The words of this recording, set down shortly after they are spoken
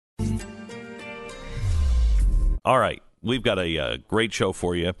All right. We've got a great show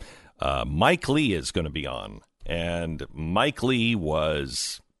for you. Mike Lee is going to be on. And Mike Lee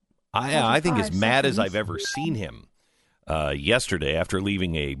was, I think, as mad as I've ever seen him yesterday after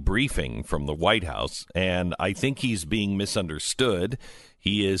leaving a briefing from the White House. And I think he's being misunderstood.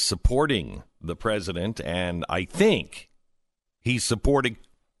 He is supporting the president, and I think he's supporting,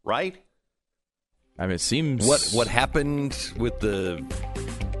 right? I mean, it seems what happened with the,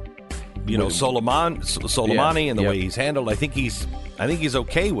 Soleimani and the way he's handled. I think he's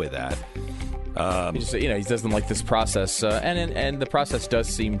okay with that. He doesn't like this process, and the process does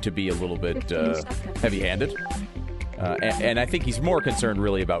seem to be a little bit heavy-handed. And I think he's more concerned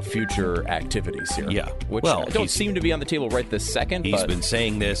really about future activities here. Yeah. Which don't seem to be on the table right this second. He's been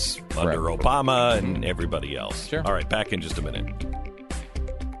saying this under Obama and everybody else. Sure. All right, back in just a minute.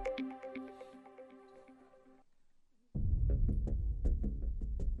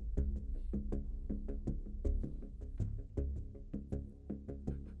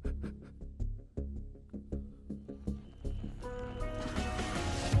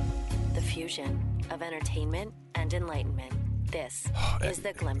 The fusion of entertainment and enlightenment. This is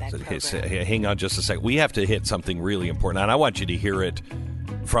the Glenn Beck Program. Hang on just a second. We have to hit something really important, and I want you to hear it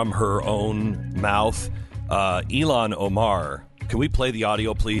from her own mouth. Ilhan Omar, can we play the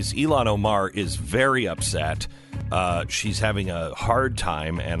audio, please? Ilhan Omar is very upset. She's having a hard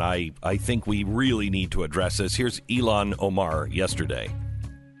time, and I think we really need to address this. Here's Ilhan Omar yesterday.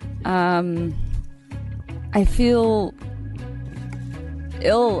 I feel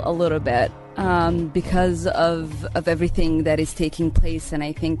ill a little bit because of everything that is taking place, and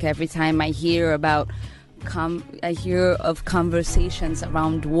I think every time I hear about conversations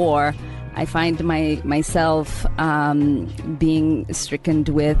around war, I find myself being stricken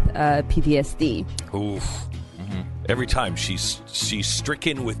with PTSD. Oof. Mm-hmm. Every time she's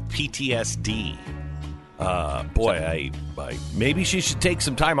stricken with PTSD. Maybe she should take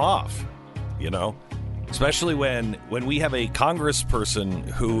some time off, especially when we have a congressperson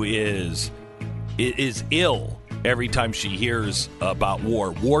who is ill every time she hears about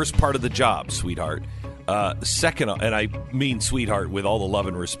war. War's part of the job, sweetheart. Second, and I mean sweetheart with all the love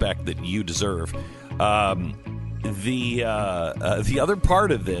and respect that you deserve. The other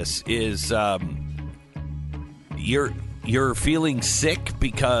part of this is you're feeling sick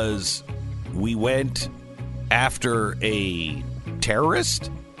because we went after a terrorist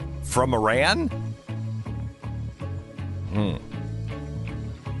from Iran?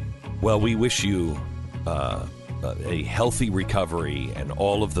 Well, we wish you a healthy recovery and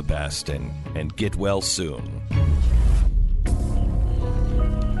all of the best, and get well soon.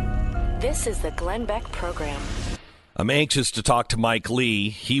 This is the Glenn Beck Program. I'm anxious to talk to Mike Lee.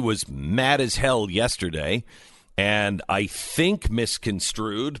 He was mad as hell yesterday, and I think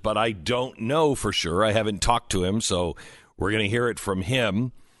misconstrued, but I don't know for sure. I haven't talked to him, so we're going to hear it from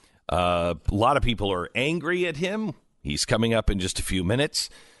him. A lot of people are angry at him. He's coming up in just a few minutes.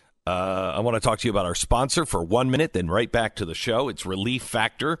 I want to talk to you about our sponsor for 1 minute, then right back to the show. It's Relief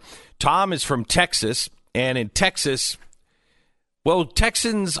Factor. Tom is from Texas, and in Texas, well,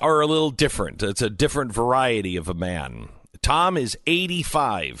 Texans are a little different. It's a different variety of a man. Tom is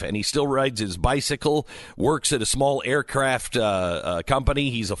 85, and he still rides his bicycle, works at a small aircraft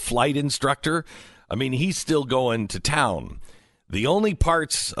company. He's a flight instructor. I mean, he's still going to town. The only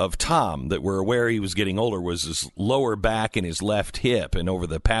parts of Tom that were aware he was getting older was his lower back and his left hip. And over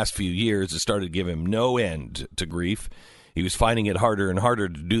the past few years, it started to give him no end to grief. He was finding it harder and harder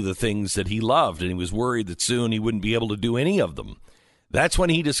to do the things that he loved, and he was worried that soon he wouldn't be able to do any of them. That's when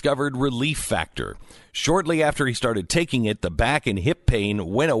he discovered Relief Factor. Shortly after he started taking it, the back and hip pain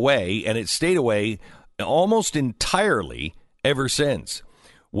went away, and it stayed away almost entirely ever since.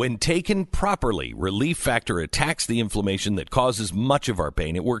 When taken properly, Relief Factor attacks the inflammation that causes much of our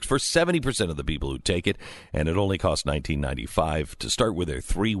pain. It works for 70% of the people who take it, and it only costs $19.95 to start with their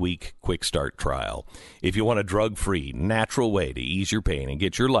 3-week quick start trial. If you want a drug-free, natural way to ease your pain and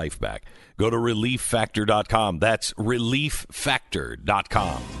get your life back, go to ReliefFactor.com. That's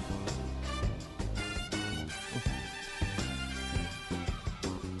ReliefFactor.com.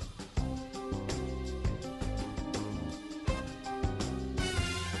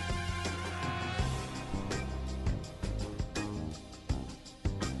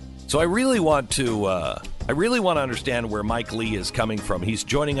 So I really want to understand where Mike Lee is coming from. He's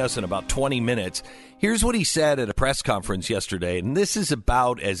joining us in about 20 minutes. Here's what he said at a press conference yesterday, and this is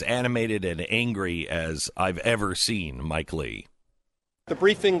about as animated and angry as I've ever seen Mike Lee. The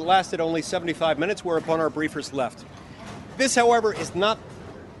briefing lasted only 75 minutes, whereupon our briefers left. This, however, is not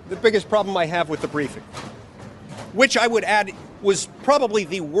the biggest problem I have with the briefing, which I would add was probably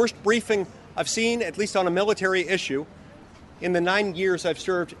the worst briefing I've seen, at least on a military issue, in the 9 years I've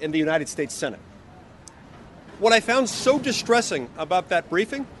served in the United States Senate. What I found so distressing about that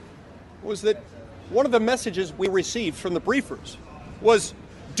briefing was that one of the messages we received from the briefers was,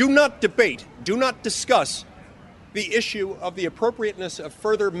 do not debate, do not discuss the issue of the appropriateness of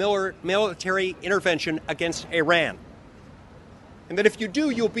further military intervention against Iran. And that if you do,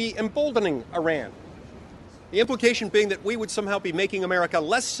 you'll be emboldening Iran. The implication being that we would somehow be making America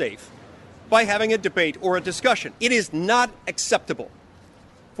less safe by having a debate or a discussion. It is not acceptable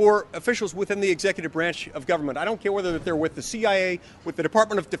for officials within the executive branch of government, I don't care whether they're with the CIA, with the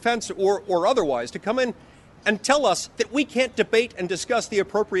Department of Defense, or otherwise, to come in and tell us that we can't debate and discuss the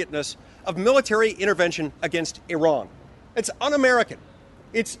appropriateness of military intervention against Iran. It's un-American,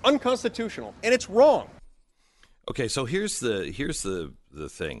 it's unconstitutional, and it's wrong. Okay, so here's the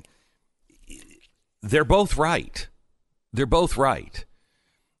thing. They're both right. They're both right.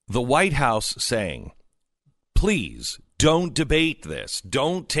 The White House saying, please don't debate this.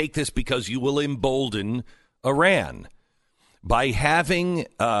 Don't take this because you will embolden Iran. By having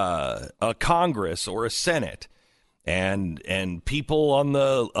a Congress or a Senate and people on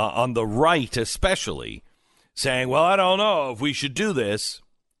the right especially saying, well, I don't know if we should do this,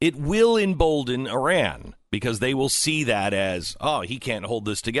 it will embolden Iran because they will see that as, oh, he can't hold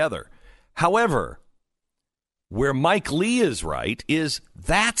this together. However, where Mike Lee is right is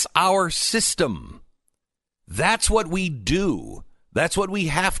that's our system. That's what we do. That's what we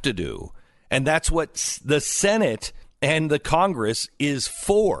have to do. And that's what the Senate and the Congress is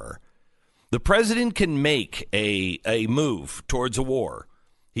for. The president can make a move towards a war.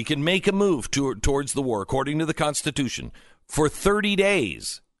 He can make a move towards the war, according to the Constitution, for 30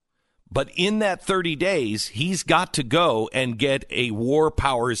 days. But in that 30 days, he's got to go and get a War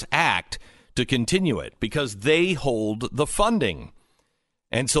Powers Act to continue it because they hold the funding.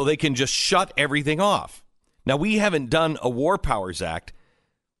 And so they can just shut everything off. Now, we haven't done a War Powers Act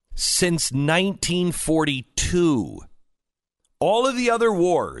since 1942. All of the other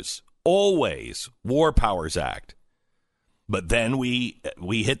wars, always War Powers Act. But then we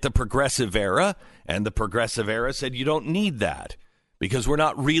hit the progressive era, and the progressive era said you don't need that because we're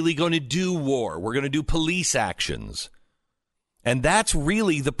not really going to do war. We're going to do police actions. And that's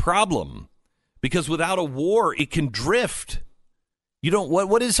really the problem because without a war, it can drift. You don't.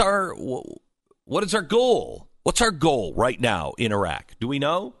 What is our goal? What's our goal right now in Iraq? Do we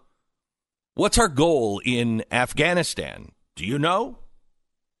know? What's our goal in Afghanistan? Do you know?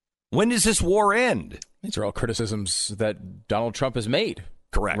 When does this war end? These are all criticisms that Donald Trump has made.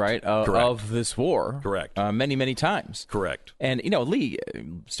 Correct. Right? Correct. Of this war. Correct. Many, many times. Correct. And, Lee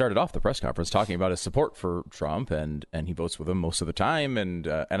started off the press conference talking about his support for Trump, and he votes with him most of the time. And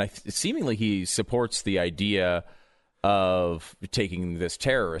seemingly he supports the idea of taking this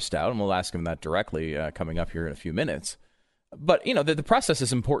terrorist out, and we'll ask him that directly coming up here in a few minutes. But, the process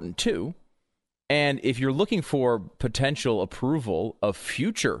is important, too. And if you're looking for potential approval of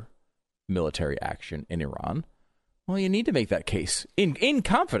future military action in Iran, well, you need to make that case in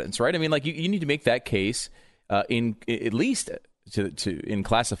confidence, right? I mean, like you need to make that case in at least in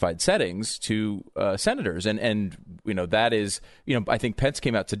classified settings to senators, and that is I think Pence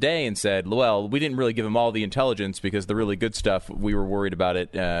came out today and said, well, we didn't really give him all the intelligence because the really good stuff we were worried about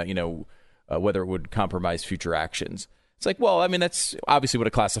it, whether it would compromise future actions. It's like, well, I mean, that's obviously what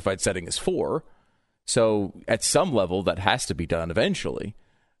a classified setting is for. So at some level, that has to be done eventually.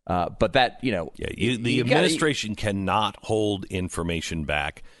 But that, the administration cannot hold information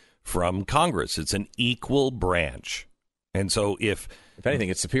back from Congress. It's an equal branch. And so if anything,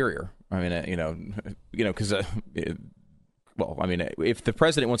 it's superior. I mean, because, if the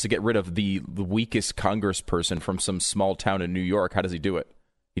president wants to get rid of the weakest congressperson from some small town in New York, how does he do it?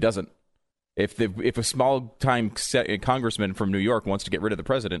 He doesn't. If a small-time congressman from New York wants to get rid of the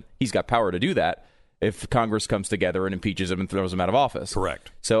president, he's got power to do that. If Congress comes together and impeaches him and throws him out of office.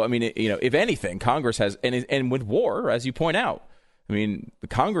 Correct. So, I mean, if anything, Congress has, and with war, as you point out, I mean, the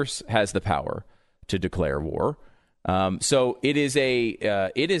Congress has the power to declare war. So it is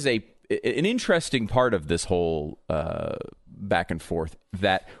an interesting part of this whole back and forth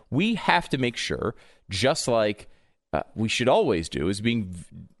that we have to make sure, just like we should always do, is being,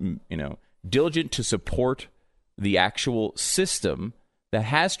 diligent to support the actual system that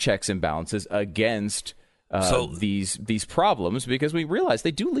has checks and balances against these problems, because we realize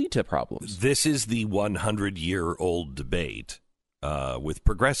they do lead to problems. This is the 100-year-old debate with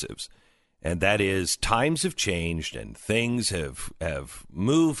progressives, and that is times have changed and things have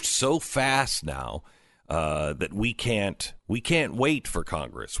moved so fast now that we can't wait for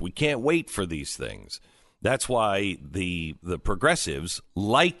Congress. We can't wait for these things. That's why the progressives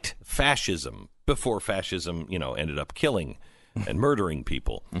liked fascism before fascism, ended up killing and murdering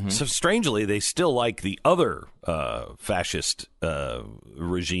people. Mm-hmm. So strangely, they still like the other fascist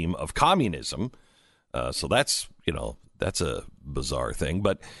regime of communism. So that's a bizarre thing.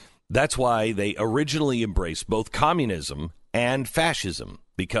 But that's why they originally embraced both communism and fascism,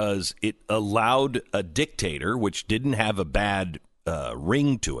 because it allowed a dictator, which didn't have a bad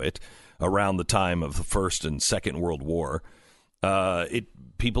ring to it around the time of the First and Second World War.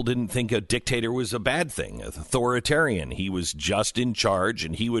 People didn't think a dictator was a bad thing, authoritarian. He was just in charge,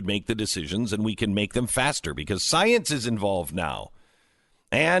 and he would make the decisions, and we can make them faster because science is involved now.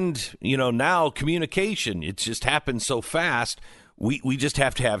 And, now communication, it just happens so fast, we just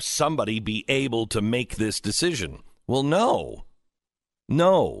have to have somebody be able to make this decision. Well, no.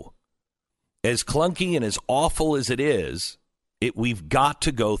 As clunky and as awful as it is, we've got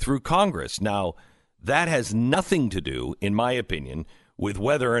to go through Congress. Now, that has nothing to do, in my opinion, with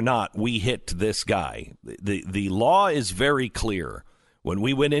whether or not we hit this guy. The law is very clear. When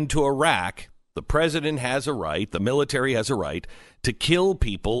we went into Iraq, the president has a right, the military has a right to kill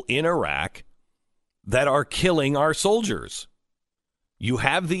people in Iraq that are killing our soldiers. You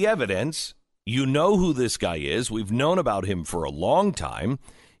have the evidence. You know who this guy is. We've known about him for a long time.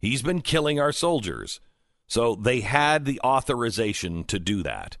 He's been killing our soldiers. So they had the authorization to do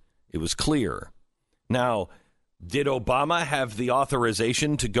that. It was clear. Now, did Obama have the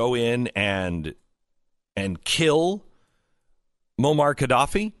authorization to go in and kill Muammar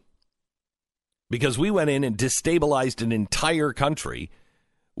Gaddafi? Because we went in and destabilized an entire country.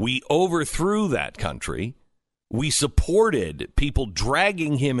 We overthrew that country. We supported people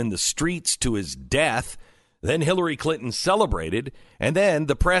dragging him in the streets to his death. Then Hillary Clinton celebrated. And then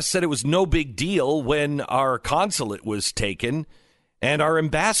the press said it was no big deal when our consulate was taken and our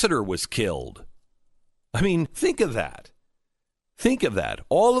ambassador was killed. I mean, think of that. Think of that.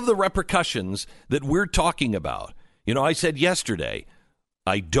 All of the repercussions that we're talking about. I said yesterday,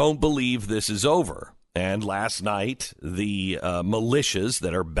 I don't believe this is over. And last night, the militias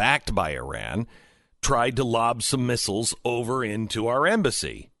that are backed by Iran tried to lob some missiles over into our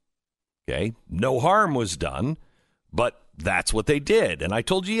embassy. Okay, no harm was done, but that's what they did. And I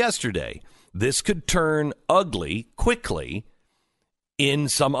told you yesterday, this could turn ugly quickly in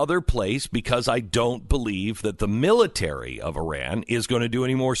some other place because I don't believe that the military of Iran is going to do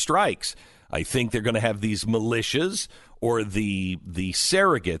any more strikes. I think they're going to have these militias or the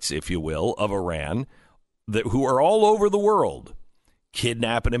surrogates, if you will, of Iran who are all over the world.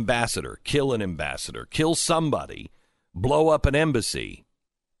 Kidnap an ambassador, kill somebody, blow up an embassy.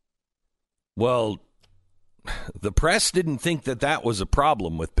 Well, the press didn't think that was a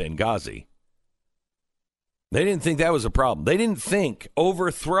problem with Benghazi. They didn't think that was a problem. They didn't think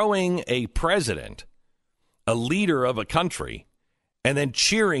overthrowing a president, a leader of a country, and then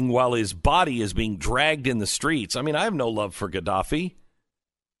cheering while his body is being dragged in the streets. I mean, I have no love for Gaddafi,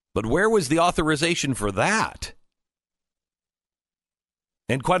 but where was the authorization for that?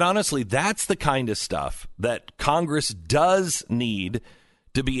 And quite honestly, that's the kind of stuff that Congress does need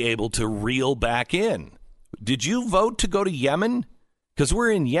to be able to reel back in. Did you vote to go to Yemen? Because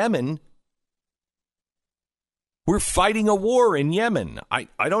we're in Yemen. We're fighting a war in Yemen. I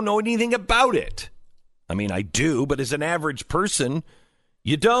don't know anything about it. I mean, I do, but as an average person,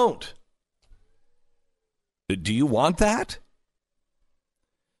 you don't. Do you want that?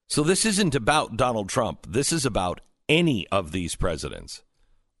 So this isn't about Donald Trump. This is about any of these presidents.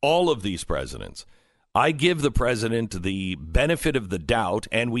 All of these presidents. I give the president the benefit of the doubt,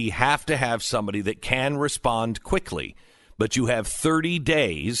 and we have to have somebody that can respond quickly. But you have 30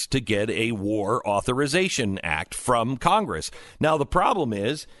 days to get a War Authorization Act from Congress. Now, the problem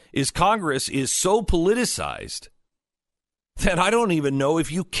is Congress is so politicized that I don't even know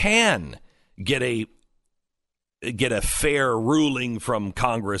if you can get a fair ruling from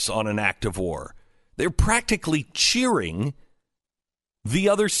Congress on an act of war. They're practically cheering the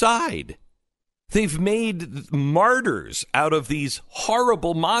other side. They've made martyrs out of these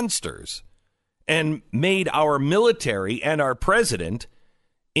horrible monsters and made our military and our president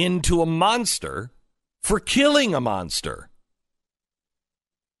into a monster for killing a monster.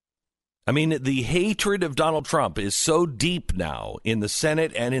 I mean, the hatred of Donald Trump is so deep now in the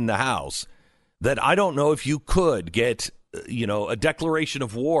Senate and in the House that I don't know if you could get, a declaration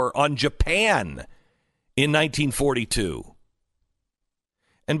of war on Japan in 1942.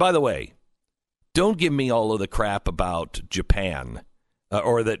 And by the way, don't give me all of the crap about Japan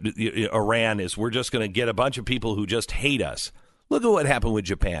or that Iran is. We're just going to get a bunch of people who just hate us. Look at what happened with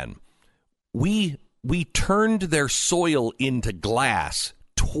Japan. We turned their soil into glass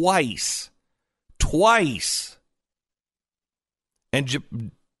twice twice.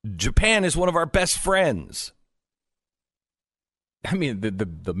 And Japan is one of our best friends. I mean,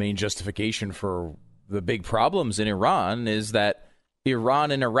 the main justification for the big problems in Iran is that Iran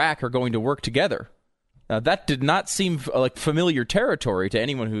and Iraq are going to work together. Now, that did not seem like familiar territory to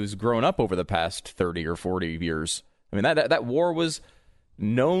anyone who's grown up over the past 30 or 40 years. I mean, that war was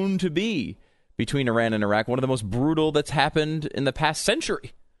known to be between Iran and Iraq one of the most brutal that's happened in the past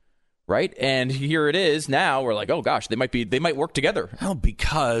century. Right? And here it is now. We're like, oh, gosh, they might work together. Well,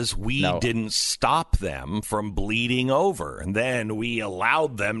 because we didn't stop them from bleeding over. And then we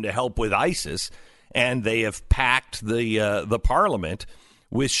allowed them to help with ISIS. And they have packed the parliament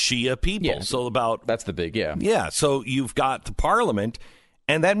with Shia people. Yeah, so that's the big, yeah. Yeah, so you've got the parliament,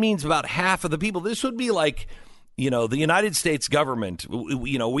 and that means about half of the people. This would be like, the United States government.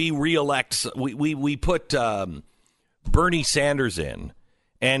 We reelect, we put Bernie Sanders in.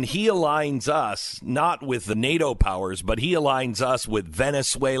 And he aligns us not with the NATO powers, but he aligns us with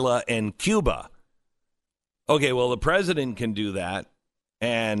Venezuela and Cuba. Okay, well, the president can do that,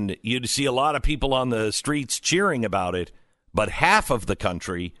 and you'd see a lot of people on the streets cheering about it, but half of the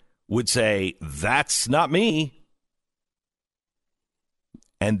country would say, that's not me.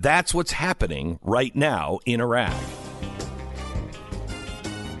 And that's what's happening right now in Iraq.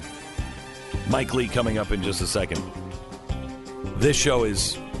 Mike Lee coming up in just a second. This show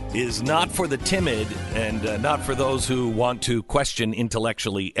is not for the timid and not for those who want to question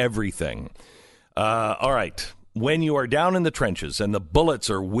intellectually everything. All right. When you are down in the trenches and the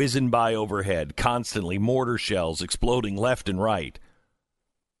bullets are whizzing by overhead, constantly mortar shells exploding left and right,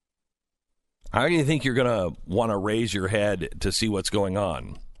 how do you think you're going to want to raise your head to see what's going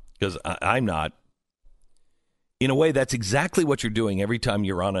on? Because I'm not. In a way, that's exactly what you're doing every time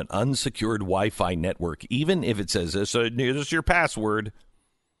you're on an unsecured Wi-Fi network, even if it says, this is your password.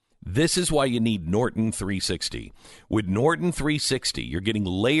 This is why you need Norton 360. With Norton 360, you're getting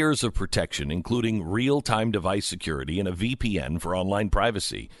layers of protection, including real-time device security and a VPN for online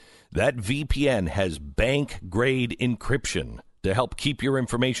privacy. That VPN has bank-grade encryption to help keep your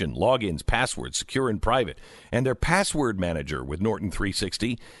information, logins, passwords secure and private. And their password manager with Norton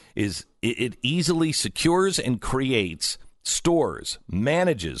 360 is it easily secures and creates, stores,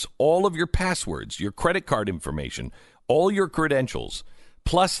 manages all of your passwords, your credit card information, all your credentials.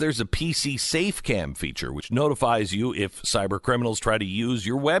 Plus, there's a PC Safe Cam feature, which notifies you if cyber criminals try to use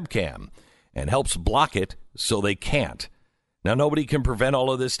your webcam and helps block it so they can't. Now, nobody can prevent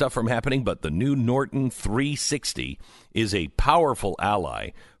all of this stuff from happening, but the new Norton 360 is a powerful ally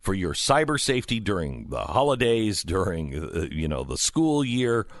for your cyber safety during the holidays, during, the school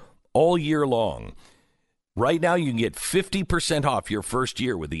year, all year long. Right now, you can get 50% off your first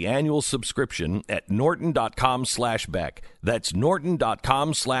year with the annual subscription at norton.com/Beck. That's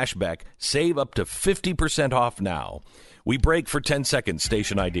norton.com/Beck. Save up to 50% off now. We break for 10 seconds,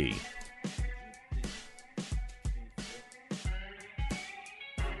 station ID.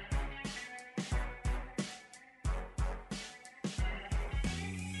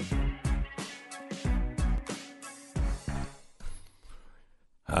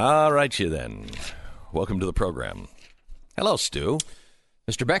 All right, you then. Welcome to the program. Hello, Stu.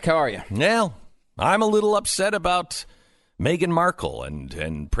 Mr. Beck, how are you? Well, I'm a little upset about Meghan Markle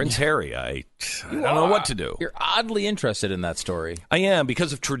and Prince Harry. I don't know what to do. You're oddly interested in that story. I am,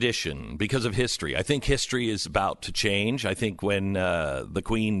 because of tradition, because of history. I think history is about to change. I think when the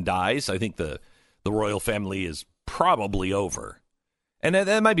Queen dies, I think the royal family is probably over. And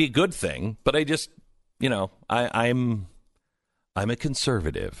that might be a good thing, but I just, I'm a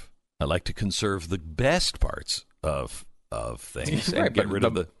conservative. I like to conserve the best parts of things and right, get rid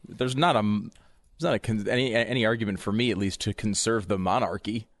of the. There's not any argument for me, at least, to conserve the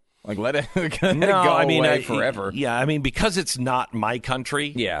monarchy. Like let it go away forever. Yeah, I mean, because it's not my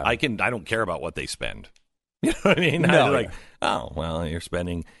country. Yeah, I don't care about what they spend. You know what I mean? No, oh well, you're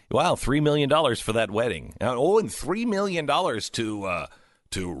spending $3 million for that wedding. And $3 million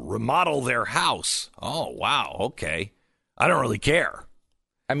to remodel their house. Oh wow, okay. I don't really care.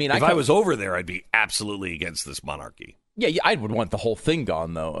 I mean, if I was over there, I'd be absolutely against this monarchy. Yeah, I would want the whole thing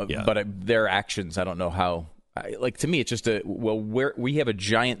gone, though. Yeah. But their actions, I don't know how. To me, it's just we have a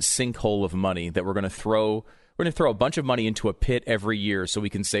giant sinkhole of money that we're going to throw. We're going to throw a bunch of money into a pit every year so we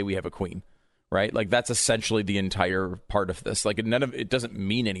can say we have a queen, right? Like that's essentially the entire part of this. Like it doesn't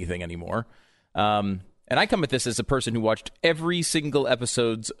mean anything anymore. And I come at this as a person who watched every single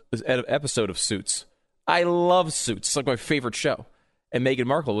episode of Suits. I love Suits. It's like my favorite show. And Meghan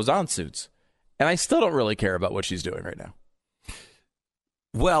Markle was on Suits. And I still don't really care about what she's doing right now.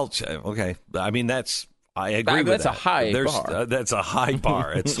 Well, okay. I mean, that's I agree with that's that. a high bar. That's a high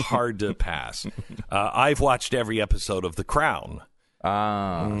bar. It's hard to pass. I've watched every episode of The Crown.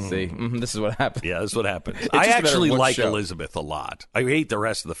 See, this is what happens. Yeah, this is what happens. I just actually matter what like show. Elizabeth a lot. I hate the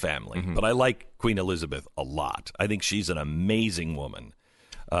rest of the family, but I like Queen Elizabeth a lot. I think she's an amazing woman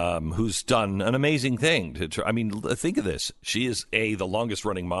who's done an amazing thing. Think of this. She is, the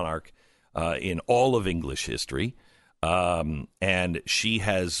longest-running monarch in all of English history. And she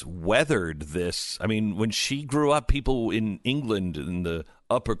has weathered this. I mean, when she grew up, people in England in the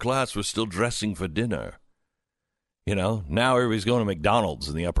upper class were still dressing for dinner. Now everybody's going to McDonald's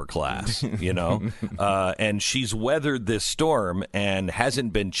in the upper class, and she's weathered this storm and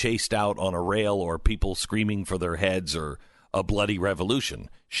hasn't been chased out on a rail or people screaming for their heads or a bloody revolution.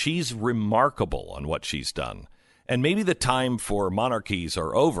 She's remarkable on what she's done. And maybe the time for monarchies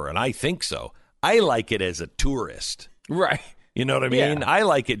are over, and I think so. I like it as a tourist. Right. You know what I mean? Yeah. I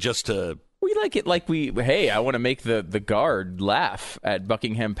like it just to... We like it like I want to make the guard laugh at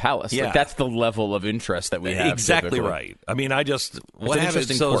Buckingham Palace. Yeah. Like, that's the level of interest that we have. Exactly typically. right. I mean, what an happens?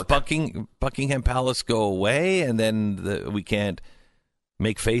 interesting So quirk. does Buckingham Palace go away and then we can't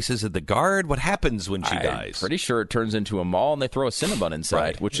make faces at the guard? What happens when she dies? Pretty sure it turns into a mall and they throw a Cinnabon inside,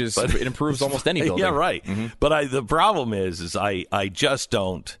 Right. which it improves almost any building. Yeah, right. But the problem is I just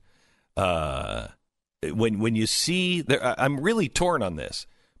don't... When you see... I'm really torn on this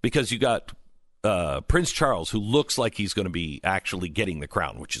because you got... Prince Charles, who looks like he's going to be actually getting the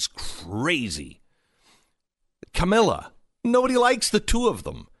crown, which is crazy. Camilla, nobody likes the two of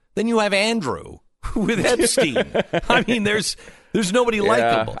them. Then you have Andrew with Epstein. I mean, there's nobody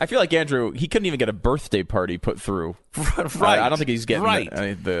likable. I feel like Andrew, he couldn't even get a birthday party put through. Right. I don't think he's getting right.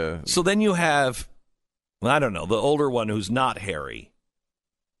 the. So then you have, I don't know, the older one who's not Harry.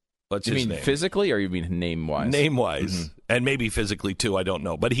 What's You his mean name? physically, or you mean name-wise? Name-wise, and maybe physically too. I don't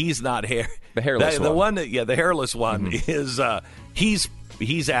know, but he's not hair. The hairless The one that, the hairless one is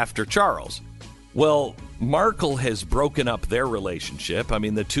he's after Charles. Well, Markle has broken up their relationship. I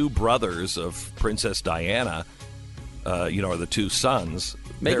mean, the two brothers of Princess Diana, are the two sons.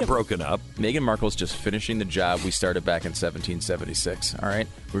 They're broken up. Meghan Markle's just finishing the job we started back in 1776. All right,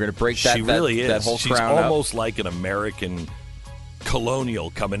 we're going to break that. She really is. That whole She's crown up. almost like an American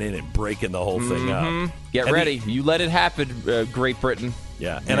colonial coming in and breaking the whole thing up. Get And ready. You let it happen, Great Britain.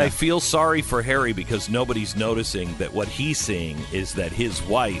 Yeah, and I feel sorry for Harry because nobody's noticing that what he's seeing is that his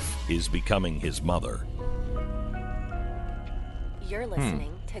wife is becoming his mother. You're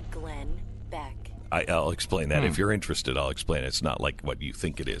listening to Glenn Beck. I'll explain that. If you're interested, I'll explain it. It's not like what you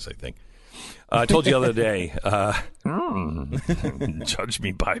think it is, I think. I told you the other day, judge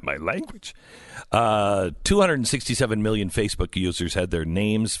me by my language. 267 million Facebook users had their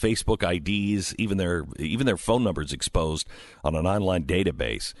names, Facebook IDs, even their phone numbers exposed on an online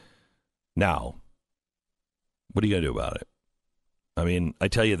database. Now, what are you going to do about it? I mean, I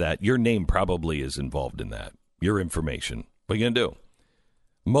tell you that your name probably is involved in that. Your information. What are you going to do?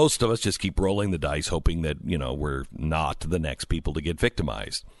 Most of us just keep rolling the dice, hoping that, we're not the next people to get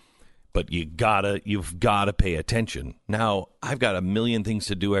victimized. But you've got to pay attention. Now, I've got a million things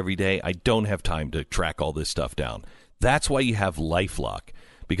to do every day. I don't have time to track all this stuff down. That's why you have LifeLock,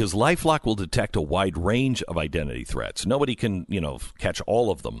 because LifeLock will detect a wide range of identity threats. Nobody can, catch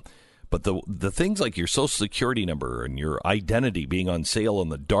all of them. But the things like your social security number and your identity being on sale on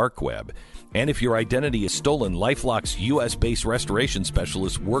the dark web, and if your identity is stolen, LifeLock's U.S.-based restoration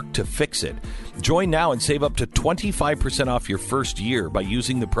specialists work to fix it. Join now and save up to 25% off your first year by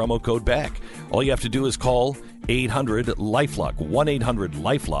using the promo code BACK. All you have to do is call 800-LIFELOCK,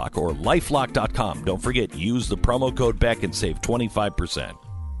 1-800-LIFELOCK, or lifelock.com. Don't forget, use the promo code BACK and save 25%.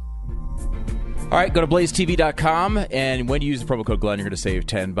 All right, go to blazetv.com, and when you use the promo code Glenn, you're going to save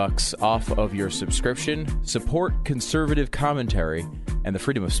 $10 off of your subscription. Support conservative commentary and the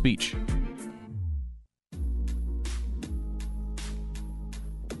freedom of speech.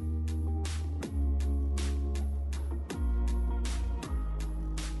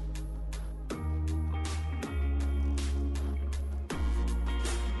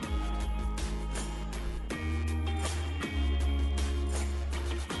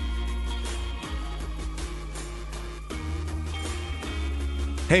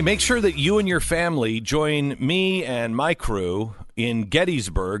 Hey, make sure that you and your family join me and my crew in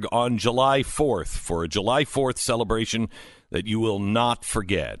Gettysburg on July 4th for a July 4th celebration that you will not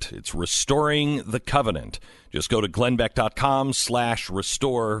forget. It's Restoring the Covenant. Just go to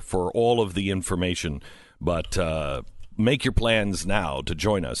glennbeck.com/restore for all of the information. But make your plans now to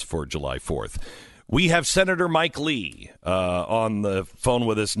join us for July 4th. We have Senator Mike Lee on the phone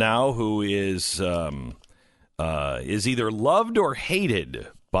with us now, who is either loved or hated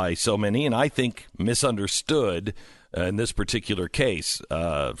by so many, and I think misunderstood in this particular case.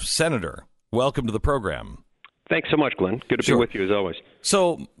 Senator, welcome to the program. Thanks so much, Glenn. Good to be with you as always.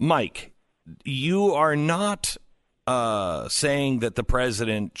 So, Mike, you are not saying that the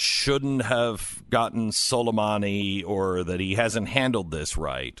president shouldn't have gotten Soleimani or that he hasn't handled this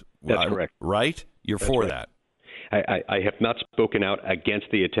right. That's correct. Right? You're That's for right. that. I have not spoken out against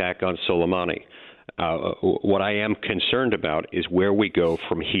the attack on Soleimani. What I am concerned about is where we go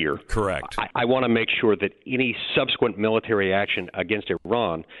from here. Correct. I want to make sure that any subsequent military action against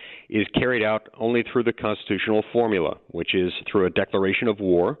Iran is carried out only through the constitutional formula, which is through a declaration of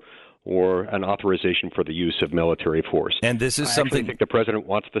war or an authorization for the use of military force. And this is I think the president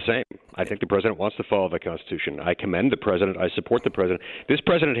wants the same. I think the president wants to follow the Constitution. I commend the president. I support the president. This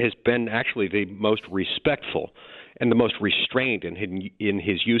president has been actually the most respectful and the most restrained in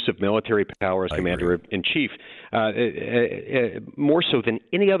his use of military power as commander-in-chief, more so than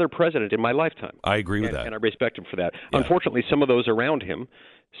any other president in my lifetime. I agree with that. And I respect him for that. Yeah. Unfortunately, some of those around him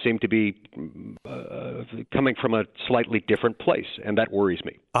seem to be coming from a slightly different place, and that worries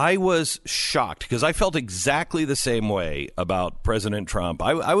me. I was shocked because I felt exactly the same way about President Trump.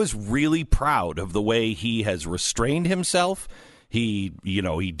 I was really proud of the way he has restrained himself. He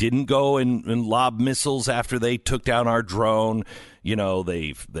didn't go and lob missiles after they took down our drone.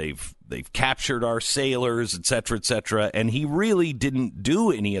 They've captured our sailors, et cetera, and he really didn't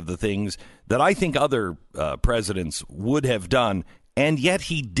do any of the things that I think other presidents would have done. And yet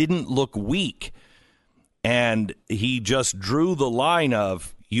he didn't look weak. And he just drew the line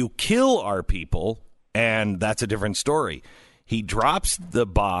of, you kill our people, and that's a different story. He drops the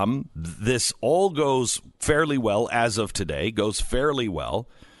bomb. This all goes fairly well as of today, goes fairly well.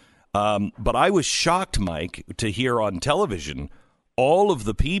 But I was shocked, Mike, to hear on television all of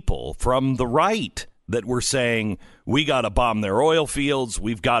the people from the right that were saying, we got to bomb their oil fields.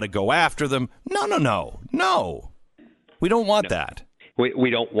 We've got to go after them. No. We don't want that.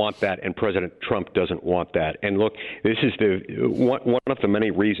 We don't want that, and President Trump doesn't want that. And look, this is one of the many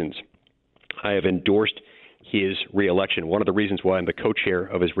reasons I have endorsed his reelection. One of the reasons why I'm the co-chair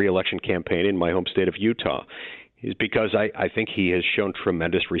of his reelection campaign in my home state of Utah is because I think he has shown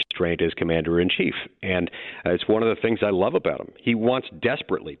tremendous restraint as commander-in-chief. And it's one of the things I love about him. He wants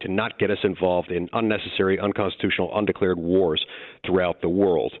desperately to not get us involved in unnecessary, unconstitutional, undeclared wars throughout the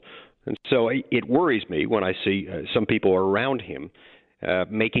world. And so it worries me when I see some people around him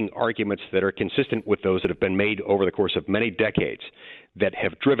making arguments that are consistent with those that have been made over the course of many decades that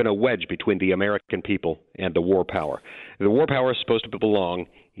have driven a wedge between the American people and the war power. The war power is supposed to belong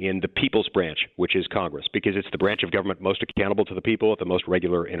in the people's branch, which is Congress, because it's the branch of government most accountable to the people at the most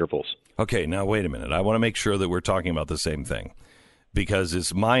regular intervals. Okay, now wait a minute. I want to make sure that we're talking about the same thing, because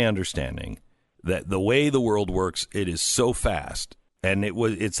it's my understanding that the way the world works, it is so fast, and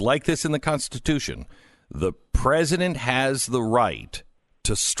it's like this in the Constitution. The president has the right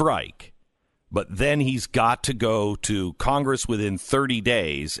to strike, but then he's got to go to Congress within 30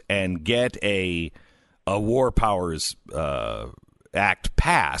 days and get a war powers act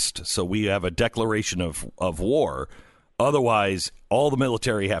passed, so we have a declaration of war. Otherwise, all the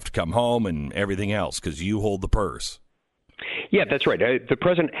military have to come home and everything else because you hold the purse. Yeah, that's right. The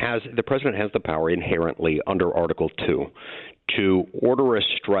president has the power inherently under Article 2 to order a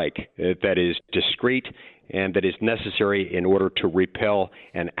strike that is discreet and that is necessary in order to repel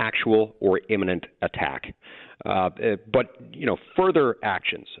an actual or imminent attack. But, further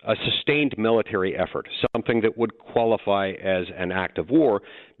actions, a sustained military effort, something that would qualify as an act of war,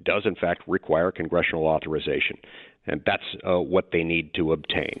 does in fact require congressional authorization. And that's what they need to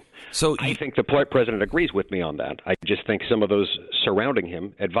obtain. So I think the president agrees with me on that. I just think some of those surrounding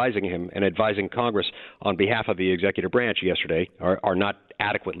him, and advising Congress on behalf of the executive branch yesterday are not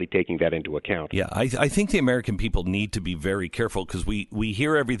adequately taking that into account. Yeah, I think the American people need to be very careful because we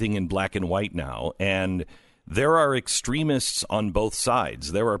hear everything in black and white now, and there are extremists on both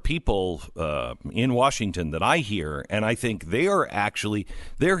sides. There are people in Washington that I hear, and I think they are actually,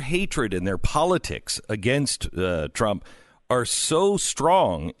 their hatred and their politics against Trump are so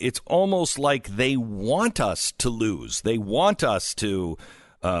strong, it's almost like they want us to lose. They want us to,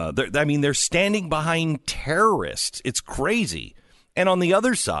 they're standing behind terrorists. It's crazy. And on the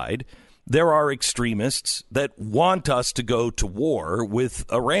other side, there are extremists that want us to go to war with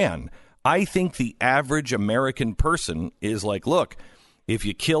Iran. I think the average American person is like, look, if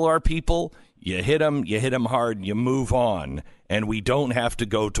you kill our people, you hit them hard, and you move on, and we don't have to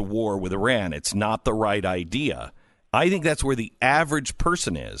go to war with Iran. It's not the right idea. I think that's where the average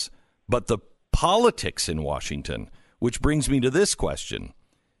person is. But the politics in Washington, which brings me to this question.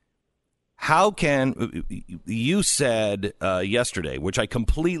 How can you said yesterday, which I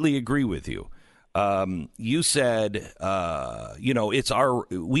completely agree with you. You said,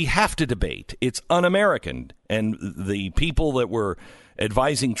 we have to debate. It's un-American. And the people that were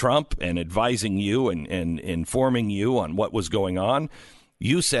advising Trump and advising you and informing you on what was going on,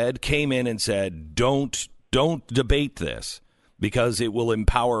 you said, came in and said, don't debate this because it will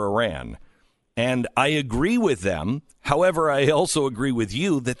empower Iran. And I agree with them. However, I also agree with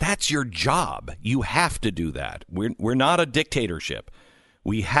you that that's your job. You have to do that. We're not a dictatorship.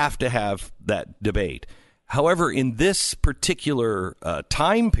 We have to have that debate. However, in this particular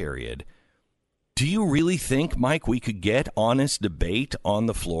time period, do you really think, Mike, we could get honest debate on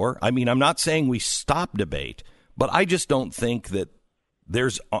the floor? I mean, I'm not saying we stop debate, but I just don't think that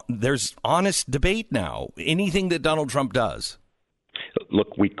there's honest debate now. Anything that Donald Trump does.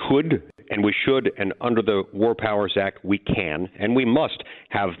 Look, we could and we should, and under the War Powers Act, we can and we must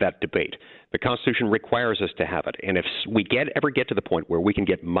have that debate. The Constitution requires us to have it. And if we ever get to the point where we can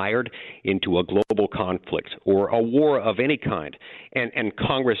get mired into a global conflict or a war of any kind, and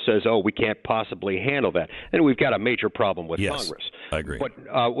Congress says, oh, we can't possibly handle that, then we've got a major problem with Congress. I agree. But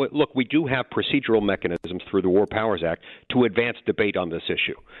look, we do have procedural mechanisms through the War Powers Act to advance debate on this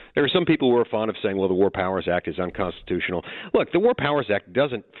issue. There are some people who are fond of saying, well, the War Powers Act is unconstitutional. Look, the War Powers Act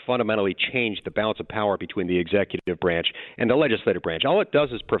doesn't fundamentally change the balance of power between the executive branch and the legislative branch. All it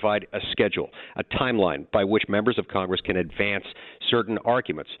does is provide a schedule, a timeline by which members of Congress can advance certain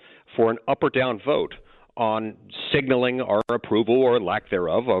arguments for an up or down vote on signaling our approval or lack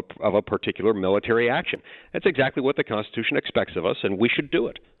thereof of a particular military action. That's exactly what the Constitution expects of us, and we should do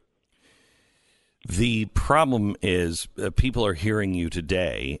it. The problem is people are hearing you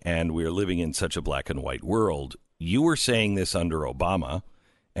today, and we're living in such a black and white world. You were saying this under Obama,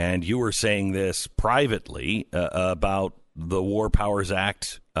 and you were saying this privately about the War Powers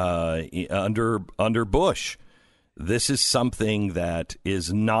Act under Bush. This is something that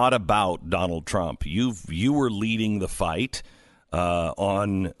is not about Donald Trump. You were leading the fight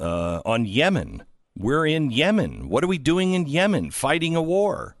on Yemen. We're in Yemen. What are we doing in Yemen? Fighting a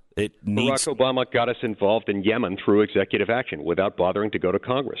war. Barack Obama got us involved in Yemen through executive action without bothering to go to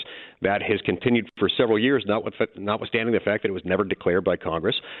Congress. That has continued for several years, notwithstanding the fact that it was never declared by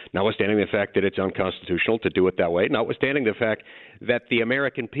Congress, notwithstanding the fact that it's unconstitutional to do it that way, notwithstanding the fact that the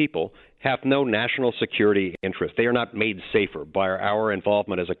American people have no national security interest. They are not made safer by our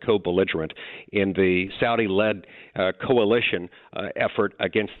involvement as a co-belligerent in the Saudi-led coalition effort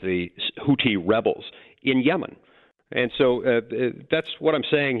against the Houthi rebels in Yemen. And so that's what I'm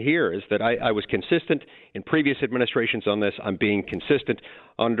saying here is that I was consistent in previous administrations on this. I'm being consistent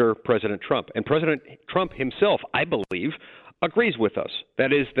under President Trump. And President Trump himself, I believe, agrees with us.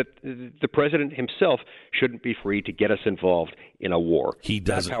 That is that the president himself shouldn't be free to get us involved in a war. He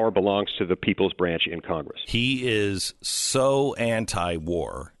doesn't. That power belongs to the people's branch in Congress. He is so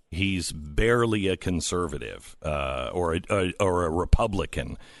anti-war. He's barely a conservative or a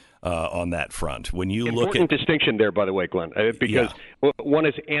Republican. On that front, when you look at distinction there, by the way, Glenn, because one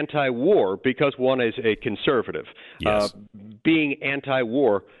is anti-war because one is a conservative. Yes. Being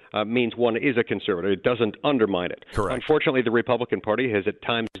anti-war means one is a conservative. It doesn't undermine it. Correct. Unfortunately, the Republican Party has at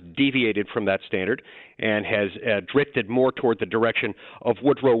times deviated from that standard and has drifted more toward the direction of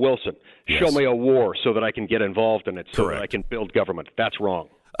Woodrow Wilson. Yes. Show me a war so that I can get involved in it, so Correct. that I can build government. That's wrong.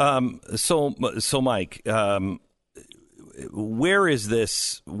 So Mike. Where is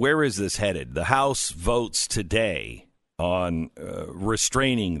this headed? The House votes today on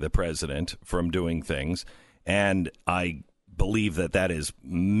restraining the president from doing things, and I believe that is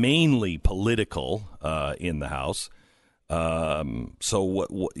mainly political in the House. So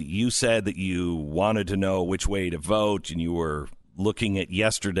what you said that you wanted to know which way to vote, and you were looking at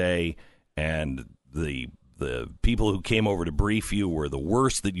yesterday, and the people who came over to brief you were the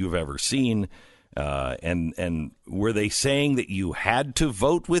worst that you've ever seen. And were they saying that you had to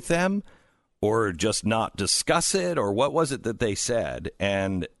vote with them or just not discuss it, or what was it that they said?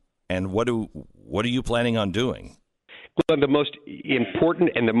 And what are you planning on doing? Well, the most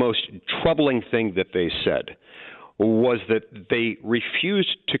important and the most troubling thing that they said was that they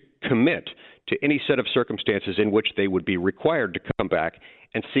refused to commit to any set of circumstances in which they would be required to come back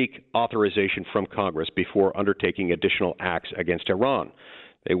and seek authorization from Congress before undertaking additional acts against Iran.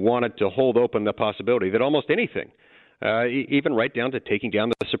 They wanted to hold open the possibility that almost anything, even right down to taking down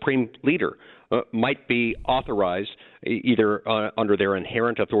the supreme leader might be authorized either under their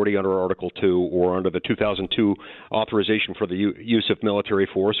inherent authority under Article 2 or under the 2002 authorization for the use of military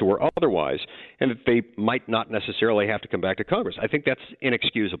force or otherwise, and that they might not necessarily have to come back to Congress. I think that's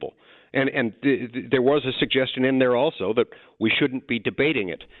inexcusable. And there was a suggestion in there also that we shouldn't be debating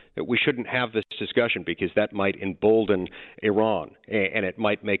it, that we shouldn't have this discussion because that might embolden Iran and it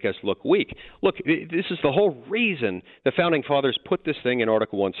might make us look weak. Look, this is the whole reason the Founding Fathers put this thing in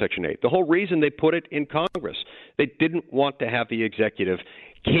Article 1, Section 8. The whole reason they put it in Congress. They didn't want to have the executive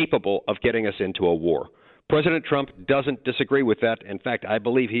capable of getting us into a war. President Trump doesn't disagree with that. In fact, I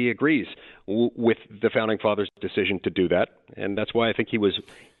believe he agrees with the Founding Fathers' decision to do that. And that's why I think he was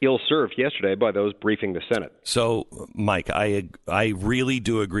ill-served yesterday by those briefing the Senate. So, Mike, I really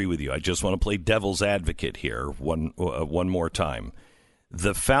do agree with you. I just want to play devil's advocate here one more time.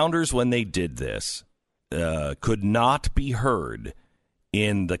 The founders, when they did this, could not be heard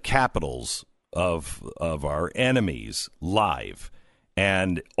in the capitals of our enemies live,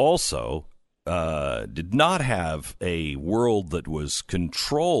 and also did not have a world that was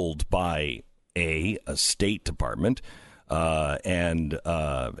controlled by a State Department and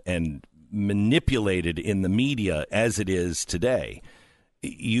manipulated in the media as it is today.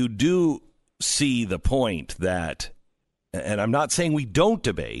 You do see the point that, and I'm not saying we don't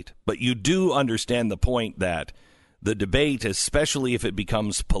debate, but you do understand the point that the debate, especially if it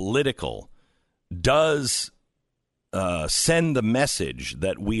becomes political, does send the message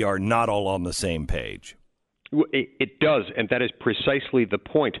that we are not all on the same page. It does, and that is precisely the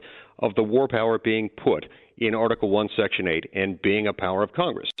point of the war power being put in Article 1, Section 8, and being a power of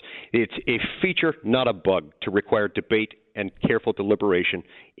Congress. It's a feature, not a bug, to require debate and careful deliberation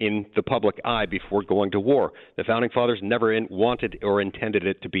in the public eye before going to war. The Founding Fathers never wanted or intended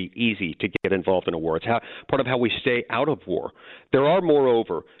it to be easy to get involved in a war. It's part of how we stay out of war. There are,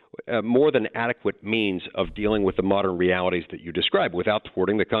 moreover, more than adequate means of dealing with the modern realities that you describe without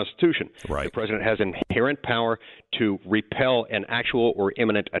thwarting the Constitution. Right. The president has inherent power to repel an actual or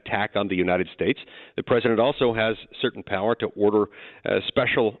imminent attack on the United States. The president also has certain power to order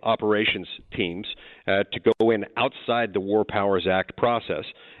special operations teams to go in outside the War Powers Act process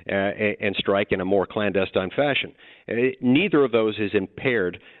and strike in a more clandestine fashion. Neither of those is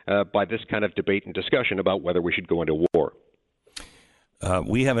impaired by this kind of debate and discussion about whether we should go into war.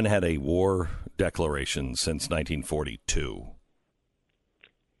 We haven't had a war declaration since 1942.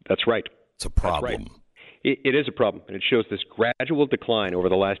 That's right. It's a problem. That's right. It is a problem, and it shows this gradual decline over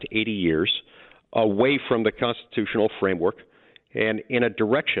the last 80 years away from the constitutional framework and in a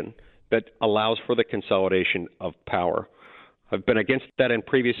direction that allows for the consolidation of power. I've been against that in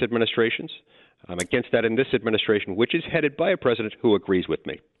previous administrations. I'm against that in this administration, which is headed by a president who agrees with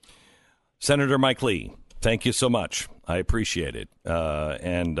me. Senator Mike Lee, thank you so much. I appreciate it.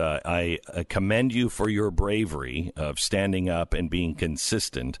 And I commend you for your bravery of standing up and being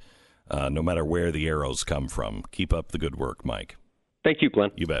consistent, no matter where the arrows come from. Keep up the good work, Mike. Thank you,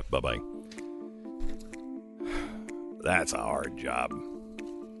 Glenn. You bet. Bye-bye. That's a hard job.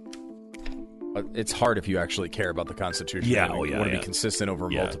 It's hard if you actually care about the Constitution. Yeah, you want to be consistent over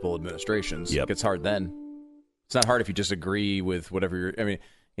multiple administrations. Yep. It's hard then. It's not hard if you just agree with whatever you're... I mean,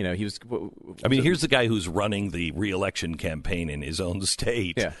 you know, he was... here's the guy who's running the re-election campaign in his own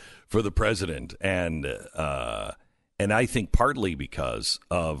state for the president. And I think partly because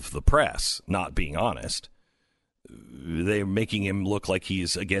of the press not being honest, they're making him look like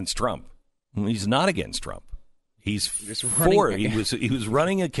he's against Trump. He's not against Trump. He's for. He was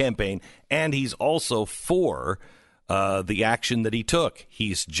running a campaign, and he's also for the action that he took.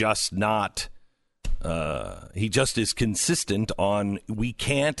 He's just not. He just is consistent on we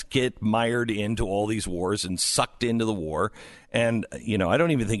can't get mired into all these wars and sucked into the war. And I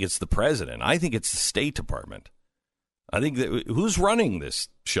don't even think it's the president. I think it's the State Department. I think that who's running this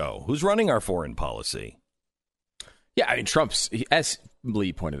show? Who's running our foreign policy? Yeah, I mean, as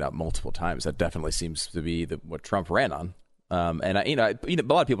Lee pointed out multiple times, that definitely seems to be what Trump ran on. And a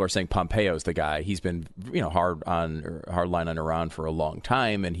lot of people are saying Pompeo's the guy. He's been, hard line on Iran for a long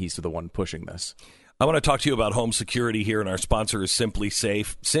time, and he's the one pushing this. I want to talk to you about home security here, and our sponsor is Simply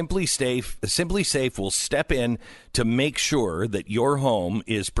Safe. Simply Safe will step in to make sure that your home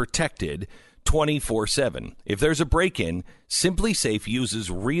is protected 24/7. If there's a break-in, Simply Safe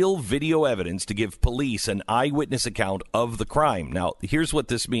uses real video evidence to give police an eyewitness account of the crime. Now, here's what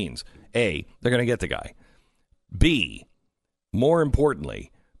this means. A, they're going to get the guy. B, more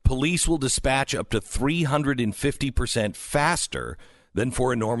importantly, police will dispatch up to 350% faster than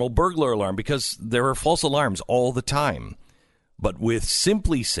for a normal burglar alarm because there are false alarms all the time. But with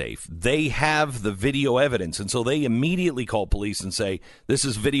Simply Safe, they have the video evidence, and so they immediately call police and say, this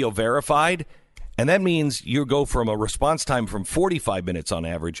is video verified, And that means you go from a response time from 45 minutes on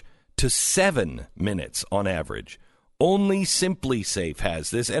average to 7 minutes on average. Only Simply Safe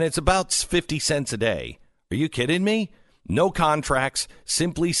has this, and it's about 50 cents a day. Are you kidding me? No contracts,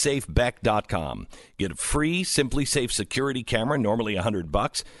 simplysafebeck.com. Get a free Simply Safe security camera, normally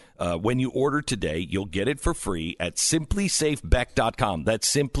 $100. When you order today, you'll get it for free at simplysafebeck.com.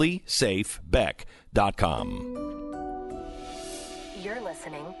 That's simplysafebeck.com. You're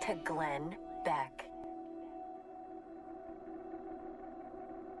listening to Glenn Beck.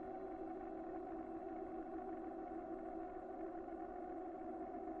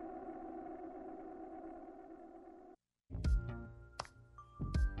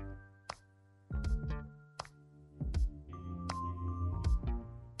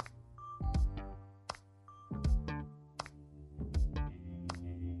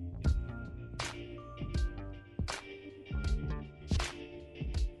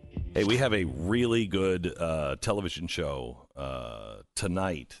 Hey, we have a really good television show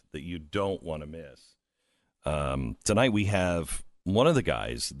tonight that you don't want to miss. Tonight we have one of the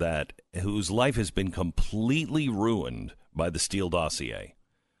guys whose life has been completely ruined by the Steele dossier.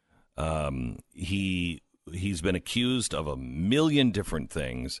 He's been accused of a million different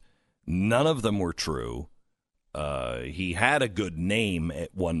things. None of them were true. He had a good name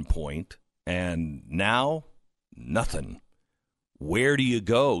at one point, and now nothing. Where do you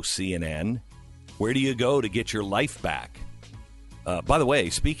go, CNN? Where do you go to get your life back? By the way,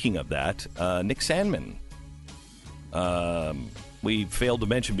 speaking of that, Nick Sandmann, we failed to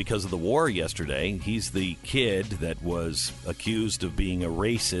mention because of the war yesterday. He's the kid that was accused of being a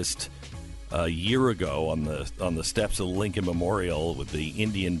racist a year ago on the steps of the Lincoln Memorial with the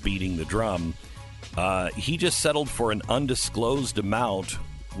Indian beating the drum. He just settled for an undisclosed amount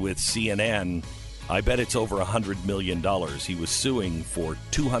with CNN. I bet it's over $100 million. He was suing for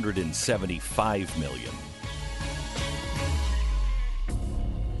 $275 million.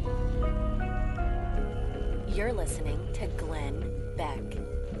 You're listening to Glenn Beck.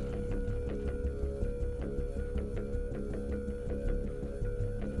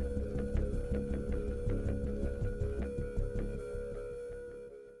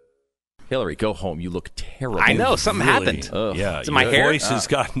 Hillary, go home. You look terrible. I know. Something happened. Yeah, Is it my your hair? voice has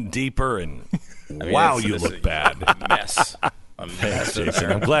gotten deeper, and mean, wow, it's you look bad. Mess. A Thanks, mess. Jason.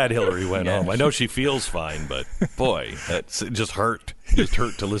 I'm glad Hillary went home. I know she feels fine, but boy, it just hurt. Just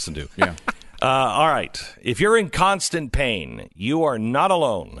hurt to listen to. Yeah. All right. If you're in constant pain, you are not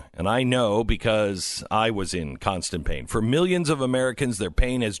alone. And I know because I was in constant pain. For millions of Americans, their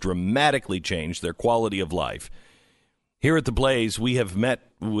pain has dramatically changed their quality of life. Here at The Blaze, we have met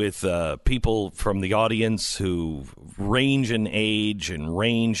with people from the audience who range in age and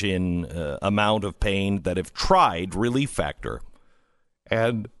range in amount of pain that have tried Relief Factor.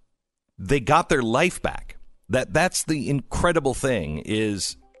 And they got their life back. That's the incredible thing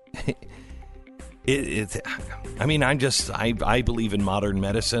is... I believe in modern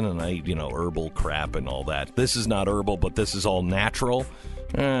medicine and herbal crap and all that. This is not herbal, but this is all natural.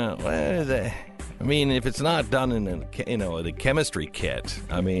 If it's not done in a chemistry kit,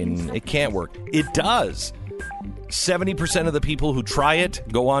 it can't work. It does. 70% of the people who try it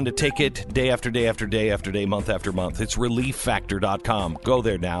go on to take it day after day after day after day, month after month. It's ReliefFactor.com. Go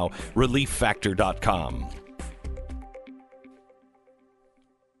there now. ReliefFactor.com.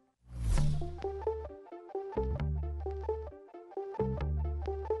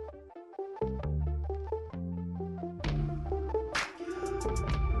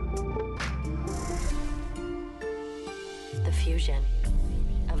 The fusion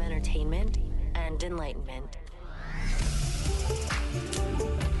of entertainment and enlightenment.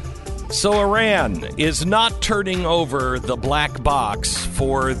 So Iran is not turning over the black box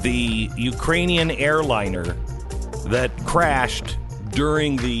for the Ukrainian airliner that crashed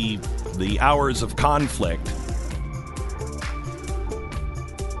during the hours of conflict.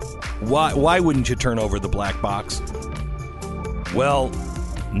 Why wouldn't you turn over the black box? Well,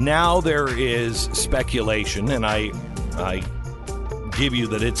 now there is speculation, and I give you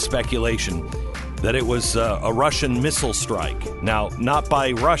that it's speculation, that it was a Russian missile strike. Now, not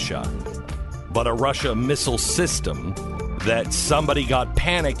by Russia, but a Russia missile system that somebody got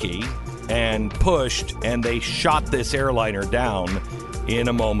panicky and pushed, and they shot this airliner down in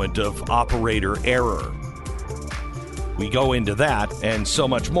a moment of operator error. We go into that and so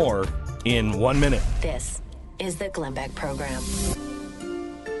much more in 1 minute. This is the Glenn Beck Program.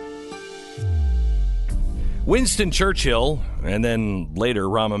 Winston Churchill, and then later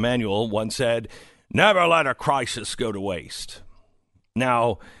Rahm Emanuel, once said, "Never let a crisis go to waste."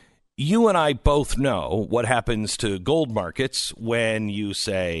 Now, you and I both know what happens to gold markets when you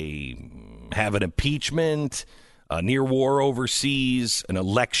say have an impeachment, a near war overseas, an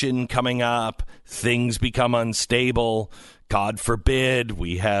election coming up, things become unstable. God forbid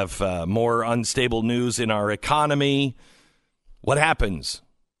we have more unstable news in our economy. What happens?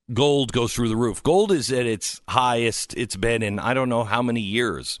 Gold goes through the roof. Gold is at its highest it's been in I don't know how many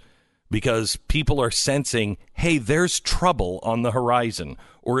years, because people are sensing, hey, there's trouble on the horizon,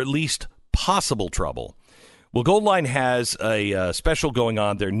 or at least possible trouble. Well, Goldline has a special going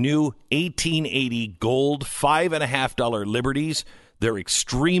on. Their new 1880 gold $5.50 Liberties. They're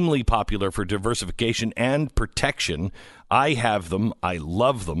extremely popular for diversification and protection. I have them. I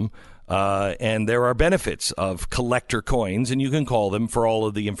love them. And there are benefits of collector coins, and you can call them for all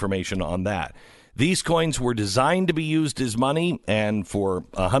of the information on that. These coins were designed to be used as money, and for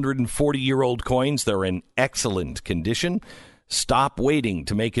 140-year-old coins, they're in excellent condition. Stop waiting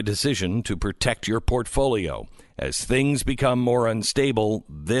to make a decision to protect your portfolio. As things become more unstable,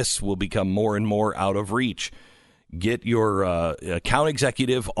 this will become more and more out of reach. Get your account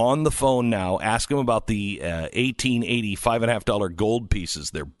executive on the phone now. Ask them about the 1880 $5.50 gold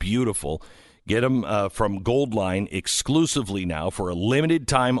pieces. They're beautiful. Get them from Goldline exclusively now for a limited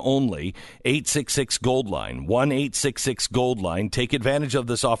time only. 866-GOLDLINE, 1-866-GOLDLINE. Take advantage of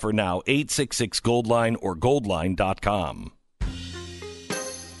this offer now. 866-GOLDLINE or goldline.com.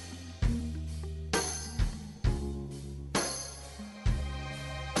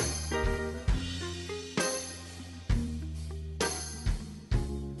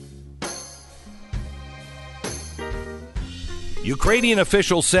 Ukrainian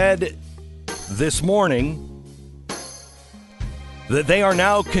officials said this morning that they are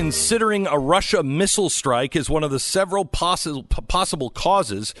now considering a Russia missile strike as one of the several possible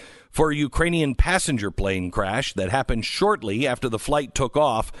causes for a Ukrainian passenger plane crash that happened shortly after the flight took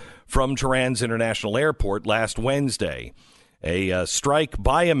off from Tehran's international airport last Wednesday. A strike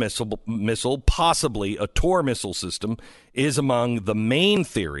by a missile, possibly a Tor missile system, is among the main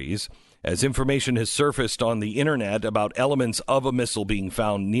theories, as information has surfaced on the internet about elements of a missile being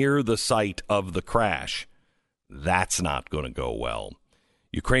found near the site of the crash. That's not going to go well.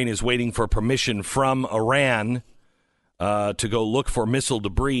 Ukraine is waiting for permission from Iran to go look for missile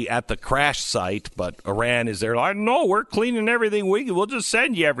debris at the crash site, but Iran is there. I know, we're cleaning everything. We'll just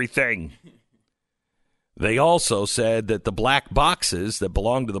send you everything. They also said that the black boxes that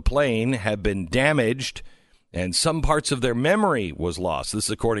belong to the plane have been damaged, and some parts of their memory was lost. This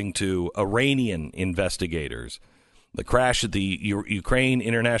is according to Iranian investigators. The crash at the Ukraine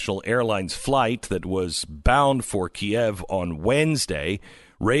International Airlines flight that was bound for Kiev on Wednesday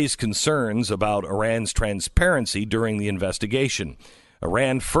raised concerns about Iran's transparency during the investigation.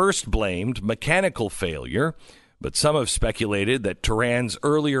 Iran first blamed mechanical failure, but some have speculated that Tehran's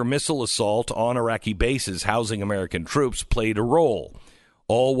earlier missile assault on Iraqi bases housing American troops played a role.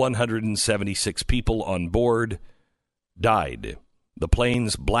 All 176 people on board died. The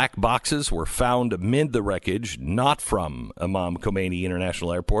plane's black boxes were found amid the wreckage, not from Imam Khomeini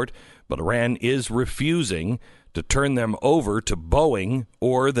International Airport, but Iran is refusing to turn them over to Boeing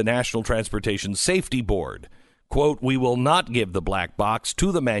or the National Transportation Safety Board. Quote, "We will not give the black box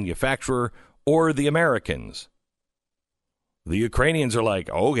to the manufacturer or the Americans." The Ukrainians are like,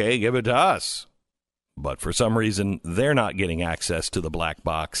 okay, give it to us. But for some reason, they're not getting access to the black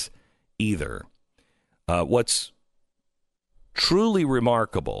box either. What's truly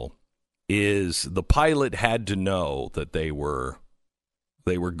remarkable is the pilot had to know that they were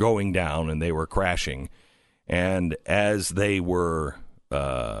going down and they were crashing, and as they were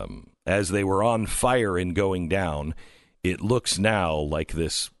on fire and going down, it looks now like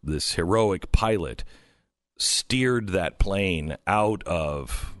this heroic pilot steered that plane out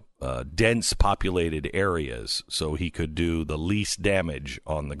of dense populated areas so he could do the least damage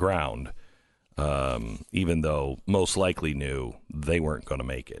on the ground, even though most likely knew they weren't going to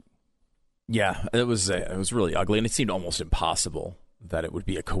make it. Yeah, it was really ugly, and it seemed almost impossible that it would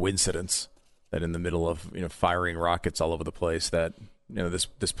be a coincidence that in the middle of firing rockets all over the place that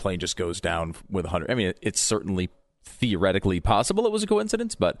this plane just goes down with 100. I mean, it's certainly theoretically possible it was a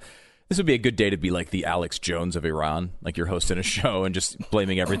coincidence, but this would be a good day to be like the Alex Jones of Iran, like you're hosting a show and just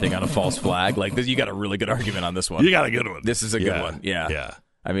blaming everything on a false flag. Like this, you got a really good argument on this one. You got a good one. This is a good one. Yeah.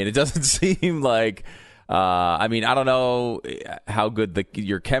 I mean, it doesn't seem like. I don't know how good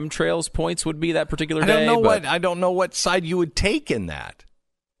your chemtrails points would be that particular day. I don't know what side you would take in that.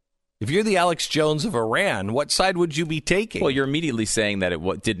 If you're the Alex Jones of Iran, what side would you be taking? Well, you're immediately saying that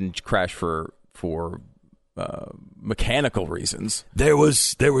it didn't crash for mechanical reasons. There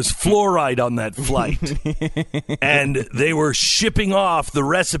was fluoride on that flight, and they were shipping off the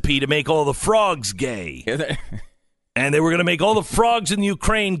recipe to make all the frogs gay, and they were going to make all the frogs in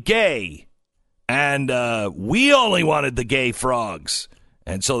Ukraine gay. And we only wanted the gay frogs.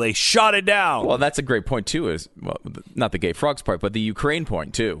 And so they shot it down. Well, that's a great point, too, is not the gay frogs part, but the Ukraine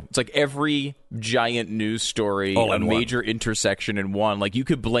point, too. It's like every giant news story, a major intersection in one. Like, you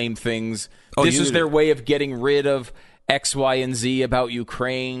could blame things. This is their way of getting rid of X, Y, and Z about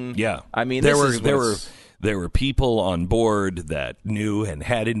Ukraine. Yeah. I mean, there were people on board that knew and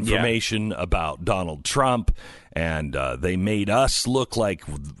had information about Donald Trump, and they made us look like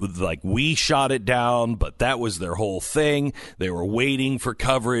we shot it down, but that was their whole thing. They were waiting for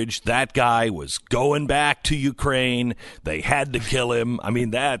coverage. That guy was going back to Ukraine. They had to kill him. I mean,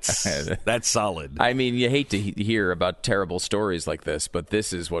 that's solid. I mean, you hate to hear about terrible stories like this, but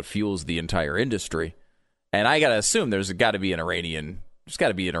this is what fuels the entire industry. And I got to assume there's got to be an Iranian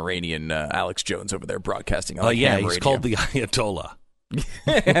Alex Jones over there broadcasting on he's radio. Called the Ayatollah.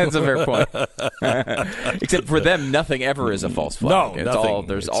 That's a fair point. Except for them, nothing ever is a false flag. No,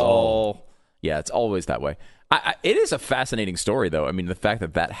 nothing. It's always that way. It is a fascinating story, though. I mean, the fact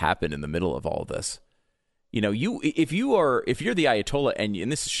that happened in the middle of all of this. You know, if you're the Ayatollah, and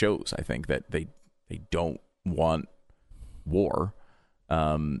this shows, I think, that they don't want war.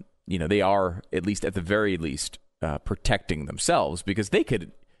 You know, they are, at least at the very least, protecting themselves, because they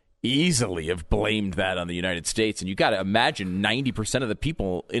could easily have blamed that on the United States, and you got to imagine 90% of the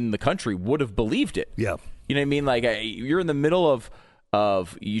people in the country would have believed it. Yeah, you know what I mean? Like, you're in the middle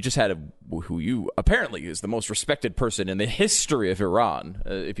of you just had who you apparently is the most respected person in the history of Iran,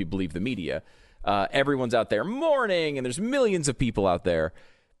 if you believe the media. Everyone's out there mourning, and there's millions of people out there.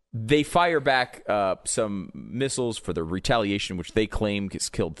 They fire back some missiles for the retaliation, which they claim has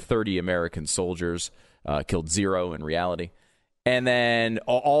killed 30 American soldiers. Killed 0 in reality. And then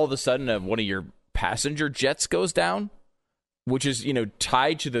all of a sudden, one of your passenger jets goes down, which is,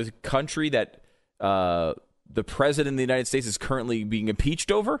 tied to the country that the president of the United States is currently being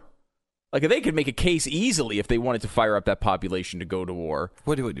impeached over. Like, they could make a case easily if they wanted to fire up that population to go to war.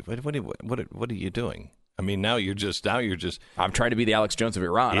 What are you doing? I mean, now you're just. I'm trying to be the Alex Jones of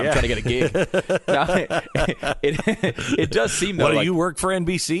Iran. Yeah. I'm trying to get a gig. Now, it does seem that. Do you work for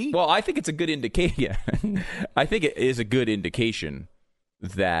NBC? Well, I think it's a good indication. I think it is a good indication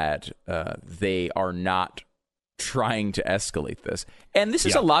that they are not trying to escalate this, and this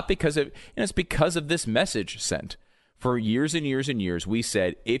is a lot because of it's because of this message sent. For years and years and years, we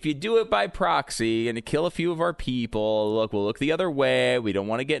said, if you do it by proxy and to kill a few of our people, we'll look the other way. We don't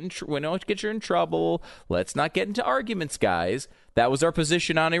want to get you in trouble. Let's not get into arguments, guys. That was our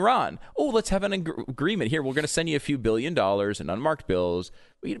position on Iran. Oh, let's have an agreement here. We're going to send you a few $1 billion in unmarked bills.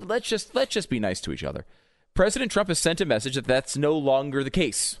 Let's just be nice to each other. President Trump has sent a message that that's no longer the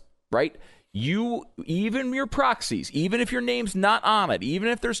case, right? Even your proxies, even if your name's not on it, even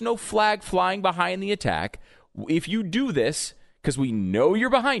if there's no flag flying behind the attack, if you do this, because we know you're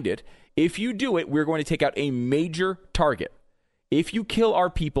behind it, if you do it, we're going to take out a major target. If you kill our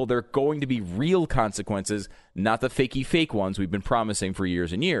people, there are going to be real consequences, not the fakey fake ones we've been promising for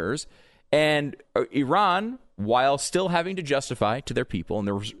years and years. And Iran, while still having to justify to their people, and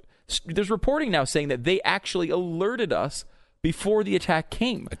there's reporting now saying that they actually alerted us before the attack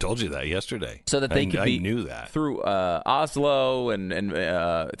came. I told you that yesterday. So that they could be I knew that. Through Oslo and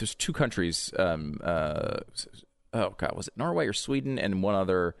there's 2 countries. Was it Norway or Sweden and one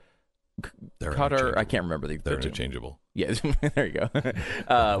other? Qatar. I can't remember. They're interchangeable. Yeah, there you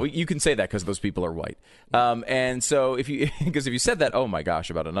go. You can say that because those people are white. And so if you said that, oh my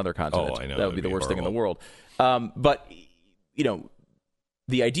gosh, about another continent, I know, that would be the worst thing in the world. But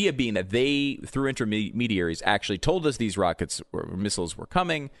the idea being that they, through intermediaries, actually told us these rockets or missiles were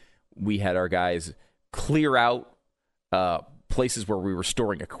coming. We had our guys clear out places where we were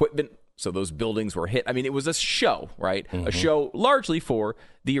storing equipment, so those buildings were hit. I mean, it was a show, right? Mm-hmm. A show largely for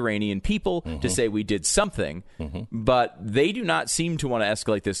the Iranian people to say we did something, but they do not seem to want to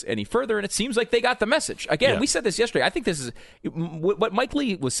escalate this any further, and it seems like they got the message. Again, we said this yesterday. I think this is what Mike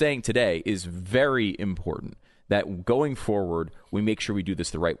Lee was saying today is very important. That going forward, we make sure we do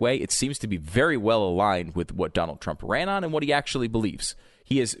this the right way. It seems to be very well aligned with what Donald Trump ran on and what he actually believes.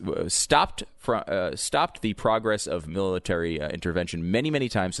 He has stopped the progress of military intervention many, many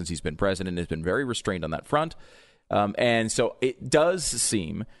times since he's been president, has been very restrained on that front. And so it does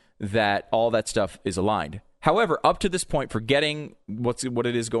seem that all that stuff is aligned. However, up to this point, forgetting what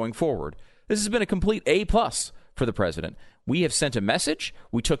it is going forward, this has been a complete A+ for the president. We have sent a message.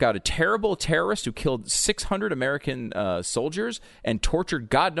 We took out a terrible terrorist who killed 600 American soldiers and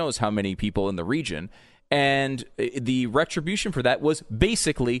tortured God knows how many people in the region. And the retribution for that was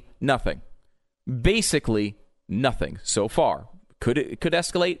basically nothing. Basically nothing so far. Could it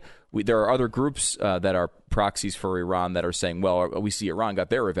escalate? There are other groups that are proxies for Iran that are saying, well, we see Iran got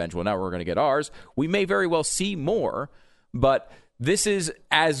their revenge. Well, now we're going to get ours. We may very well see more, but this is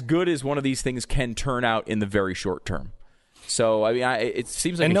as good as one of these things can turn out in the very short term. So, I mean, it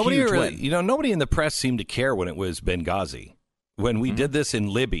seems like a huge win. Nobody in the press seemed to care when it was Benghazi. When we did this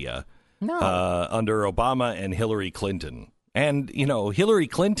in Libya under Obama and Hillary Clinton. And, Hillary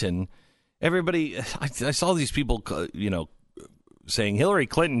Clinton, everybody, I saw these people, saying Hillary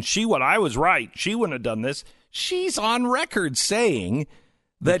Clinton, I was right. She wouldn't have done this. She's on record saying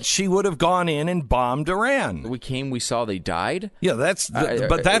that she would have gone in and bombed Iran. We saw they died. Yeah, that's Libya.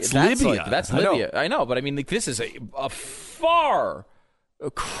 That's Libya. I know, but I mean, this is a far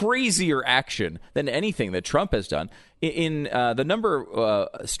crazier action than anything that Trump has done. In the number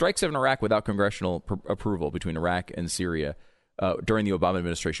of strikes in Iraq without congressional approval between Iraq and Syria during the Obama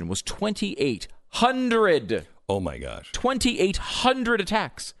administration was 2,800. Oh my gosh, 2,800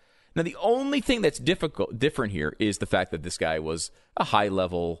 attacks. Now, the only thing that's different here is the fact that this guy was a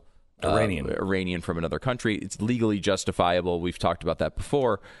high-level Iranian from another country. It's legally justifiable. We've talked about that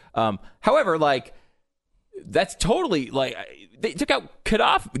before. However, that's totally, they took out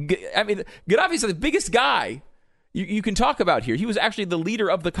Gaddafi. I mean, Gaddafi's the biggest guy you can talk about here. He was actually the leader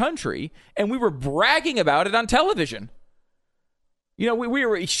of the country, and we were bragging about it on television.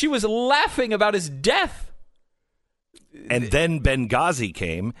 She was laughing about his death. And then Benghazi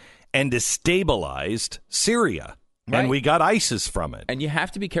came and destabilized Syria. Right. And we got ISIS from it. And you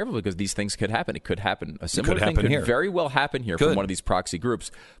have to be careful because these things could happen. It could happen. A similar thing could very well happen here from one of these proxy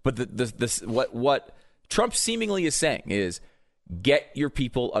groups. But what Trump seemingly is saying is, get your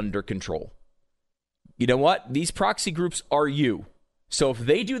people under control. You know what? These proxy groups are you. So if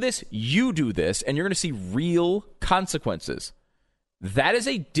they do this, you do this, and you're going to see real consequences. That is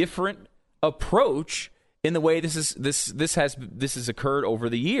a different approach in the way this has occurred over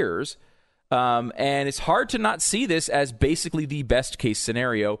the years, and it's hard to not see this as basically the best case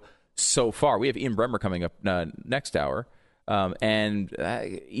scenario so far. We have Ian Bremmer coming up next hour, and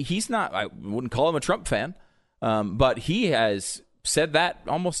he's not. I wouldn't call him a Trump fan, but he has said that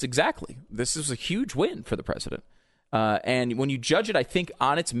almost exactly. This is a huge win for the president. And when you judge it, I think,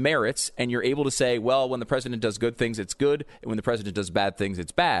 on its merits, and you're able to say, well, when the president does good things, it's good, and when the president does bad things,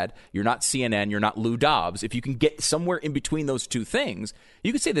 it's bad. You're not CNN, you're not Lou Dobbs. If you can get somewhere in between those two things,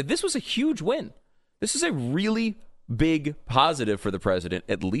 you could say that this was a huge win. This is a really big positive for the president,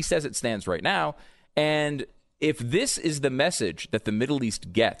 at least as it stands right now. And if this is the message that the Middle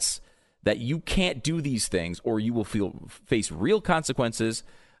East gets, that you can't do these things or you will face real consequences,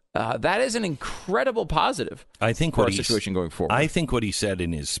 that is an incredible positive for our situation going forward. I think what he said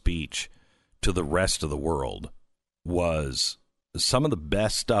in his speech to the rest of the world was some of the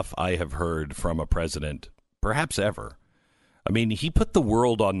best stuff I have heard from a president, perhaps ever. I mean, he put the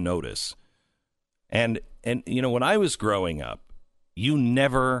world on notice. And when I was growing up, you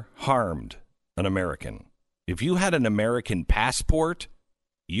never harmed an American. If you had an American passport,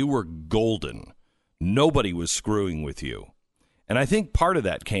 you were golden. Nobody was screwing with you. And I think part of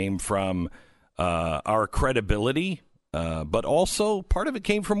that came from our credibility, but also part of it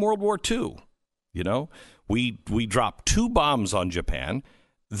came from World War II. We dropped 2 bombs on Japan.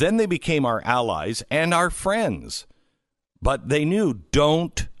 Then they became our allies and our friends. But they knew,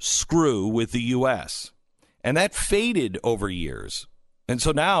 don't screw with the U.S. And that faded over years. And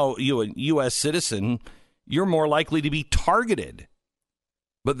so now, you, a U.S. citizen, you're more likely to be targeted.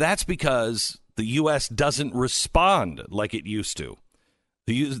 But that's because the U.S. doesn't respond like it used to.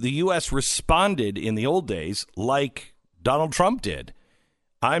 The U.S. responded in the old days like Donald Trump did.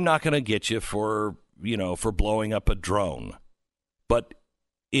 I'm not going to get you for blowing up a drone. But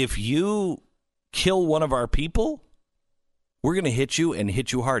if you kill one of our people, we're going to hit you and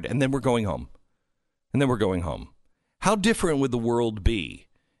hit you hard. And then we're going home. How different would the world be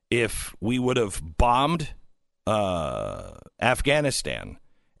if we would have bombed Afghanistan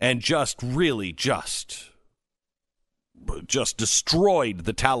and just destroyed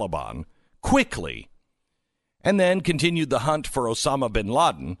the Taliban quickly and then continued the hunt for Osama bin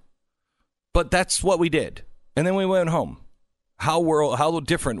Laden? But that's what we did. And then we went home. How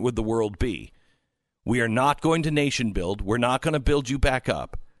different would the world be? We are not going to nation build. We're not going to build you back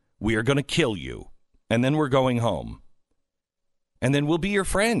up. We are going to kill you. And then we're going home. And then we'll be your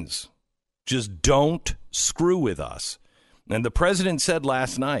friends. Just don't screw with us. And the president said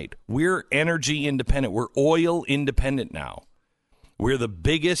last night, we're energy independent. We're oil independent now. We're the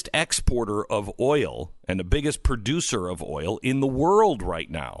biggest exporter of oil and the biggest producer of oil in the world right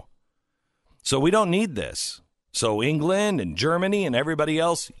now. So we don't need this. So England and Germany and everybody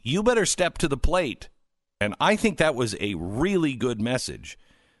else, you better step to the plate. And I think that was a really good message.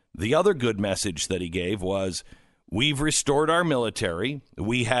 The other good message that he gave was, we've restored our military.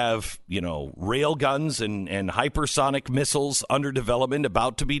 We have, rail guns and hypersonic missiles under development,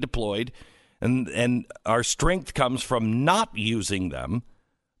 about to be deployed. And our strength comes from not using them.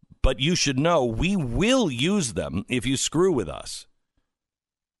 But you should know we will use them if you screw with us.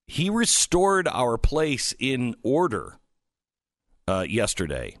 He restored our place in order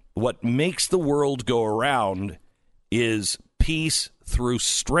yesterday. What makes the world go around is peace through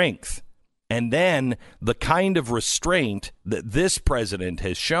strength. And then the kind of restraint that this president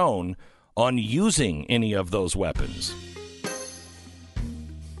has shown on using any of those weapons.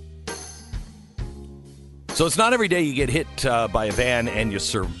 So it's not every day you get hit by a van and you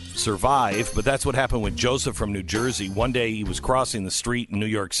survive, but that's what happened with Joseph from New Jersey. One day he was crossing the street in New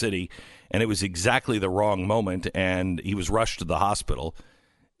York City, and it was exactly the wrong moment, and he was rushed to the hospital.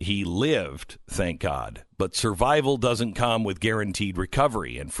 He lived, thank God, but survival doesn't come with guaranteed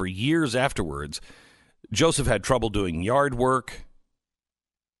recovery, and for years afterwards, Joseph had trouble doing yard work.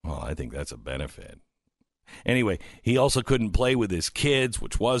 Well, I think that's a benefit. Anyway, he also couldn't play with his kids,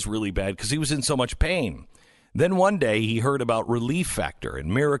 which was really bad because he was in so much pain. Then one day he heard about Relief Factor,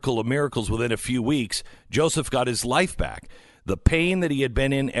 and miracle of miracles, within a few weeks, Joseph got his life back. The pain that he had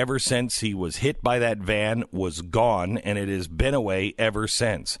been in ever since he was hit by that van was gone, and it has been away ever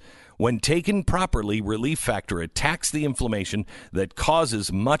since. When taken properly, Relief Factor attacks the inflammation that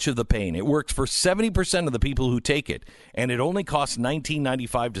causes much of the pain. It works for 70% of the people who take it, and it only costs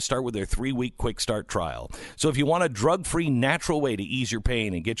 $19.95 to start with their 3-week quick start trial. So if you want a drug-free, natural way to ease your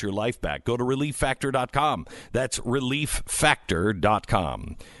pain and get your life back, go to ReliefFactor.com. That's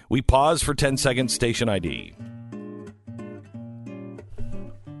ReliefFactor.com. We pause for 10 seconds, station ID.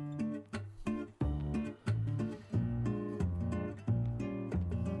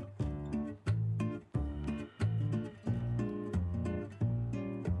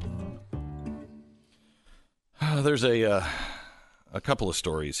 There's a couple of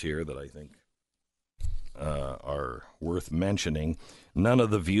stories here that I think are worth mentioning. None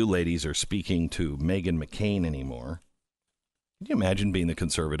of the View ladies are speaking to Meghan McCain anymore. Can you imagine being the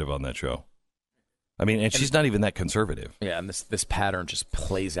conservative on that show? I mean, and she's not even that conservative. Yeah, and this pattern just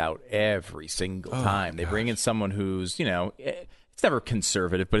plays out every single time. They bring in someone who's, it's never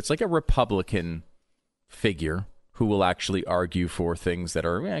conservative, but it's like a Republican figure who will actually argue for things that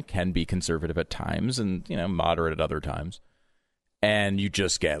are can be conservative at times and moderate at other times, and you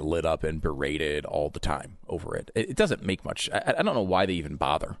just get lit up and berated all the time over it. It doesn't make much. I don't know why they even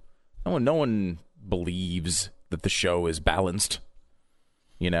bother. No one believes that the show is balanced.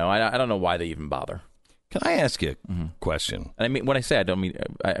 I don't know why they even bother. Can I ask you a question? And I mean, when I say I don't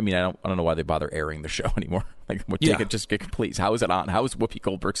know why they bother airing the show anymore. Like, please, how is it on? How is Whoopi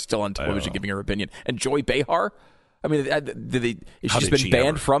Goldberg still on television giving her opinion? And Joy Behar? I mean, she's been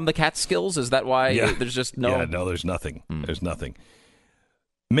banned from the Catskills? Is that why there's just no... Yeah, no, there's nothing. There's nothing.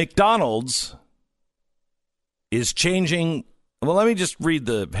 McDonald's is changing... Well, let me just read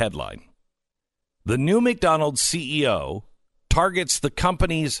the headline. The new McDonald's CEO targets the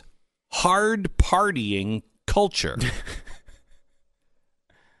company's hard partying culture.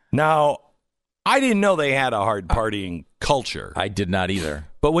 Now, I didn't know they had a hard partying culture. I did not either.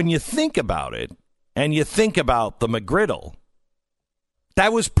 But when you think about it, and you think about the McGriddle,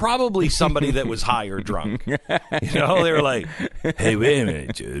 that was probably somebody that was high or drunk. They were like, hey, wait a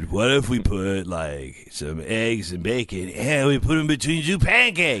minute, dude. What if we put, some eggs and bacon and we put them between 2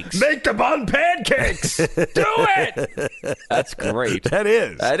 pancakes? Make the bun pancakes! Do it! That's great. That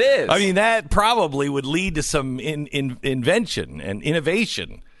is. I mean, that probably would lead to some invention and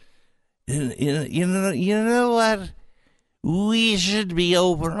innovation. You know what? We should be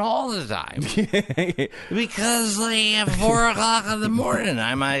open all the time because at 4:00 in the morning,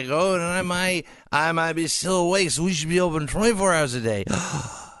 I might go and I might be still awake. So we should be open 24 hours a day.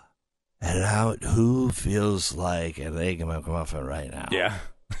 And who feels like an egg McMuffin right now? Yeah,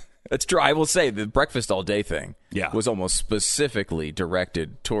 that's true. I will say the breakfast all day thing was almost specifically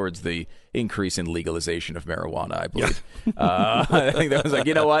directed towards the increase in legalization of marijuana, I believe. Yeah. I think that was like,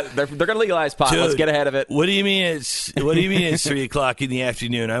 you know what? They're going to legalize pot. Dude, let's get ahead of it. What do you mean it's 3:00 in the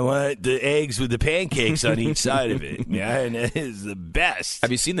afternoon? I want the eggs with the pancakes on each side of it. Yeah, and it is the best.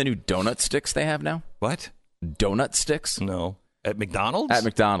 Have you seen the new donut sticks they have now? What? Donut sticks? No. At McDonald's? At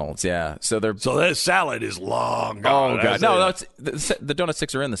McDonald's, yeah. So that salad is long gone. Oh, God. No, the donut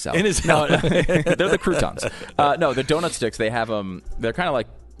sticks are in the salad. In his salad. No, they're the croutons. No, the donut sticks, they have them. They're kind of like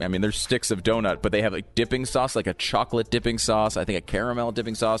I mean, there's sticks of donut, but they have like dipping sauce, like a chocolate dipping sauce, I think a caramel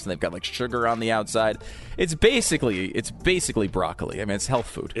dipping sauce, and they've got like sugar on the outside. It's basically broccoli. I mean, it's health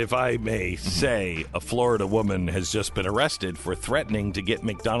food. If I may say, a Florida woman has just been arrested for threatening to get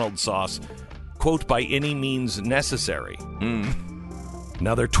McDonald's sauce, quote, by any means necessary.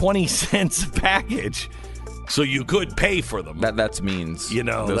 Now, they're 20 cents a package, so you could pay for them. That's means. You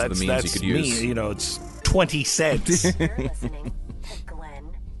know, those that's are the means you could use. You know, it's 20 cents. You're listening to Glenn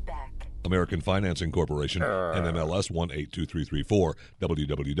Beck. American Financing Corporation, NMLS 182334,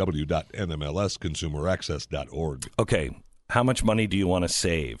 www.nmlsconsumeraccess.org. Okay, how much money do you want to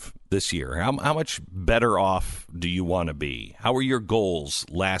save this year? How much better off do you want to be? How were your goals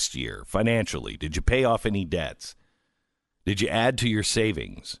last year financially? Did you pay off any debts? Did you add to your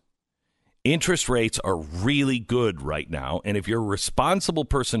savings? Interest rates are really good right now, and if you're a responsible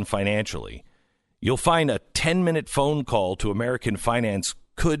person financially, you'll find a 10-minute phone call to American Finance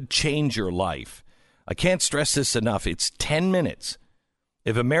could change your life. I can't stress this enough. It's 10 minutes.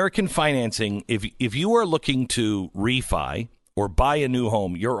 If American Financing, if you are looking to refi or buy a new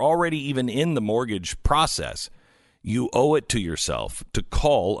home, you're already even in the mortgage process, you owe it to yourself to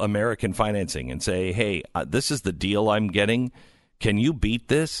call American Financing and say, hey, this is the deal I'm getting. Can you beat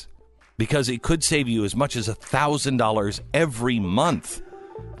this? Because it could save you as much as $1,000 every month.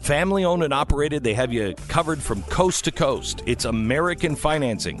 Family owned and operated, they have you covered from coast to coast. It's American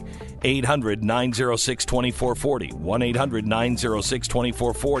Financing. 800-906-2440,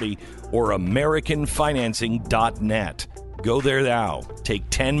 1-800-906-2440, or AmericanFinancing.net. Go there now. Take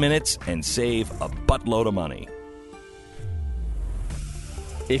 10 minutes and save a buttload of money.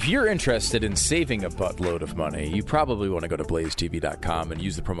 If you're interested in saving a buttload of money, you probably want to go to blazetv.com and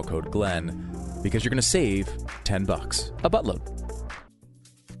use the promo code Glenn, because you're going to save $10. A buttload.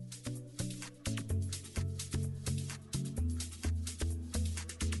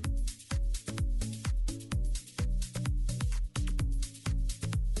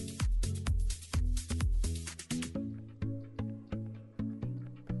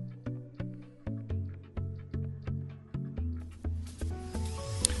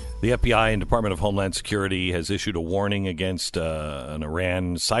 The FBI and Department of Homeland Security has issued a warning against an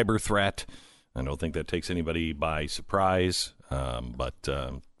Iran cyber threat. I don't think that takes anybody by surprise, but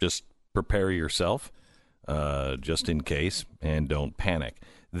just prepare yourself just in case, and don't panic.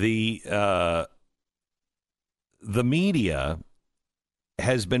 The media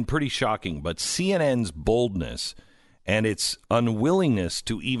has been pretty shocking, but CNN's boldness and its unwillingness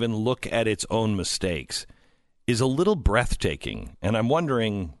to even look at its own mistakes is a little breathtaking. And I'm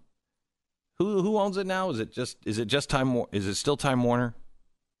wondering, who owns it now? Is it just Time? Is it still Time Warner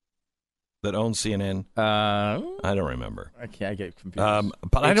that owns CNN? I don't remember. I get confused.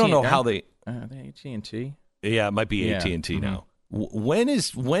 But I don't know how they. AT&T. Yeah, it might be AT&T now. When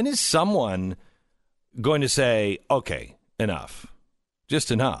is someone going to say, okay, enough,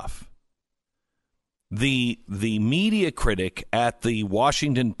 just enough? The media critic at the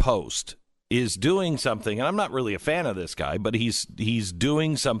Washington Post is doing something, and I'm not really a fan of this guy, but he's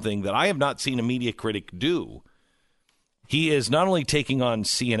doing something that I have not seen a media critic do. He is not only taking on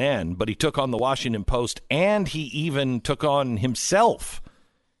CNN, but he took on the Washington Post, and he even took on himself.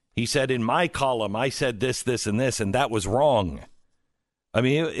 He said, in my column, I said this, this, and this, and that was wrong. I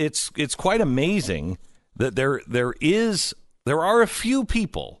mean, it's quite amazing that there are a few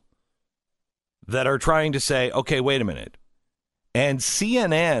people that are trying to say, okay, wait a minute. And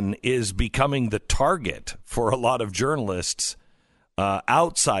CNN is becoming the target for a lot of journalists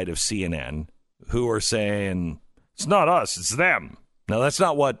outside of CNN who are saying, it's not us, it's them. Now, that's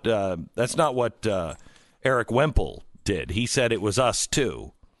not what Eric Wemple did. He said it was us,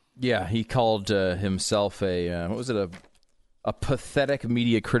 too. Yeah, he called himself a pathetic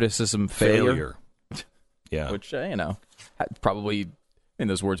media criticism failure. Yeah. Which, probably... And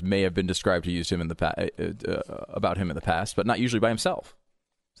those words may have been described to use him in the about him in the past, but not usually by himself.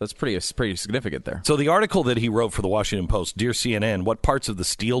 So that's pretty significant there. So the article that he wrote for the Washington Post, Dear CNN, what parts of the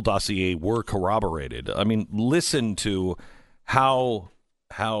Steele dossier were corroborated? I mean, listen to how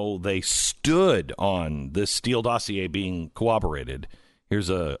they stood on this Steele dossier being corroborated. Here's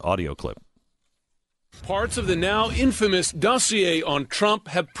an audio clip. Parts of the now infamous dossier on Trump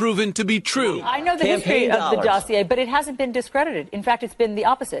have proven to be true. I know the history of the dossier, but it hasn't been discredited. In fact, it's been the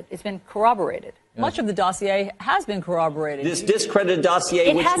opposite. It's been corroborated. Yes. Much of the dossier has been corroborated. This discredited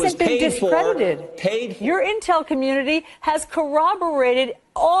dossier, which was paid for, Your intel community has corroborated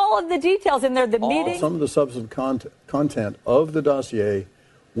all of the details in there. The meeting. Some of the substantive content of the dossier,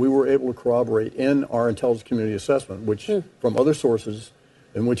 we were able to corroborate in our intelligence community assessment, which from other sources,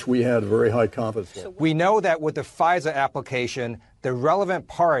 in which we had very high confidence level. We know that with the FISA application, the relevant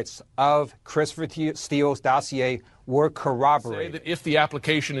parts of Christopher Steele's dossier were corroborated. Say that if the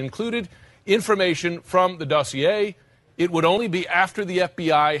application included information from the dossier, it would only be after the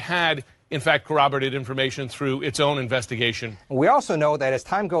FBI had, in fact, corroborated information through its own investigation. We also know that as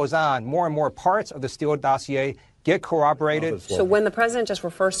time goes on, more and more parts of the Steele dossier get corroborated. So when the president just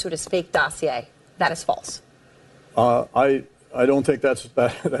refers to it as fake dossier, that is false. I don't think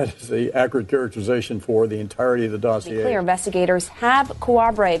that is the accurate characterization for the entirety of the dossier. To be clear, investigators have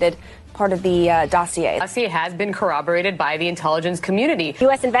corroborated part of the dossier. The dossier has been corroborated by the intelligence community.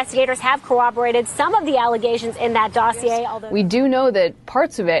 U.S. investigators have corroborated some of the allegations in that dossier. Although we do know that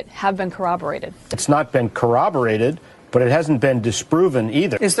parts of it have been corroborated. It's not been corroborated, but it hasn't been disproven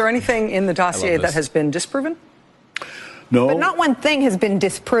either. Is there anything in the dossier that has been disproven? No. But not one thing has been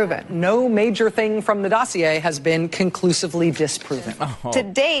disproven. No major thing from the dossier has been conclusively disproven. Oh. To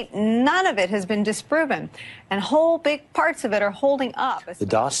date, none of it has been disproven, and whole big parts of it are holding up. The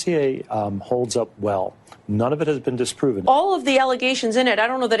dossier holds up well. None of it has been disproven. All of the allegations in it, I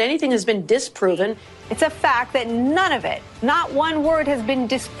don't know that anything has been disproven. It's a fact that none of it, not one word, has been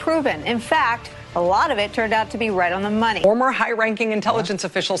disproven. In fact, a lot of it turned out to be right on the money. Former high-ranking intelligence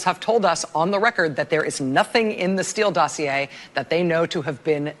officials have told us on the record that there is nothing in the Steele dossier that they know to have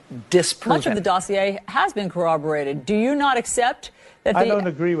been disproven. Much of the dossier has been corroborated. Do you not accept that? I don't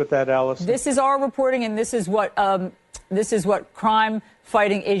agree with that, Alice. This is our reporting, and this is what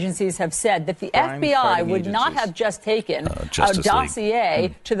crime-fighting agencies have said, that the FBI would not have just taken a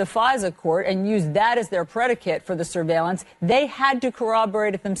dossier to the FISA court and used that as their predicate for the surveillance. They had to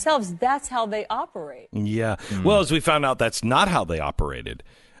corroborate it themselves. That's how they operate. Yeah. Well, as we found out, that's not how they operated.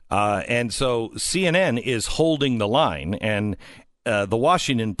 And so CNN is holding the line, and the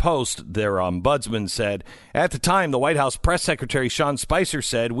Washington Post, their ombudsman, said, at the time, the White House press secretary Sean Spicer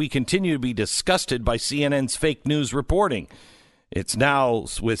said, we continue to be disgusted by CNN's fake news reporting. It's now,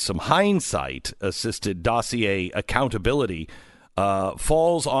 with some hindsight-assisted dossier accountability,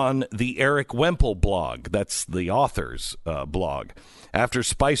 falls on the Eric Wemple blog. That's the author's blog. After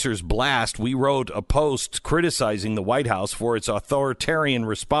Spicer's blast, we wrote a post criticizing the White House for its authoritarian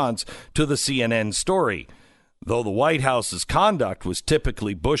response to the CNN story. Though the White House's conduct was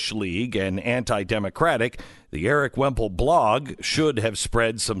typically Bush League and anti-democratic, the Eric Wemple blog should have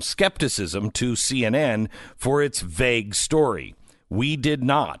spread some skepticism to CNN for its vague story. We did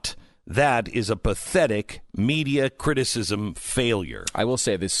not. That is a pathetic media criticism failure. I will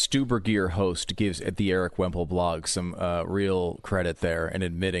say this Stubergear host gives at the Eric Wemple blog some real credit there in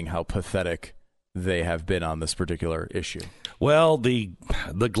admitting how pathetic they have been on this particular issue. Well, the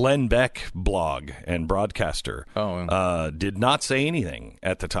Glenn Beck blog and broadcaster did not say anything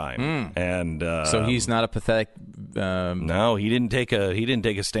at the time, and so he's not a pathetic. No, he didn't take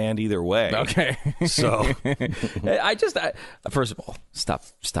a stand either way. Okay, so I first of all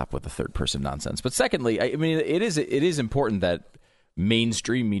stop with the third person nonsense. But secondly, I mean it is important that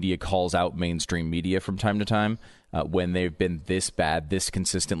mainstream media calls out mainstream media from time to time when they've been this bad, this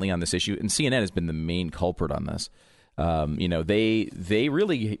consistently on this issue, and CNN has been the main culprit on this. They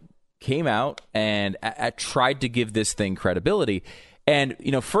really came out and tried to give this thing credibility. And,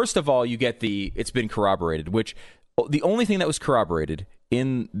 first of all, you get it's been corroborated, which the only thing that was corroborated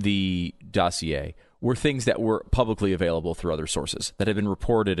in the dossier were things that were publicly available through other sources that had been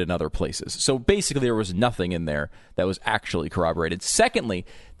reported in other places. So basically there was nothing in there that was actually corroborated. Secondly,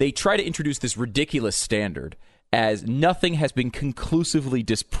 they try to introduce this ridiculous standard as nothing has been conclusively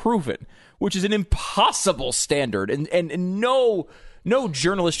disproven, which is an impossible standard, and no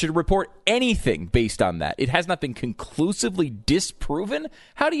journalist should report anything based on that. It has not been conclusively disproven.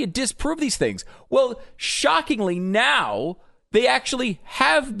 How do you disprove these things? Well, shockingly now, they actually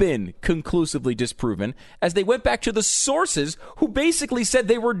have been conclusively disproven, as they went back to the sources who basically said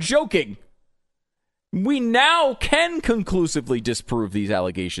they were joking. We now can conclusively disprove these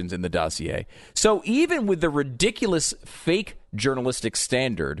allegations in the dossier. So even with the ridiculous fake journalistic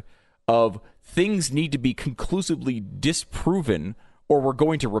standard of things need to be conclusively disproven or we're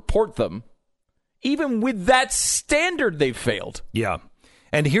going to report them, even with that standard, they've failed. Yeah.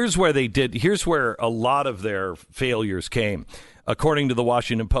 And here's where a lot of their failures came. According to the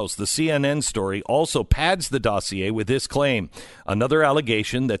Washington Post, the CNN story also pads the dossier with this claim. Another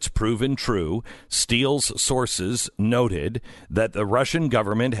allegation that's proven true. Steele's sources noted that the Russian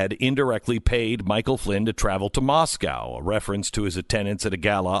government had indirectly paid Michael Flynn to travel to Moscow, a reference to his attendance at a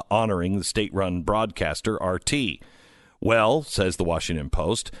gala honoring the state-run broadcaster RT. Well, says the Washington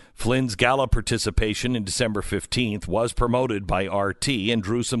Post, Flynn's gala participation in December 15th was promoted by RT and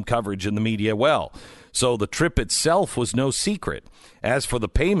drew some coverage in the media well. So the trip itself was no secret. As for the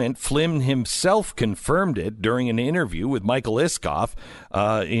payment, Flynn himself confirmed it during an interview with Michael Iskoff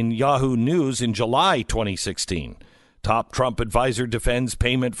in Yahoo News in July 2016. Top Trump advisor defends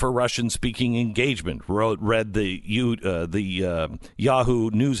payment for Russian-speaking engagement, read the Yahoo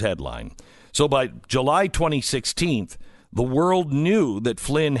News headline. So by July 2016, the world knew that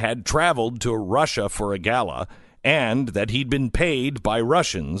Flynn had traveled to Russia for a gala and that he'd been paid by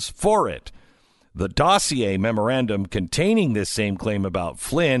Russians for it. The dossier memorandum containing this same claim about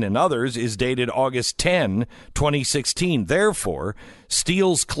Flynn and others is dated August 10, 2016. Therefore,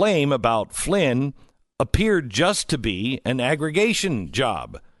 Steele's claim about Flynn appeared just to be an aggregation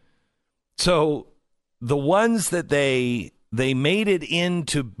job. So the ones that they made it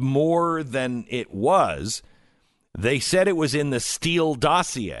into more than it was, they said it was in the Steele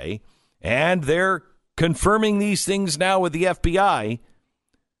dossier, and they're confirming these things now with the FBI.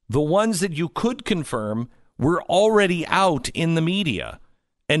 The ones that you could confirm were already out in the media,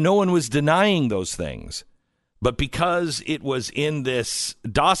 and no one was denying those things. But because it was in this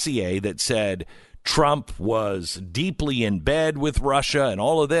dossier that said Trump was deeply in bed with Russia and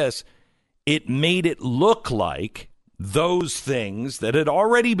all of this, it made it look like those things that had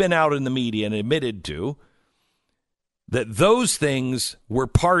already been out in the media and admitted to, that those things were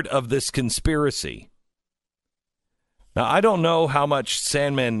part of this conspiracy. Now, I don't know how much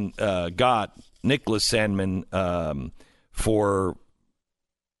Sandmann got, Nicholas Sandmann, for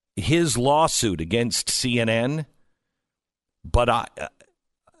his lawsuit against CNN, but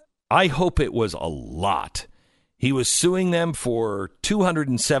I hope it was a lot. He was suing them for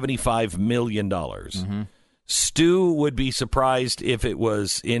 $275 million. Mm-hmm. Stu would be surprised if it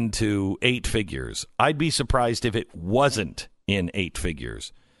was into 8 figures. I'd be surprised if it wasn't in 8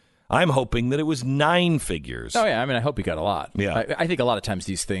 figures. I'm hoping that it was 9 figures. Oh, yeah. I mean, I hope he got a lot. Yeah. I think a lot of times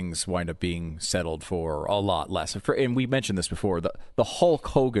these things wind up being settled for a lot less. And we mentioned this before, the Hulk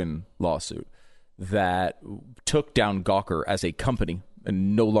Hogan lawsuit that took down Gawker as a company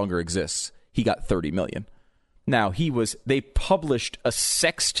and no longer exists. He got $30 million. Now, they published a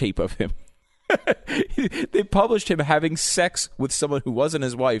sex tape of him. They published him having sex with someone who wasn't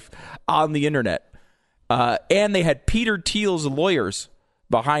his wife on the internet. And they had Peter Thiel's lawyers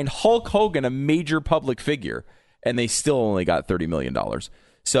behind Hulk Hogan, a major public figure, and they still only got $30 million.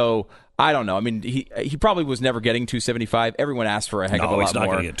 So I don't know. I mean, he probably was never getting $275. Everyone asked for a heck of a lot more. No, he's not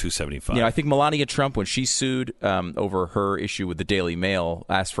going to get $275. I think Melania Trump, when she sued over her issue with the Daily Mail,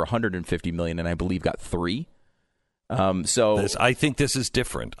 asked for $150 million, and I believe got $3. I think this is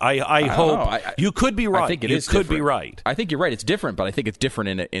different. I hope you could be right. I think it could be right. I think you're right. It's different, but I think it's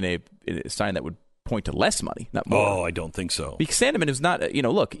different in a sign that would point to less money, not more. Oh, I don't think so. Because Sandmann is not,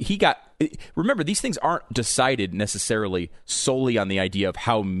 look, remember, these things aren't decided necessarily solely on the idea of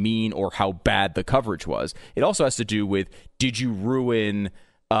how mean or how bad the coverage was. It also has to do with, did you ruin,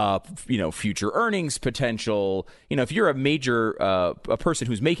 future earnings potential? If you're a major, a person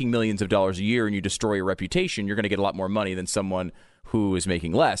who's making millions of dollars a year and you destroy your reputation, you're going to get a lot more money than someone who is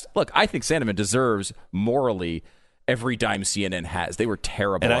making less. Look, I think Sandmann deserves morally every dime CNN has. They were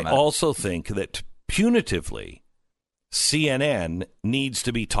terrible. And on I that. also think that punitively, CNN needs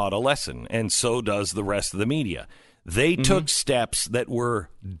to be taught a lesson, and so does the rest of the media. They took steps that were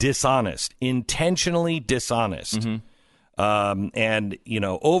dishonest, intentionally dishonest. And,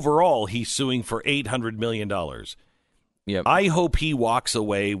 overall, he's suing for $800 million. Yep. I hope he walks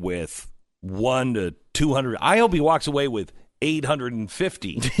away with 1 to 200. I hope he walks away with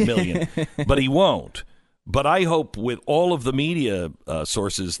 $850 million, but he won't. But I hope with all of the media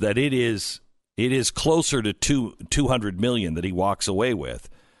sources that it is closer to $200 million that he walks away with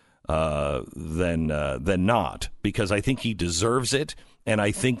than not, because I think he deserves it, and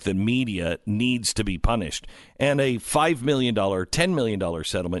I think the media needs to be punished. And a $5 million, $10 million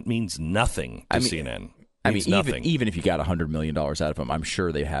settlement means nothing to CNN. Even if you got $100 million out of them, I'm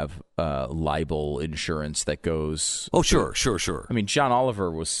sure they have libel insurance that goes. Oh, sure. I mean, John Oliver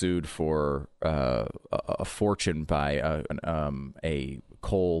was sued for a fortune by a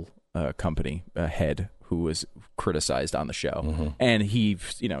coal company head who was criticized on the show, and he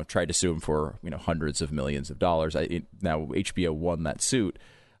tried to sue him for hundreds of millions of dollars. Now HBO won that suit,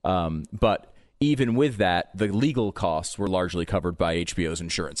 but even with that, the legal costs were largely covered by HBO's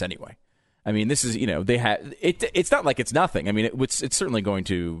insurance anyway. I mean, this is, they had it. It's not like it's nothing. I mean, it's certainly going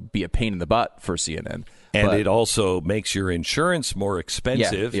to be a pain in the butt for CNN. And it also makes your insurance more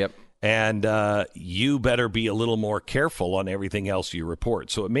expensive. Yep. And you better be a little more careful on everything else you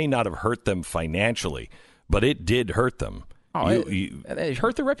report. So it may not have hurt them financially, but it did hurt them. Oh, it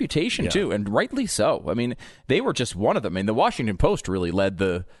hurt their reputation, too, and rightly so. I mean, they were just one of them. I mean, the Washington Post really led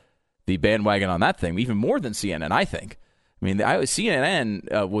the bandwagon on that thing, even more than CNN, I think. I mean,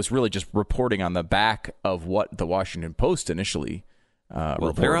 CNN was really just reporting on the back of what the Washington Post initially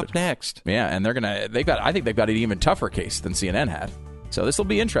reported. They're up next. Yeah, and I think they've got an even tougher case than CNN had. So this will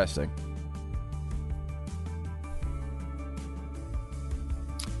be interesting.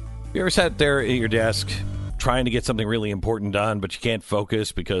 You ever sat there at your desk trying to get something really important done, but you can't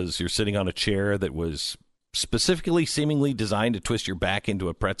focus because you're sitting on a chair that was specifically seemingly designed to twist your back into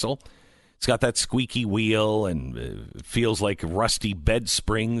a pretzel? It's got that squeaky wheel and it feels like rusty bed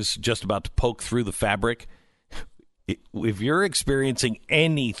springs just about to poke through the fabric. If you're experiencing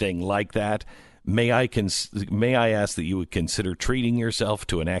anything like that, may I ask that you would consider treating yourself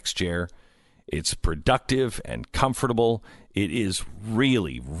to an X chair? It's productive and comfortable. It is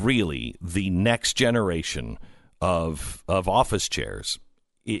really, really the next generation of office chairs.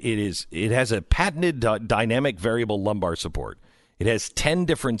 It has a patented dynamic variable lumbar support. It has 10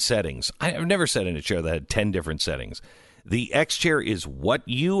 different settings. I've never sat in a chair that had 10 different settings. The X chair is what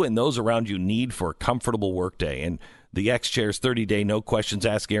you and those around you need for a comfortable workday. And the X chair's 30-day no questions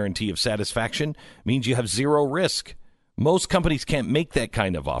asked guarantee of satisfaction means you have zero risk. Most companies can't make that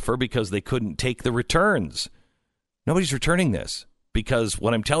kind of offer because they couldn't take the returns. Nobody's returning this because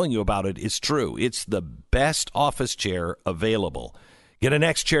what I'm telling you about it is true. It's the best office chair available. Get an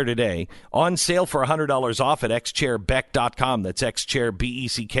X chair today. On sale for $100 off at xchairbeck.com. That's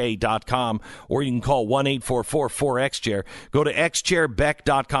xchairbeck.com. Or you can call 1-844-4XChair. Go to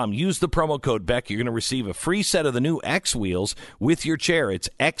xchairbeck.com. Use the promo code Beck. You're going to receive a free set of the new X wheels with your chair. It's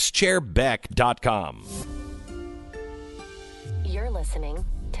xchairbeck.com. You're listening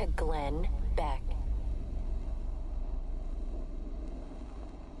to Glenn Beck.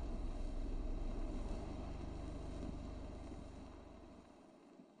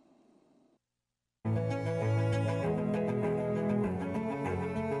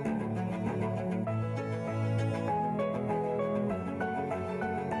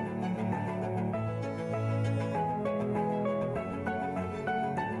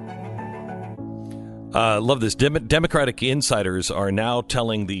 Love this. Democratic insiders are now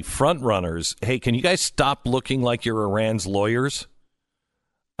telling the front runners, hey, can you guys stop looking like you're Iran's lawyers?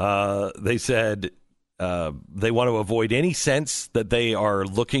 They said they want to avoid any sense that they are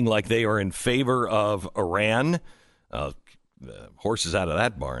looking like they are in favor of Iran. Horses out of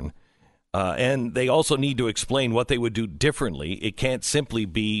that barn. And they also need to explain what they would do differently. It can't simply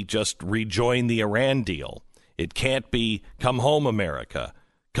be just rejoin the Iran deal. It can't be come home, America.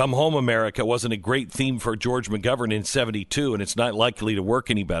 Come Home America wasn't a great theme for George McGovern in 72, and it's not likely to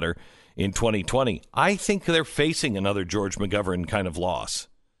work any better in 2020. I think they're facing another George McGovern kind of loss.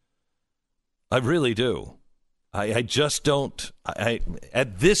 I really do. I just don't.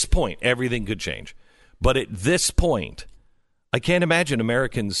 At this point, everything could change. But at this point, I can't imagine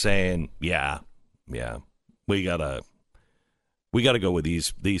Americans saying, yeah, we gotta go with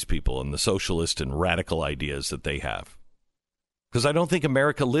these people and the socialist and radical ideas that they have. Because I don't think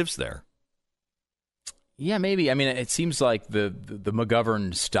America lives there. Yeah, maybe. I mean, it seems like the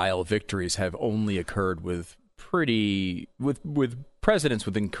McGovern-style victories have only occurred with presidents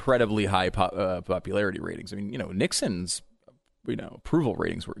with incredibly high popularity ratings. I mean, Nixon's approval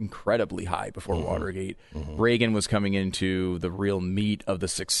ratings were incredibly high before Watergate. Reagan was coming into the real meat of the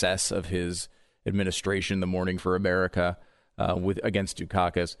success of his administration, the Morning for America, against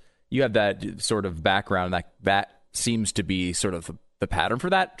Dukakis. You have that sort of background that seems to be sort of the pattern for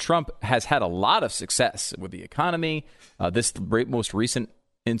that. Trump has had a lot of success with the economy. This most recent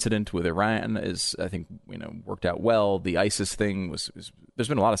incident with Iran is, I think, worked out well. The ISIS thing was there's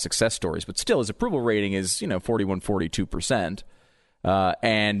been a lot of success stories, but still his approval rating is 41-42%.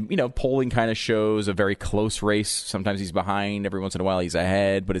 And polling kind of shows a very close race. Sometimes he's behind, every once in a while he's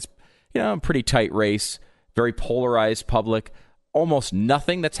ahead, but it's a pretty tight race, very polarized public. Almost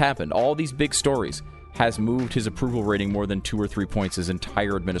nothing that's happened, all these big stories, has moved his approval rating more than 2 or 3 points his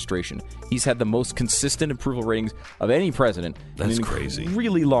entire administration. He's had the most consistent approval ratings of any president in a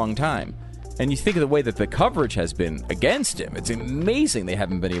really long time. And you think of the way that the coverage has been against him. It's amazing they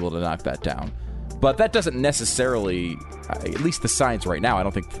haven't been able to knock that down. But that doesn't necessarily, at least the science right now, I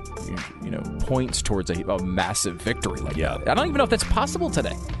don't think, points towards a massive victory like that. I don't even know if that's possible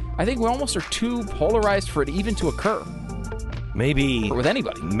today. I think we almost are too polarized for it even to occur. Maybe. Or with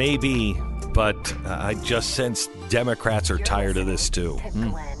anybody. Maybe. But I just sense Democrats are tired of this, too.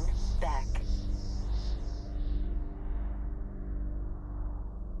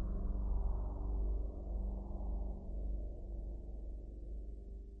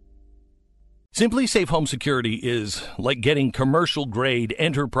 Simply Safe Home Security is like getting commercial-grade,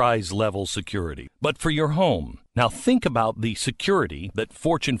 enterprise-level security, but for your home. Now think about the security that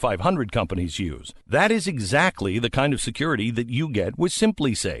Fortune 500 companies use. That is exactly the kind of security that you get with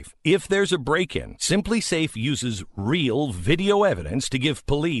Simply Safe. If there's a break-in, Simply Safe uses real video evidence to give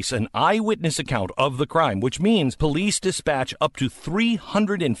police an eyewitness account of the crime, which means police dispatch up to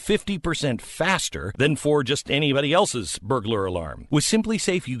 350% faster than for just anybody else's burglar alarm. With Simply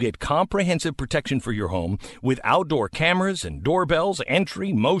Safe, you get comprehensive protection for your home with outdoor cameras and doorbells,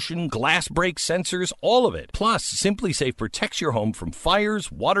 entry, motion, glass break sensors, all of it. Plus, Simply Safe protects your home from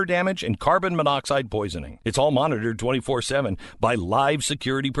fires, water damage, and carbon monoxide poisoning. It's all monitored 24/7 by live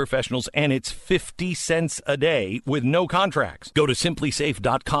security professionals, and it's 50 cents a day with no contracts. Go to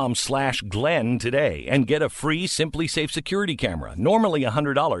simplysafe.com/Glenn today and get a free Simply Safe security camera, normally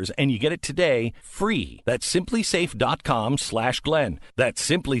 $100, and you get it today free. That's simplysafe.com/Glenn. That's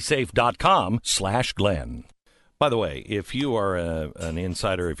simplysafe.com/Glenn. By the way, if you are an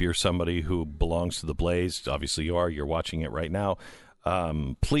insider, if you're somebody who belongs to the Blaze, obviously you are, you're watching it right now,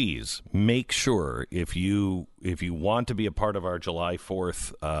 please make sure if you want to be a part of our July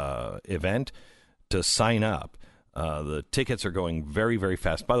 4th event, to sign up. The tickets are going very, very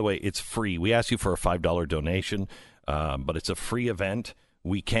fast. By the way, it's free. We ask you for a $5 donation, but it's a free event.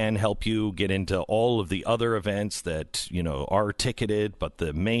 We can help you get into all of the other events that, are ticketed, but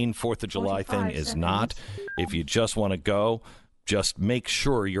the main 4th of July thing is not. If you just want to go, just make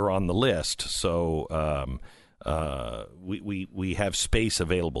sure you're on the list. So we have space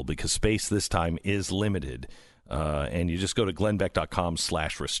available because space this time is limited. And you just go to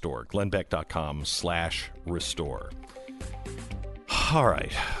glennbeck.com/restore. glennbeck.com/restore. All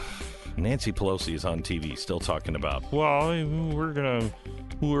right. Nancy Pelosi is on TV still talking about,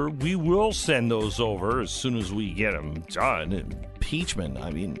 we will send those over as soon as we get them done. Impeachment,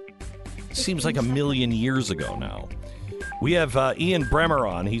 it seems like a million years ago now. We have Ian Bremmer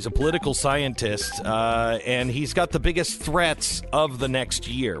on. He's a political scientist, and he's got the biggest threats of the next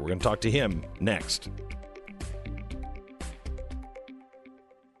year. We're going to talk to him next.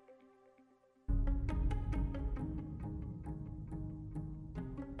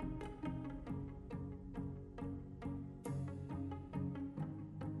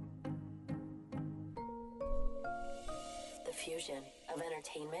 Fusion of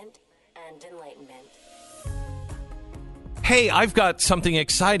entertainment and enlightenment. Hey, I've got something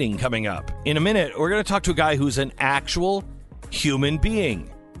exciting coming up. In a minute, we're going to talk to a guy who's an actual human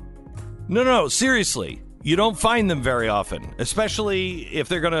being. No, seriously. You don't find them very often, especially if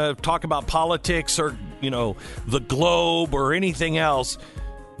they're going to talk about politics or, the globe or anything else.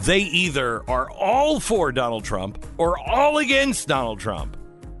 They either are all for Donald Trump or all against Donald Trump.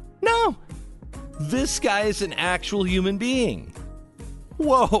 No. This guy is an actual human being.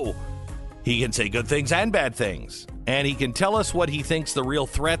 Whoa. He can say good things and bad things. And he can tell us what he thinks the real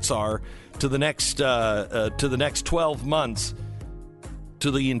threats are to the next 12 months to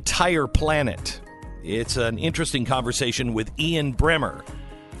the entire planet. It's an interesting conversation with Ian Bremmer,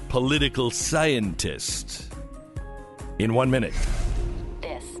 political scientist. In 1 minute.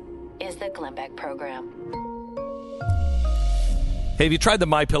 This is the Glenn Beck Program. Hey, have you tried the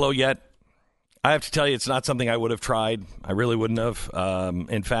MyPillow yet? I have to tell you, it's not something I would have tried. I really wouldn't have.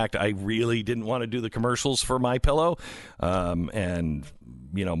 In fact, I really didn't want to do the commercials for MyPillow. And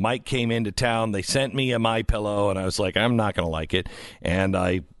Mike came into town. They sent me a MyPillow, and I was like, I'm not going to like it. And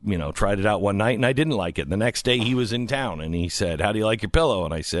I, tried it out one night, and I didn't like it. And the next day, he was in town, and he said, how do you like your pillow?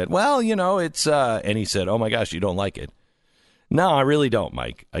 And I said, well, it's, and he said, oh, my gosh, you don't like it. No, I really don't,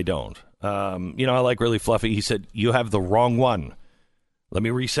 Mike. I don't. I like really fluffy. He said, you have the wrong one. Let me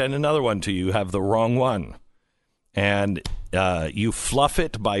resend another one to you. You have the wrong one. And you fluff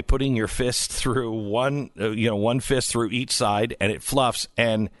it by putting your fist through one fist through each side, and it fluffs,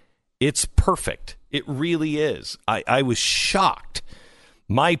 and it's perfect. It really is. I was shocked.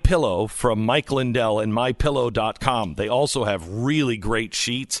 MyPillow from Mike Lindell and MyPillow.com. They also have really great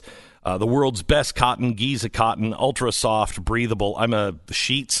sheets. The world's best cotton, Giza cotton, ultra soft, breathable. I'm a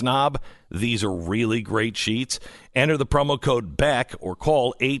sheet snob. These are really great sheets. Enter the promo code BECK or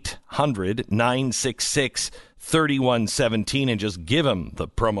call 800-966-3117 and just give them the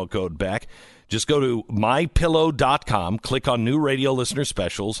promo code BECK. Just go to mypillow.com, click on new radio listener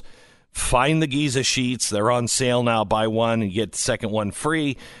specials, find the Giza sheets. They're on sale now. Buy one and get the second one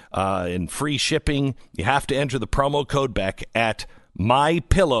free and free shipping. You have to enter the promo code BECK at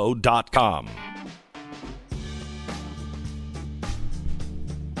mypillow.com.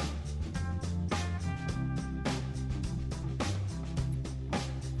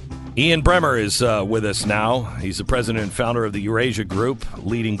 Ian Bremmer is with us now. He's the president and founder of the Eurasia Group,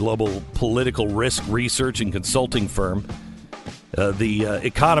 leading global political risk research and consulting firm. The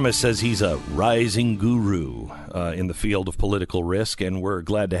Economist says he's a rising guru in the field of political risk, and we're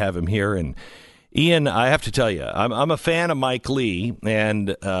glad to have him here. And Ian, I have to tell you, I'm a fan of Mike Lee,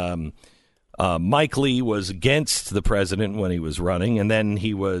 and Mike Lee was against the president when he was running, and then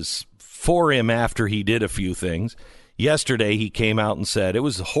he was for him after he did a few things. Yesterday, he came out and said it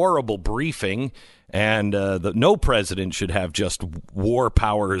was a horrible briefing, and that no president should have just war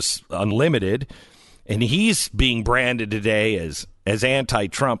powers unlimited. And he's being branded today as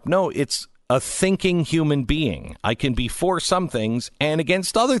anti-Trump. No, it's a thinking human being. I can be for some things and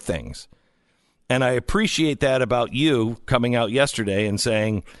against other things. And I appreciate that about you coming out yesterday and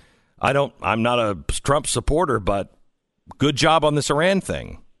saying, I'm not a Trump supporter, but good job on this Iran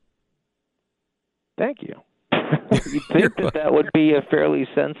thing. Thank you. You'd think that would be a fairly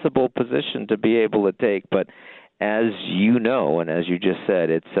sensible position to be able to take, but as you know, and as you just said,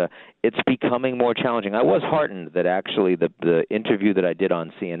 it's becoming more challenging. I was heartened that actually the interview that I did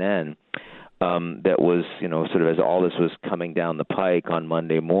on CNN, that was, sort of as all this was coming down the pike on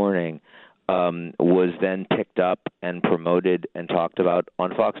Monday morning, was then picked up and promoted and talked about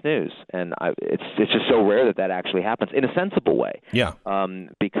on Fox News. And it's just so rare that actually happens in a sensible way. Yeah.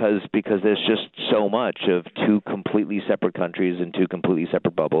 Because there's just so much of two completely separate countries and two completely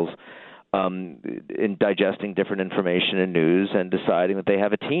separate bubbles in digesting different information and news and deciding that they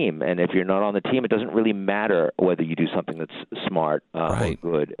have a team. And if you're not on the team, it doesn't really matter whether you do something that's smart or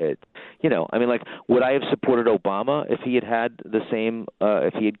good. Would I have supported Obama if he had the same,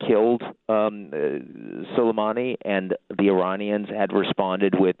 if he had killed Soleimani and the Iranians had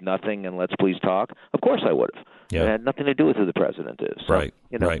responded with nothing and let's please talk? Of course I would have. Yeah. It had nothing to do with who the president is. So, right.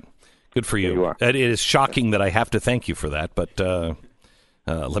 Good for you. It is shocking that I have to thank you for that, but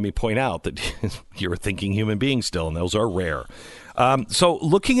let me point out that you're a thinking human being still, and those are rare. So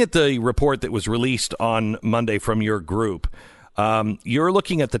looking at the report that was released on Monday from your group, you're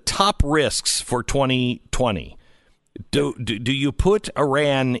looking at the top risks for 2020. Do you put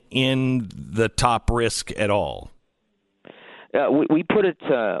Iran in the top risk at all? We put it.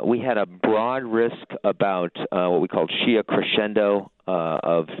 We had a broad risk about what we called Shia crescendo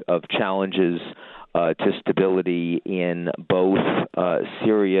of challenges to stability in both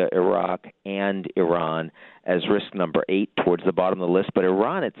Syria, Iraq, and Iran as risk number 8 towards the bottom of the list. But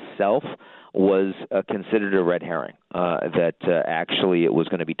Iran itself was considered a red herring, that actually it was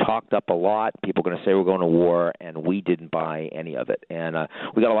going to be talked up a lot. People were going to say we're going to war, and we didn't buy any of it. And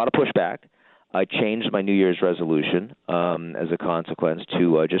we got a lot of pushback. I changed my New Year's resolution as a consequence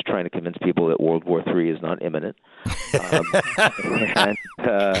to just trying to convince people that World War III is not imminent.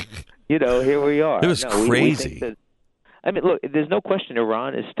 Here we are. It was crazy. We think that, look, there's no question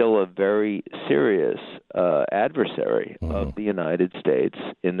Iran is still a very serious adversary of the United States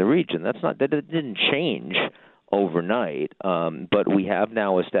in the region. That didn't change overnight, but we have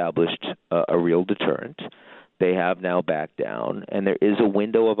now established a real deterrent. They have now backed down, and there is a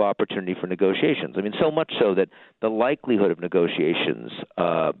window of opportunity for negotiations. So much so that the likelihood of negotiations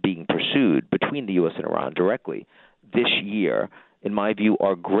being pursued between the U.S. and Iran directly this year, in my view,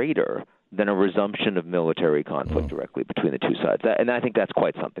 are greater than a resumption of military conflict directly between the two sides. And I think that's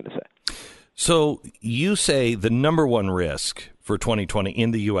quite something to say. So you say the number one risk for 2020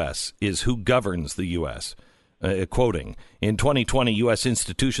 in the U.S. is who governs the U.S., quoting, in 2020, U.S.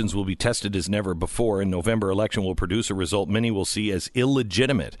 institutions will be tested as never before, and November election will produce a result many will see as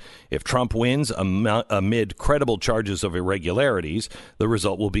illegitimate. If Trump wins amid credible charges of irregularities, the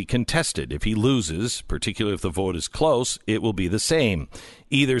result will be contested. If he loses, particularly if the vote is close, it will be the same.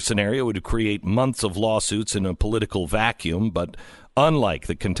 Either scenario would create months of lawsuits in a political vacuum, but unlike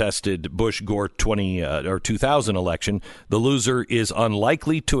the contested Bush-Gore 2000 election, the loser is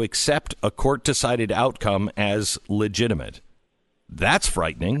unlikely to accept a court-decided outcome as legitimate. That's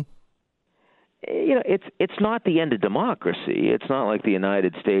frightening. It's not the end of democracy. It's not like the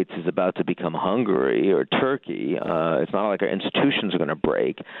United States is about to become Hungary or Turkey. It's not like our institutions are going to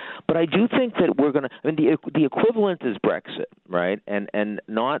break. But I do think that we're going to. The equivalent is Brexit, right? And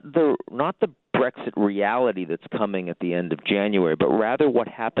not the Brexit reality that's coming at the end of January, but rather what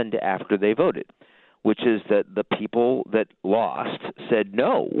happened after they voted, which is that the people that lost said,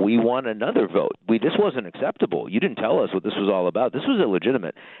 no, we want another vote. This wasn't acceptable. You didn't tell us what this was all about. This was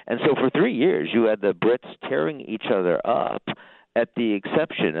illegitimate. And so for 3 years, you had the Brits tearing each other up at the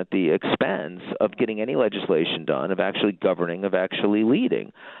expense of getting any legislation done, of actually governing, of actually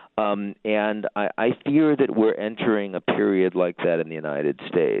leading. And I fear that we're entering a period like that in the United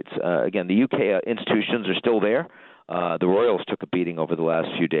States. Again, the UK institutions are still there. The Royals took a beating over the last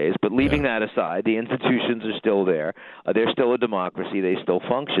few days, but leaving that aside, the institutions are still there. They're still a democracy. They still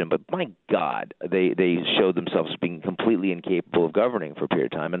function. But my God, they showed themselves being completely incapable of governing for a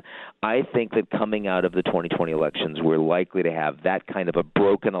period of time. And I think that coming out of the 2020 elections, we're likely to have that kind of a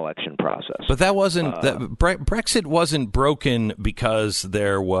broken election process. But that wasn't Brexit wasn't broken because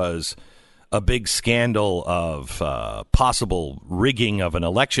there was a big scandal of possible rigging of an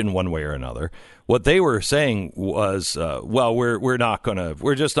election one way or another. What they were saying was,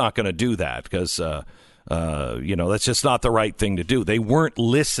 we're just not gonna do that because that's just not the right thing to do. They weren't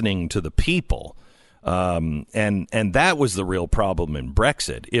listening to the people, and that was the real problem in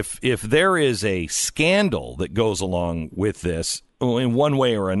Brexit. If there is a scandal that goes along with this in one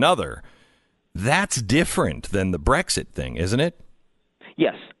way or another, that's different than the Brexit thing, isn't it?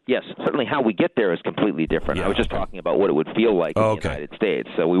 Yes, certainly how we get there is completely different. I was just talking about what it would feel like in the United States,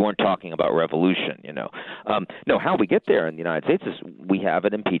 so we weren't talking about revolution, No, how we get there in the United States is we have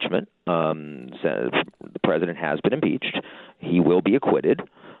an impeachment. The president has been impeached. He will be acquitted,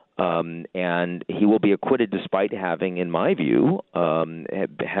 and he will be acquitted despite having, in my view,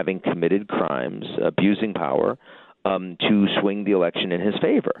 having committed crimes, abusing power to swing the election in his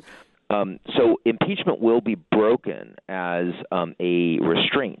favor. So impeachment will be broken as a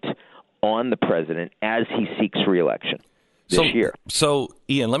restraint on the president as he seeks re-election this year. So,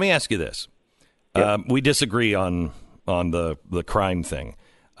 Ian, let me ask you this. We disagree on the crime thing.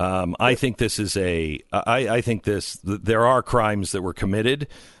 I think this is I think there are crimes that were committed,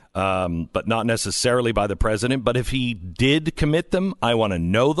 but not necessarily by the president. But if he did commit them, I want to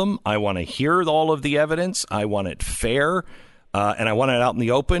know them. I want to hear all of the evidence. I want it fair. And I want it out in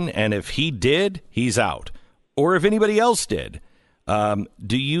the open. And if he did, he's out. Or if anybody else did.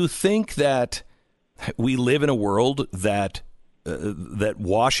 Do you think that we live in a world that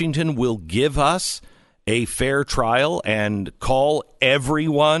Washington will give us a fair trial and call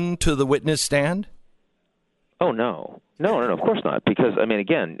everyone to the witness stand? Oh, no, of course not. Because,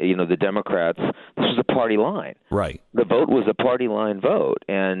 again, the Democrats, this was a party line. Right. The vote was a party line vote.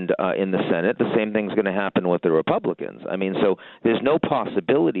 And in the Senate, the same thing's going to happen with the Republicans. So there's no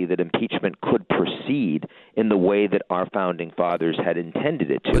possibility that impeachment could proceed in the way that our founding fathers had intended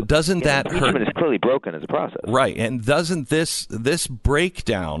it to. But doesn't that hurt? Impeachment is clearly broken as a process. Right. And doesn't this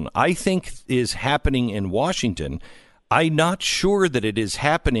breakdown, I think, is happening in Washington. I'm not sure that it is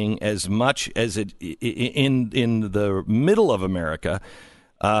happening as much as it in the middle of America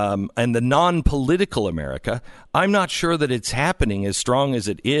and the non-political America. I'm not sure that it's happening as strong as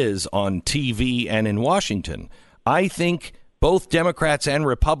it is on TV and in Washington. I think both Democrats and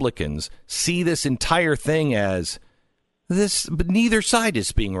Republicans see this entire thing as this, but neither side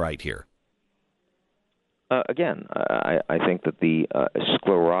is being right here. Again, I think that the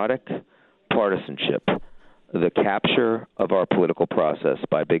sclerotic partisanship, the capture of our political process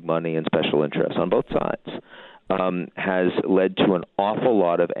by big money and special interests on both sides has led to an awful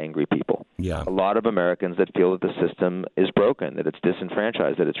lot of angry people. Yeah. A lot of Americans that feel that the system is broken, that it's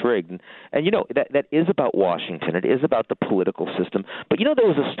disenfranchised, that it's rigged. And that is about Washington. It is about the political system. But, there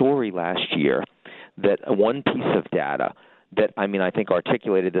was a story last year that one piece of data that, I think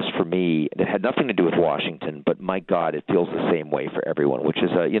articulated this for me, that had nothing to do with Washington, but my God, it feels the same way for everyone, which is,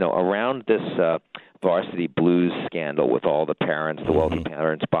 around this varsity blues scandal with all the parents, the wealthy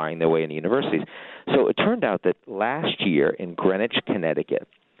parents buying their way into universities. So it turned out that last year in Greenwich, Connecticut,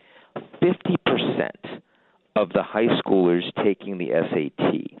 50% of the high schoolers taking the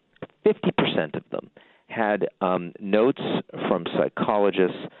SAT, 50% of them had notes from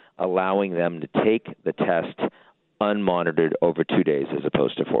psychologists allowing them to take the test unmonitored over 2 days as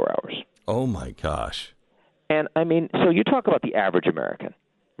opposed to 4 hours. Oh, my gosh. And, so you talk about the average American,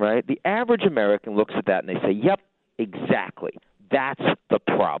 right? The average American looks at that and they say, yep, exactly. That's the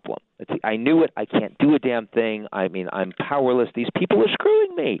problem. I knew it. I can't do a damn thing. I'm powerless. These people are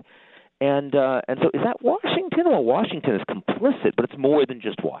screwing me. And so is that Washington? Well, Washington is complicit, but it's more than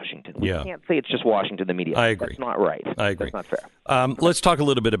just Washington. We can't say it's just Washington, the media. I agree. That's not right. I agree. That's not fair. Let's talk a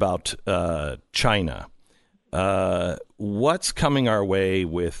little bit about China. What's coming our way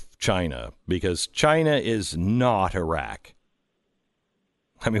with China? Because China is not Iraq.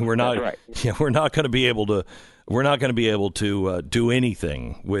 We're not. That's right. Yeah, we're not going to be able to. We're not going to be able to do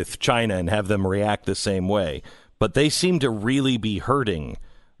anything with China and have them react the same way. But they seem to really be hurting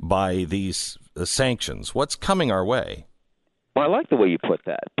by these sanctions. What's coming our way? Well, I like the way you put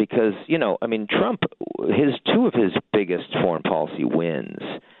that because, Trump, two of his biggest foreign policy wins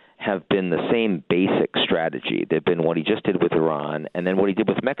have been the same basic strategy. They've been what he just did with Iran and then what he did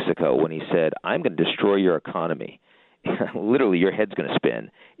with Mexico when he said, I'm going to destroy your economy. Literally, your head's going to spin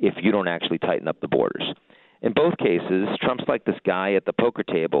if you don't actually tighten up the borders. In both cases, Trump's like this guy at the poker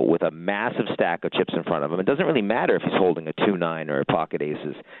table with a massive stack of chips in front of him. It doesn't really matter if he's holding a 2-9 or a pocket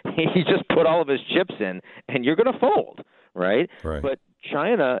aces. He just put all of his chips in, and you're going to fold, right? But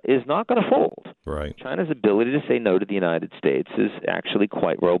China is not going to fold. Right. China's ability to say no to the United States is actually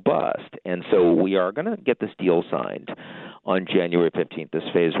quite robust. And so we are going to get this deal signed on January 15th, this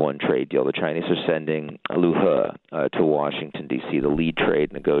Phase 1 trade deal. The Chinese are sending Liu He to Washington, D.C., the lead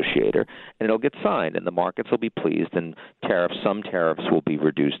trade negotiator, and it'll get signed, and the markets will be pleased, and some tariffs will be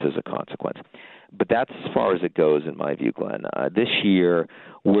reduced as a consequence. But that's as far as it goes, in my view, Glenn. This year,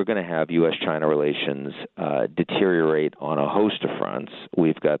 we're going to have U.S.-China relations deteriorate on a host of fronts.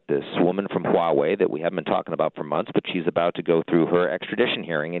 We've got this woman from Huawei that we haven't been talking about for months, but she's about to go through her extradition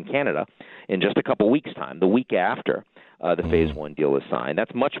hearing in Canada in just a couple weeks' time, the week after the Phase 1 deal is signed.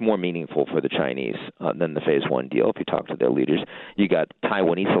 That's much more meaningful for the Chinese than the Phase 1 deal, if you talk to their leaders. You got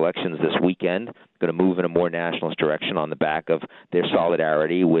Taiwanese elections this weekend, going to move in a more nationalist direction on the back of their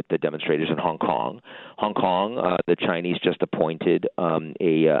solidarity with the demonstrators in Hong Kong. Hong Kong, the Chinese just appointed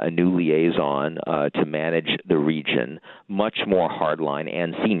a new liaison to manage the region, much more hardline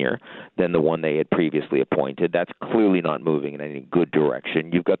and senior than the one they had previously appointed. That's clearly not moving in any good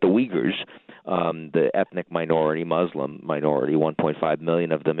direction. You've got the Uyghurs, the ethnic minority, Muslim minority, 1.5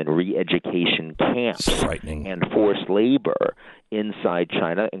 million of them in re-education camps and forced labor inside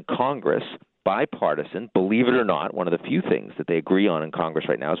China. And Congress, bipartisan, believe it or not, one of the few things that they agree on in Congress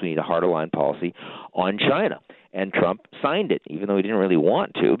right now is we need a harder line policy on China. And Trump signed it, even though he didn't really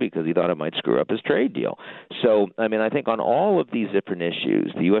want to because he thought it might screw up his trade deal. So, I mean, I think on all of these different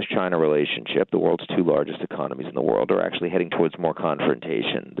issues, the U.S.-China relationship, the world's two largest economies in the world, are actually heading towards more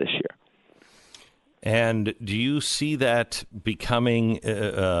confrontation this year. And do you see that becoming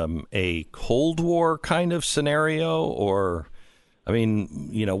a Cold War kind of scenario? Or, I mean,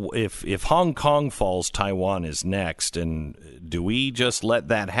 you know, if Hong Kong falls, Taiwan is next. And do we just let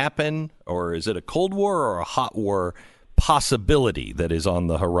that happen? Or is it a Cold War or a hot war possibility that is on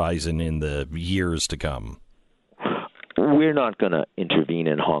the horizon in the years to come? We're not going to intervene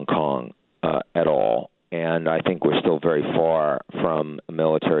in Hong Kong at all. And I think we're still very far from a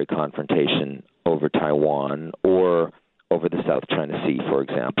military confrontation over Taiwan or over the South China Sea, for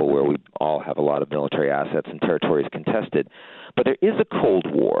example, where we all have a lot of military assets and territories contested. But there is a Cold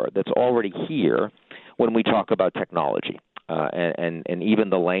War that's already here when we talk about technology. And even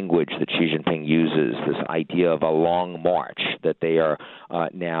the language that Xi Jinping uses, this idea of a long march that they are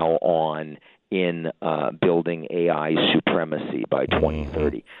now on in building AI supremacy by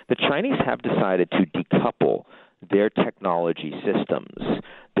 2030. The Chinese have decided to decouple their technology systems,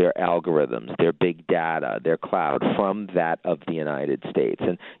 their algorithms, their big data, their cloud from that of the United States.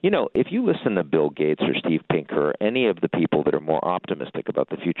 And, you know, if you listen to Bill Gates or Steve Pinker or any of the people that are more optimistic about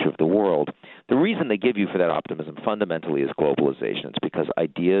the future of the world, the reason they give you for that optimism fundamentally is globalization. It's because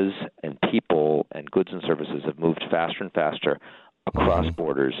ideas and people and goods and services have moved faster and faster across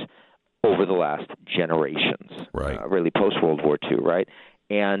borders over the last generations, really post-World War II, right?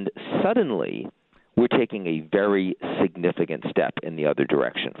 And suddenly we're taking a very significant step in the other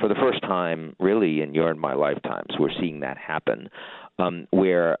direction. For the first time, really, in your and my lifetimes, we're seeing that happen,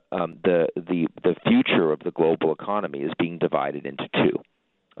 where the future of the global economy is being divided into two,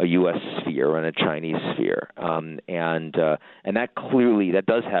 a U.S. sphere and a Chinese sphere. And that clearly, that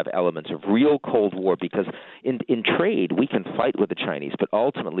does have elements of real Cold War, because in trade, we can fight with the Chinese, but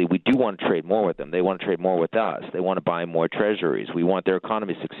ultimately we do want to trade more with them. They want to trade more with us. They want to buy more treasuries. We want their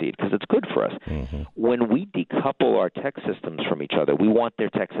economy to succeed because it's good for us. When we decouple our tech systems from each other, we want their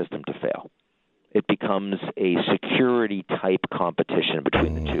tech system to fail. It becomes a security-type competition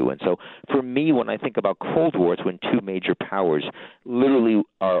between the two. And so for me, when I think about Cold War, it's when two major powers literally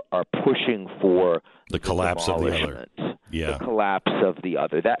are pushing for the collapse of the other. The collapse of the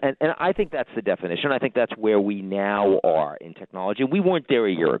other. And I think that's the definition. I think that's where we now are in technology. We weren't there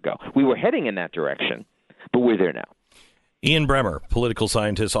a year ago. We were heading in that direction, but we're there now. Ian Bremmer, political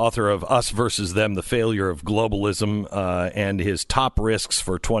scientist, author of Us Versus Them, The Failure of Globalism, and his top risks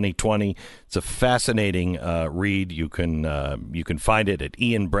for 2020. It's a fascinating read. You can find it at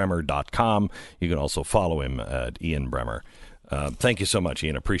ianbremmer.com. You can also follow him at Ian Bremmer. Thank you so much,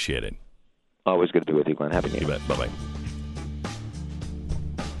 Ian. Appreciate it. Always good to be with you, Glenn. Happy New Year. You bet. Bye-bye.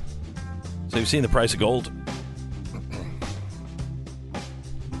 So you've seen the price of gold.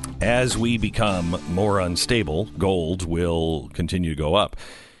 As we become more unstable, gold will continue to go up.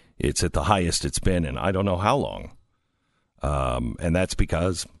 It's at the highest it's been in I don't know how long. And that's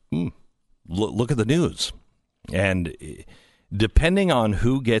because, look at the news. And depending on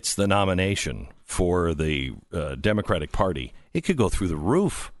who gets the nomination for the Democratic Party, it could go through the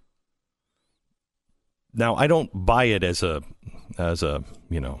roof. Now, I don't buy it as a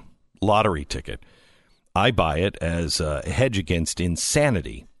lottery ticket. I buy it as a hedge against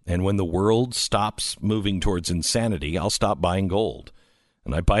insanity. And when the world stops moving towards insanity, I'll stop buying gold.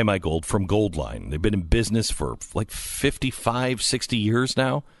 And I buy my gold from Goldline. They've been in business for like 55, 60 years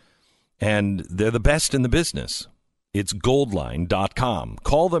now. And they're the best in the business. It's goldline.com.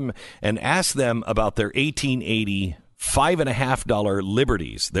 Call them and ask them about their 1880 $5.50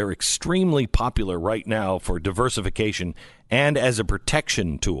 Liberties. They're extremely popular right now for diversification and as a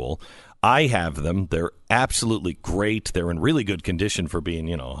protection tool. I have them. They're absolutely great. They're in really good condition for being,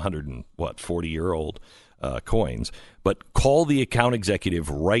 140-year-old coins. But call the account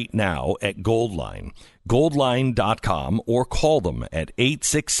executive right now at Goldline, goldline.com, or call them at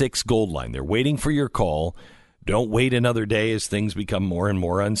 866-GOLDLINE. They're waiting for your call. Don't wait another day as things become more and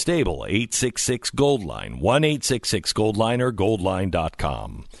more unstable. 866-GOLDLINE, 1-866-GOLDLINE, or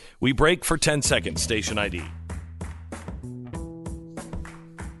goldline.com. We break for 10 seconds. Station ID.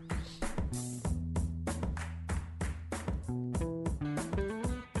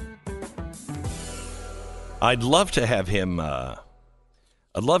 I'd love to have him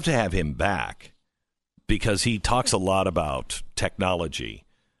back because he talks a lot about technology.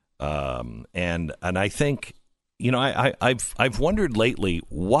 And I think, I've wondered lately,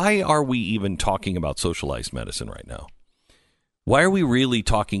 why are we even talking about socialized medicine right now? Why are we really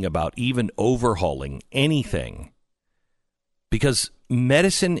talking about even overhauling anything? Because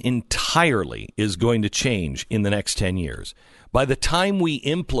medicine entirely is going to change in the next 10 years. By the time we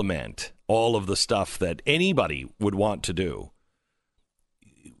implement all of the stuff that anybody would want to do,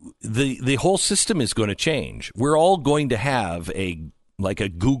 the whole system is going to change. We're all going to have a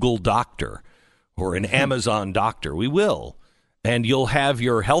Google doctor or an Amazon doctor. We will. And you'll have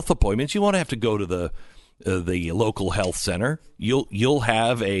your health appointments. You won't have to go to the local health center. You'll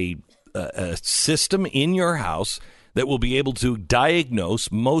have a system in your house that will be able to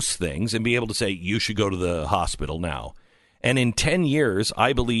diagnose most things and be able to say, you should go to the hospital now. And in 10 years,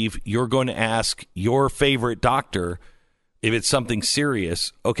 I believe you're going to ask your favorite doctor if it's something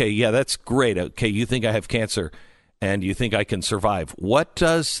serious. Okay, yeah, that's great. Okay, you think I have cancer and you think I can survive. What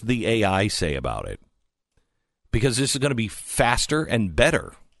does the AI say about it? Because this is going to be faster and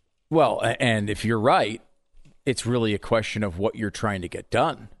better. Well, and if you're right, it's really a question of what you're trying to get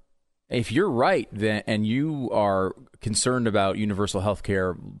done. If you're right, then, and you are concerned about universal health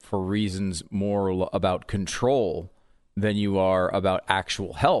care for reasons more about control than you are about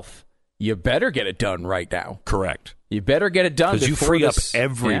actual health, you better get it done right now. Correct. You better get it done because you free up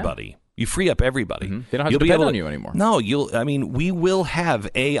everybody. Yeah. You free up everybody. Mm-hmm. They don't have to depend on you anymore. No, we will have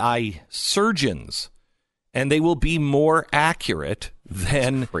AI surgeons, and they will be more accurate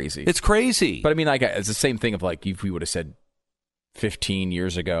than... It's crazy. It's crazy. But it's the same thing of if we would have said 15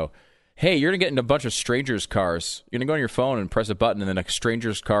 years ago, hey, you're going to get in a bunch of strangers' cars. You're going to go on your phone and press a button, and then a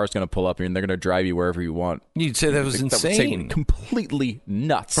stranger's car is going to pull up, and they're going to drive you wherever you want. You'd say that was insane. Completely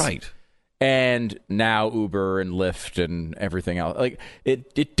nuts. Right. And now Uber and Lyft and everything else.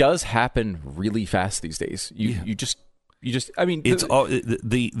 It does happen really fast these days. You just it's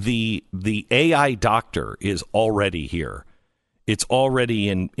the AI doctor is already here. It's already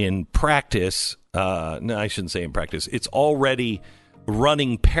in practice. No, I shouldn't say in practice. It's already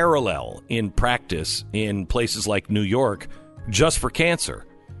running parallel in practice in places like New York just for cancer.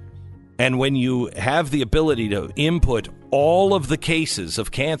 And when you have the ability to input all of the cases of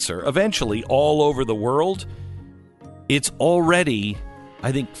cancer, eventually all over the world, it's already,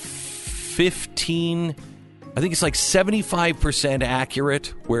 I think, 75% accurate,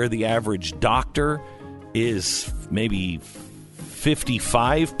 where the average doctor is maybe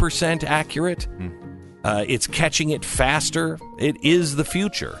 55% accurate. It's catching it faster. It is the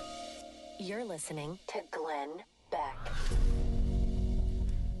future. You're listening to Glenn Beck.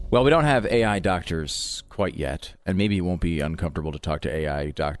 Well, we don't have AI doctors quite yet, and maybe it won't be uncomfortable to talk to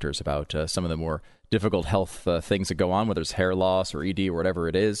AI doctors about some of the more difficult health things that go on, whether it's hair loss or ED or whatever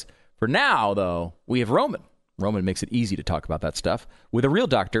it is. For now, though, we have Roman. Roman makes it easy to talk about that stuff with a real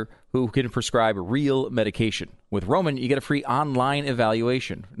doctor who can prescribe real medication. With Roman, you get a free online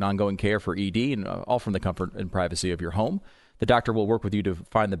evaluation, and ongoing care for ED, and all from the comfort and privacy of your home. The doctor will work with you to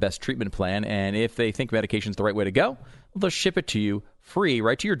find the best treatment plan, and if they think medication's the right way to go, they'll ship it to you free,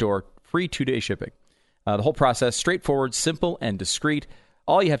 right to your door, free 2-day shipping. The whole process, straightforward, simple, and discreet.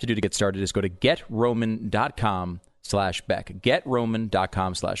 All you have to do to get started is go to GetRoman.com/Beck.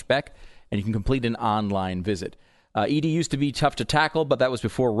 GetRoman.com/Beck, and you can complete an online visit. ED used to be tough to tackle, but that was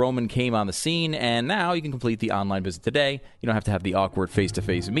before Roman came on the scene, and now you can complete the online visit today. You don't have to have the awkward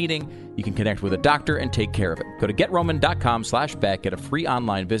face-to-face meeting. You can connect with a doctor and take care of it. Go to GetRoman.com/Beck, get a free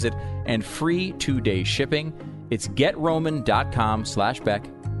online visit and free 2-day shipping. It's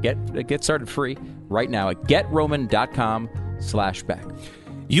GetRoman.com/Beck. Get started free right now at GetRoman.com/Beck.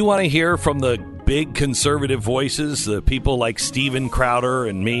 You want to hear from the big conservative voices, the people like Steven Crowder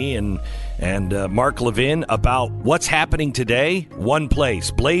and me and Mark Levin, about what's happening today? One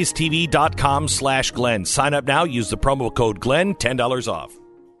place, blazetv.com/Glenn. Sign up now. Use the promo code Glenn, $10 off.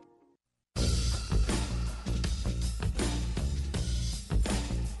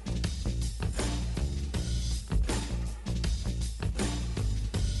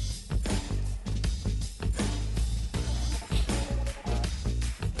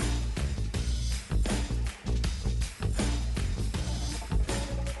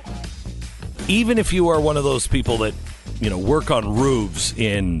 Even if you are one of those people that, work on roofs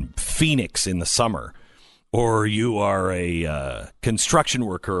in Phoenix in the summer, or you are a construction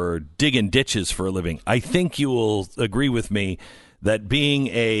worker or digging ditches for a living, I think you will agree with me that being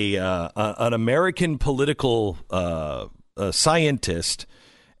an American political scientist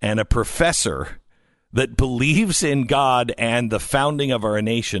and a professor that believes in God and the founding of our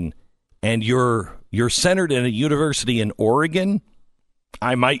nation, and you're centered in a university in Oregon,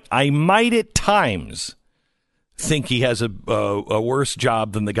 I might at times think he has a worse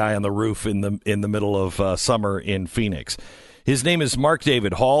job than the guy on the roof in the middle of summer in Phoenix. His name is Mark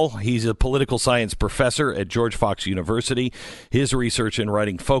David Hall. He's a political science professor at George Fox University. His research and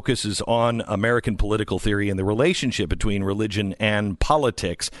writing focuses on American political theory and the relationship between religion and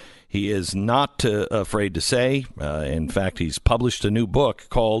politics. He is not afraid to say, in fact, he's published a new book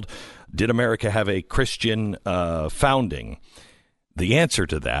called Did America Have a Christian Founding? The answer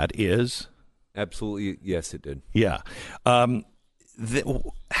to that is... Absolutely, yes, it did. Yeah.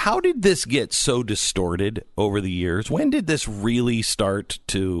 How did this get so distorted over the years? When did this really start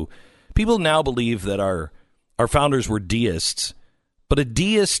to... People now believe that our founders were deists, but a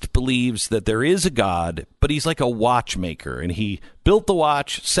deist believes that there is a God, but he's like a watchmaker, and he built the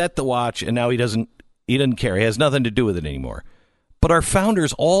watch, set the watch, and now he doesn't care. He has nothing to do with it anymore. But our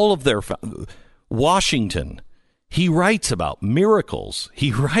founders, all of their... Washington... He writes about miracles.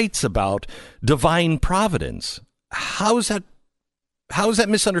 He writes about divine providence. How is that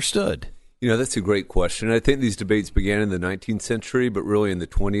misunderstood? That's a great question. I think these debates began in the 19th century, but really in the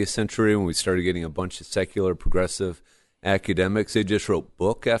 20th century when we started getting a bunch of secular progressive academics. They just wrote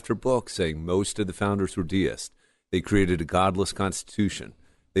book after book saying most of the founders were deists. They created a godless constitution.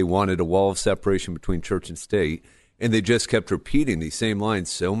 They wanted a wall of separation between church and state, and they just kept repeating these same lines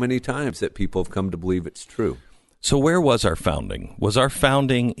so many times that people have come to believe it's true. So where was our founding? Was our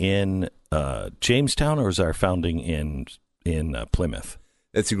founding in Jamestown, or was our founding in Plymouth?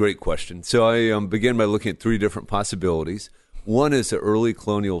 That's a great question. So I began by looking at three different possibilities. One is the early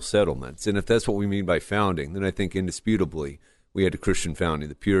colonial settlements, and if that's what we mean by founding, then I think indisputably we had a Christian founding.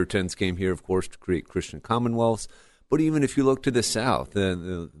 The Puritans came here, of course, to create Christian commonwealths. But even if you look to the South,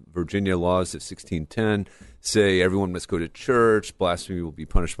 the Virginia laws of 1610 say everyone must go to church, blasphemy will be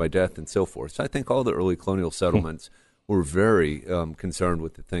punished by death, and so forth. So I think all the early colonial settlements were very concerned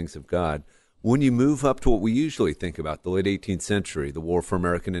with the things of God. When you move up to what we usually think about, the late 18th century, the War for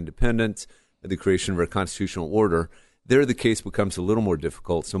American Independence, the creation of our constitutional order, there the case becomes a little more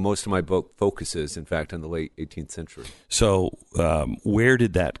difficult. So most of my book focuses, in fact, on the late 18th century. So where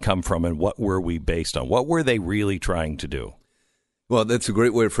did that come from, and what were we based on? What were they really trying to do? Well, that's a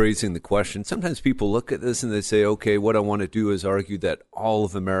great way of phrasing the question. Sometimes people look at this and they say, okay, what I want to do is argue that all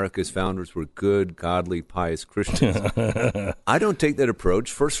of America's founders were good, godly, pious Christians. I don't take that approach.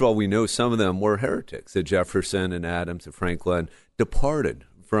 First of all, we know some of them were heretics. That Jefferson and Adams and Franklin departed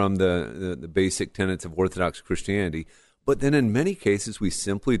from the basic tenets of Orthodox Christianity. But then in many cases, we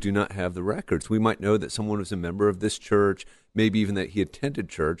simply do not have the records. We might know that someone was a member of this church, maybe even that he attended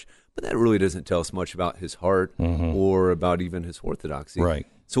church, but that really doesn't tell us much about his heart or about even his orthodoxy. Right.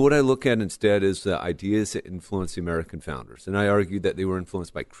 So what I look at instead is the ideas that influenced the American founders. And I argue that they were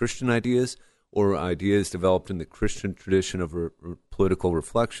influenced by Christian ideas or ideas developed in the Christian tradition of political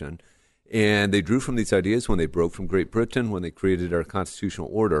reflection. And they drew from these ideas when they broke from Great Britain, when they created our constitutional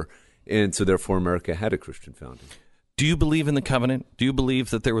order. And so therefore America had a Christian founding. Do you believe in the covenant? Do you believe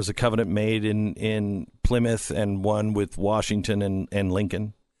that there was a covenant made in Plymouth and one with Washington and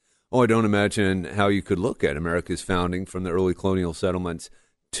Lincoln? Oh, I don't imagine how you could look at America's founding from the early colonial settlements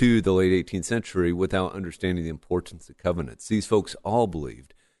to the late 18th century without understanding the importance of covenants. These folks all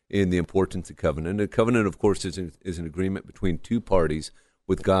believed in the importance of covenant. A covenant, of course, is an agreement between two parties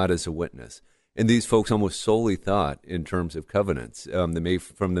with God as a witness. And these folks almost solely thought in terms of covenants, from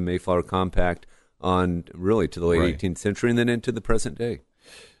the Mayflower Compact on really to the late 18th century and then into the present day.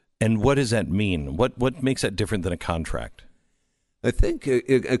 And what does that mean? What makes that different than a contract? I think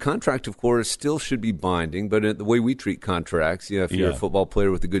a contract, of course, still should be binding, but the way we treat contracts, if you're a football player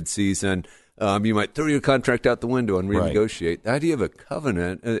with a good season, you might throw your contract out the window and renegotiate. Right. The idea of a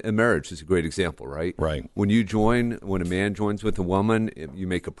covenant, a marriage is a great example, right? Right. When a man joins with a woman, you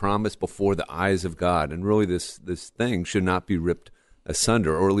make a promise before the eyes of God, and really this thing should not be ripped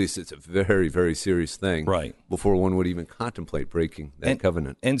asunder, or at least it's a very, very serious thing, right, before one would even contemplate breaking that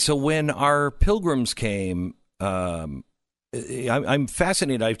covenant. And so when our pilgrims came, I'm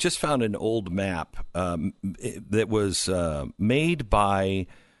fascinated. I've just found an old map that was made by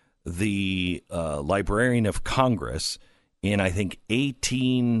the Librarian of Congress in, I think,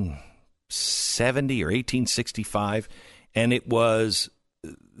 1870 or 1865, and it was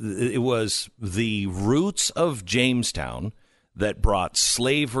the roots of Jamestown that brought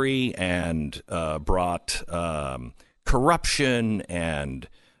slavery and brought corruption and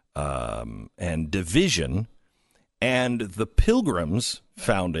division. And the Pilgrims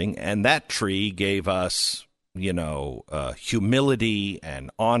founding, and that tree gave us, humility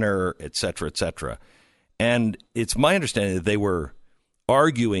and honor, et cetera, et cetera. And it's my understanding that they were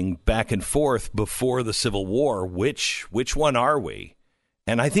arguing back and forth before the Civil War, which one are we?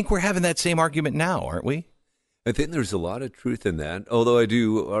 And I think we're having that same argument now, aren't we? I think there's a lot of truth in that, although I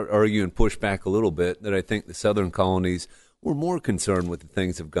do argue and push back a little bit that I think the southern colonies were more concerned with the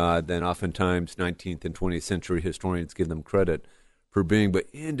things of God than oftentimes 19th and 20th century historians give them credit for being. But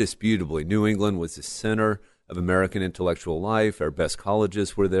indisputably, New England was the center of American intellectual life. Our best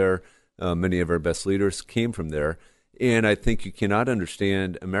colleges were there. Many of our best leaders came from there. And I think you cannot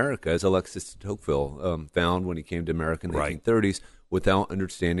understand America, as Alexis de Tocqueville found when he came to America in the 1830s, without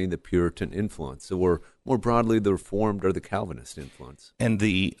understanding the Puritan influence. So more broadly, the Reformed or the Calvinist influence. And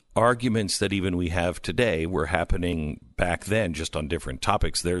the arguments that even we have today were happening back then, just on different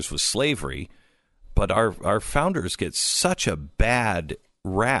topics. Theirs was slavery, but our founders get such a bad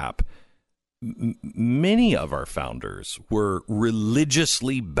rap. Many of our founders were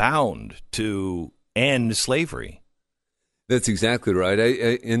religiously bound to end slavery. That's exactly right.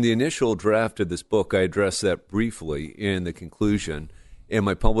 In the initial draft of this book, I addressed that briefly in the conclusion, and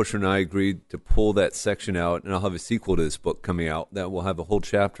my publisher and I agreed to pull that section out, and I'll have a sequel to this book coming out that will have a whole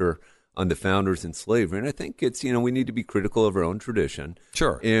chapter on the founders and slavery. And I think it's, we need to be critical of our own tradition.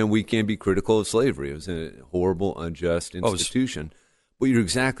 Sure. And we can be critical of slavery. It was a horrible, unjust institution. But you're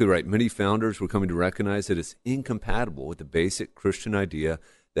exactly right. Many founders were coming to recognize that it's incompatible with the basic Christian idea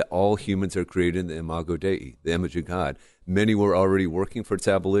that all humans are created in the imago Dei, the image of God. Many were already working for its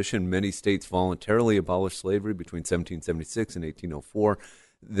abolition. Many states voluntarily abolished slavery between 1776 and 1804.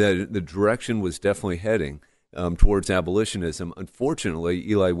 The direction was definitely heading towards abolitionism. Unfortunately,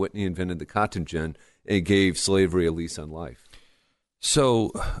 Eli Whitney invented the cotton gin and gave slavery a lease on life.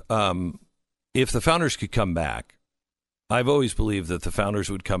 So if the founders could come back, I've always believed that the founders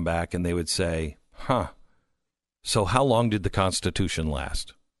would come back and they would say, so how long did the Constitution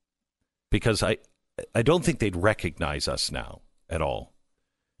last? Because I don't think they'd recognize us now at all.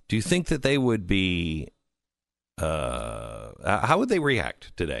 Do you think that they would be, how would they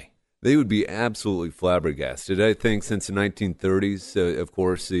react today? They would be absolutely flabbergasted. I think since the 1930s, of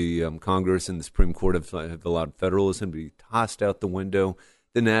course, the Congress and the Supreme Court have allowed federalism to be tossed out the window.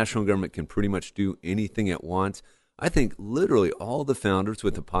 The national government can pretty much do anything it wants. I think literally all the founders,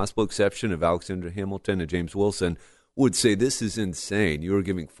 with the possible exception of Alexander Hamilton and James Wilson, would say this is insane. You are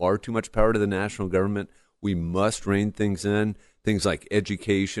giving far too much power to the national government. We must rein things in. Things like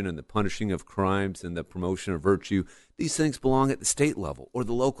education and the punishing of crimes and the promotion of virtue. These things belong at the state level or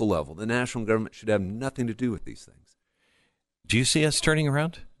the local level. The national government should have nothing to do with these things. Do you see us turning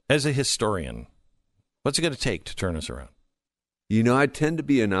around? As a historian, what's it going to take to turn us around? I tend to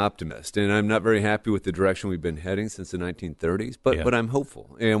be an optimist, and I'm not very happy with the direction we've been heading since the 1930s, but I'm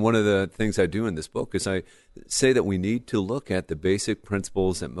hopeful. And one of the things I do in this book is I say that we need to look at the basic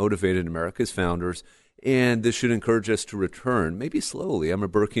principles that motivated America's founders, and this should encourage us to return, maybe slowly. I'm a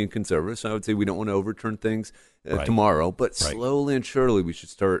Burkean conservative, so I would say we don't want to overturn things tomorrow, but slowly and surely we should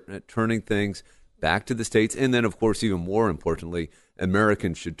start turning things back to the states. And then, of course, even more importantly,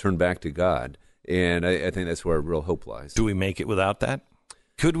 Americans should turn back to God. And I think that's where our real hope lies. Do we make it without that?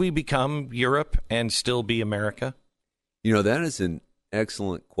 Could we become Europe and still be America? That is an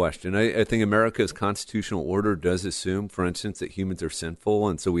excellent question. I think America's constitutional order does assume, for instance, that humans are sinful,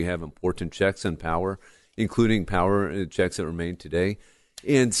 and so we have important checks on power, including power checks that remain today.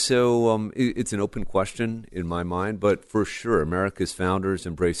 And so it's an open question in my mind, but for sure, America's founders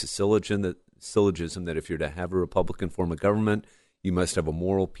embraced the syllogism that if you're to have a Republican form of government, you must have a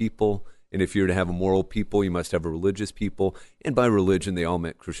moral people. And if you're to have a moral people, you must have a religious people. And by religion, they all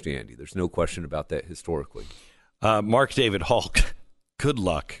meant Christianity. There's no question about that historically. Mark David Hall, good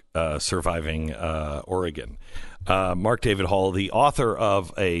luck surviving Oregon. Mark David Hall, the author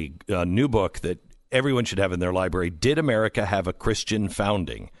of a new book that everyone should have in their library, Did America Have a Christian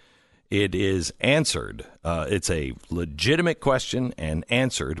Founding? It is answered. It's a legitimate question and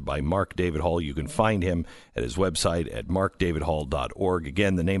answered by Mark David Hall. You can find him at his website at markdavidhall.org.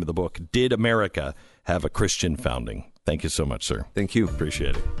 Again, the name of the book, Did America Have a Christian Founding? Thank you so much, sir. Thank you.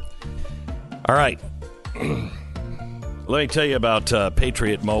 Appreciate it. All right. Let me tell you about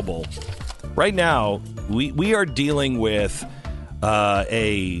Patriot Mobile. Right now, we are dealing with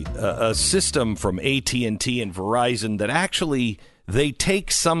a system from AT&T and Verizon that actually they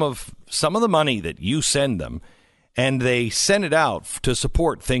take some of the money that you send them and they send it out to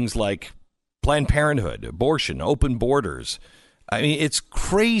support things like Planned Parenthood, abortion, open borders. I mean, it's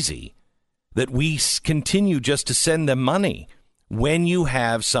crazy that we continue just to send them money when you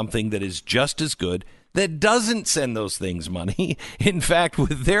have something that is just as good that doesn't send those things money. In fact,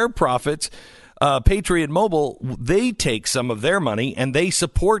 with their profits, Patriot Mobile, they take some of their money and they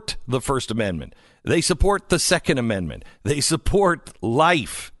support the First Amendment. They support the Second Amendment. They support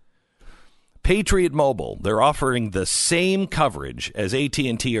life. Patriot Mobile, they're offering the same coverage as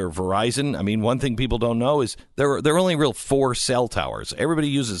AT&T or Verizon. I mean, one thing people don't know is there are only real 4 cell towers. Everybody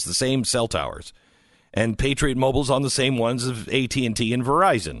uses the same cell towers. And Patriot Mobile's on the same ones as AT&T and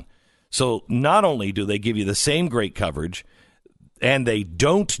Verizon. So not only do they give you the same great coverage, and they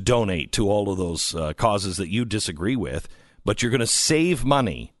don't donate to all of those causes that you disagree with, but you're going to save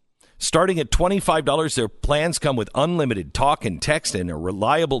money. Starting at $25, their plans come with unlimited talk and text and a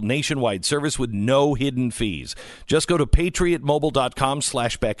reliable nationwide service with no hidden fees. Just go to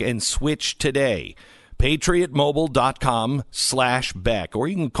patriotmobile.com/Beck and switch today. patriotmobile.com/Beck, or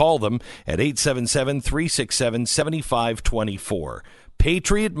you can call them at 877-367-7524.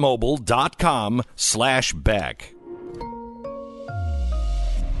 patriotmobile.com/Beck.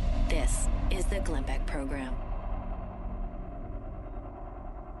 This is the Glenn Beck Program.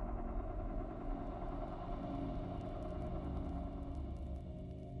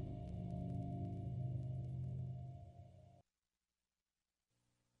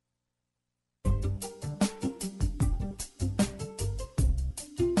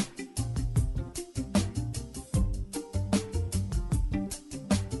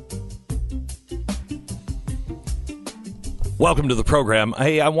 Welcome to the program.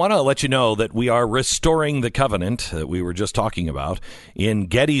 Hey, I want to let you know that we are restoring the covenant that we were just talking about in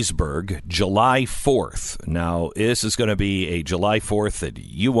Gettysburg, July 4th. Now, this is going to be a July 4th that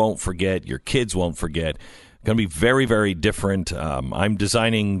you won't forget, your kids won't forget. Going to be very, very different. I'm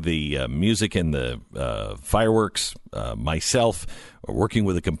designing the music and the fireworks myself, working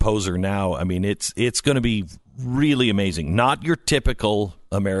with a composer now. I mean, it's going to be really amazing. Not your typical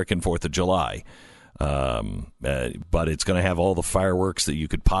American 4th of July. But it's going to have all the fireworks that you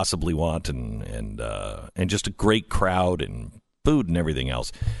could possibly want and just a great crowd and food and everything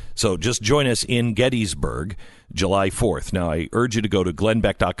else. So just join us in Gettysburg, July 4th. Now, I urge you to go to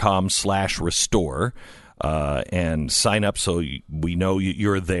glennbeck.com/restore and sign up so we know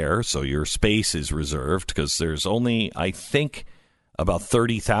you're there, so your space is reserved, because there's only, I think, about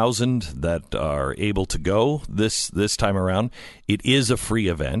 30,000 that are able to go this time around. It is a free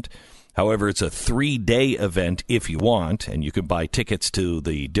event. However, it's a 3-day event if you want, and you can buy tickets to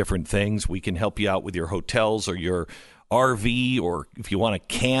the different things. We can help you out with your hotels or your RV, or if you want to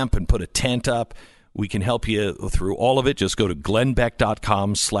camp and put a tent up, we can help you through all of it. Just go to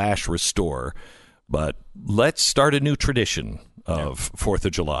glennbeck.com/restore. But let's start a new tradition of 4th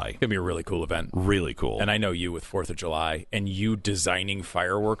of July. It's going to be a really cool event. Really cool. And I know you with 4th of July, and you designing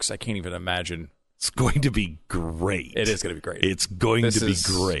fireworks, I can't even imagine. It's going to be great. It is going to be great. It's going to be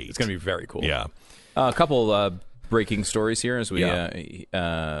great. It's going to be very cool. Yeah. A couple breaking stories here as we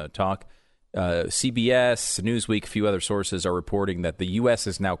talk. CBS, Newsweek, a few other sources are reporting that the U.S.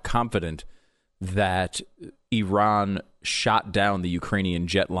 is now confident that Iran shot down the Ukrainian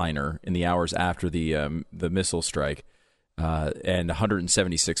jetliner in the hours after the missile strike, and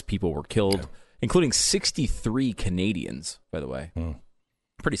 176 people were killed, including 63 Canadians, by the way.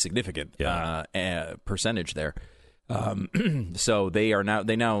 Pretty significant percentage there. So they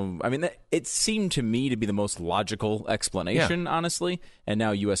now. I mean, it seemed to me to be the most logical explanation, honestly. And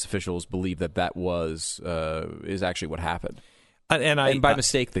now U.S. officials believe that is actually what happened. And by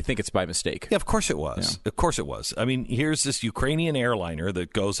mistake, they think it's by mistake. Yeah, of course it was. Yeah. Of course it was. I mean, here's this Ukrainian airliner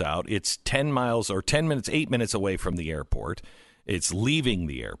that goes out. It's 8 minutes away from the airport. It's leaving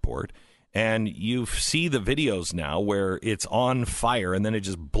the airport. And you see the videos now where it's on fire and then it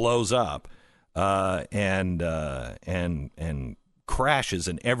just blows up and crashes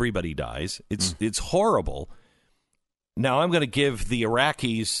and everybody dies. It's horrible. Now, I'm going to give the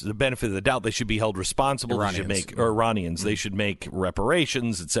Iraqis the benefit of the doubt. They should be held responsible. Iranians. They should make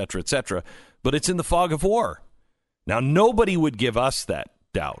reparations, et cetera, but it's in the fog of war. Now, nobody would give us that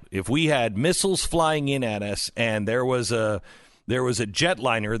doubt. If we had missiles flying in at us and there was a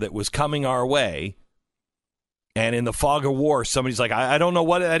jetliner that was coming our way, and in the fog of war, somebody's like, I don't know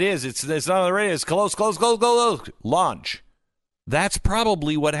what that is. It's not on the radio. It's close. Launch. That's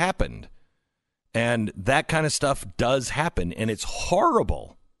probably what happened. And that kind of stuff does happen, and it's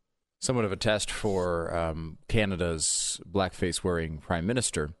horrible. Somewhat of a test for Canada's blackface-wearing prime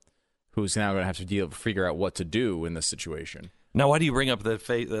minister, who's now going to have to figure out what to do in this situation. Now, why do you bring up the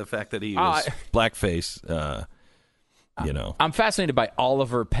fact that he was blackface? I'm fascinated by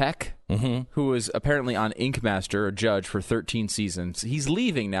Oliver Peck, who is apparently on Ink Master, a judge for 13 seasons. He's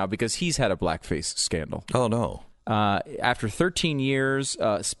leaving now because he's had a blackface scandal. Oh, no. After 13 years,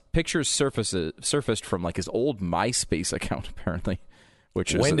 pictures surfaced from like his old MySpace account, apparently.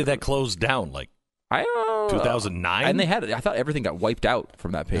 When did that close down? Like, I don't know. 2009? And I thought everything got wiped out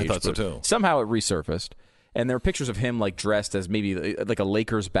from that page. I thought so too. Somehow it resurfaced. And there are pictures of him like dressed as maybe like a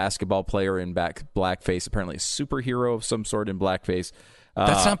Lakers basketball player in blackface, apparently a superhero of some sort in blackface.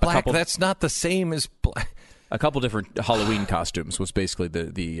 That's not black. That's not the same as black. A couple different Halloween costumes was basically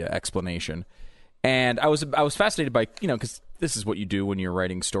the explanation. And I was fascinated by, because this is what you do when you're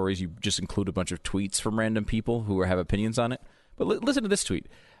writing stories. You just include a bunch of tweets from random people who have opinions on it. But listen to this tweet.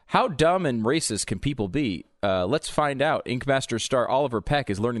 How dumb and racist can people be? Let's find out. Ink Master star Oliver Peck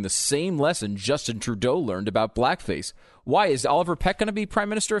is learning the same lesson Justin Trudeau learned about blackface. Why is Oliver Peck going to be Prime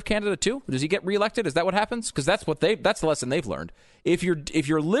Minister of Canada too? Does he get reelected? Is that what happens? Because that's the lesson they've learned. If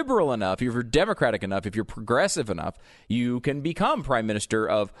you're liberal enough, if you're democratic enough, if you're progressive enough, you can become Prime Minister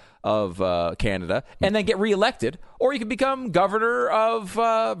of Canada and then get reelected, or you can become Governor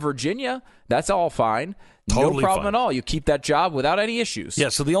of Virginia. That's all fine. Totally no problem fine. At all. You keep that job without any issues. Yeah,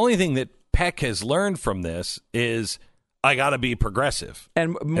 so the only thing that Peck has learned from this is I got to be progressive.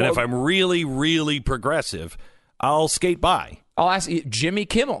 And if I'm really, really progressive, I'll skate by. I'll ask you, Jimmy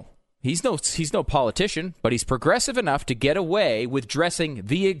Kimmel. He's no politician, but he's progressive enough to get away with dressing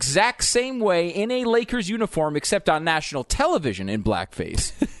the exact same way in a Lakers uniform, except on national television in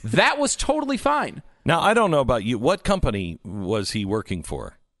blackface. That was totally fine. Now, I don't know about you. What company was he working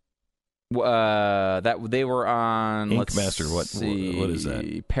for? That they were on Ink Master. What is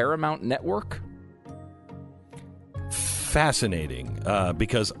that? Paramount Network. Fascinating,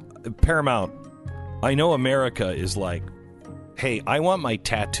 because Paramount. I know America is like, hey, I want my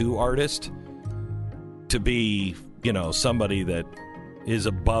tattoo artist to be, somebody that is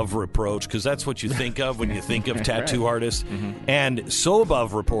above reproach, because that's what you think of when you think of tattoo artists, and so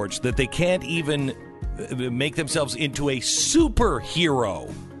above reproach that they can't even make themselves into a superhero.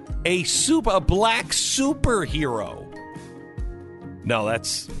 A black superhero. No,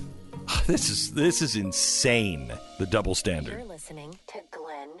 this is insane. The double standard. You're listening to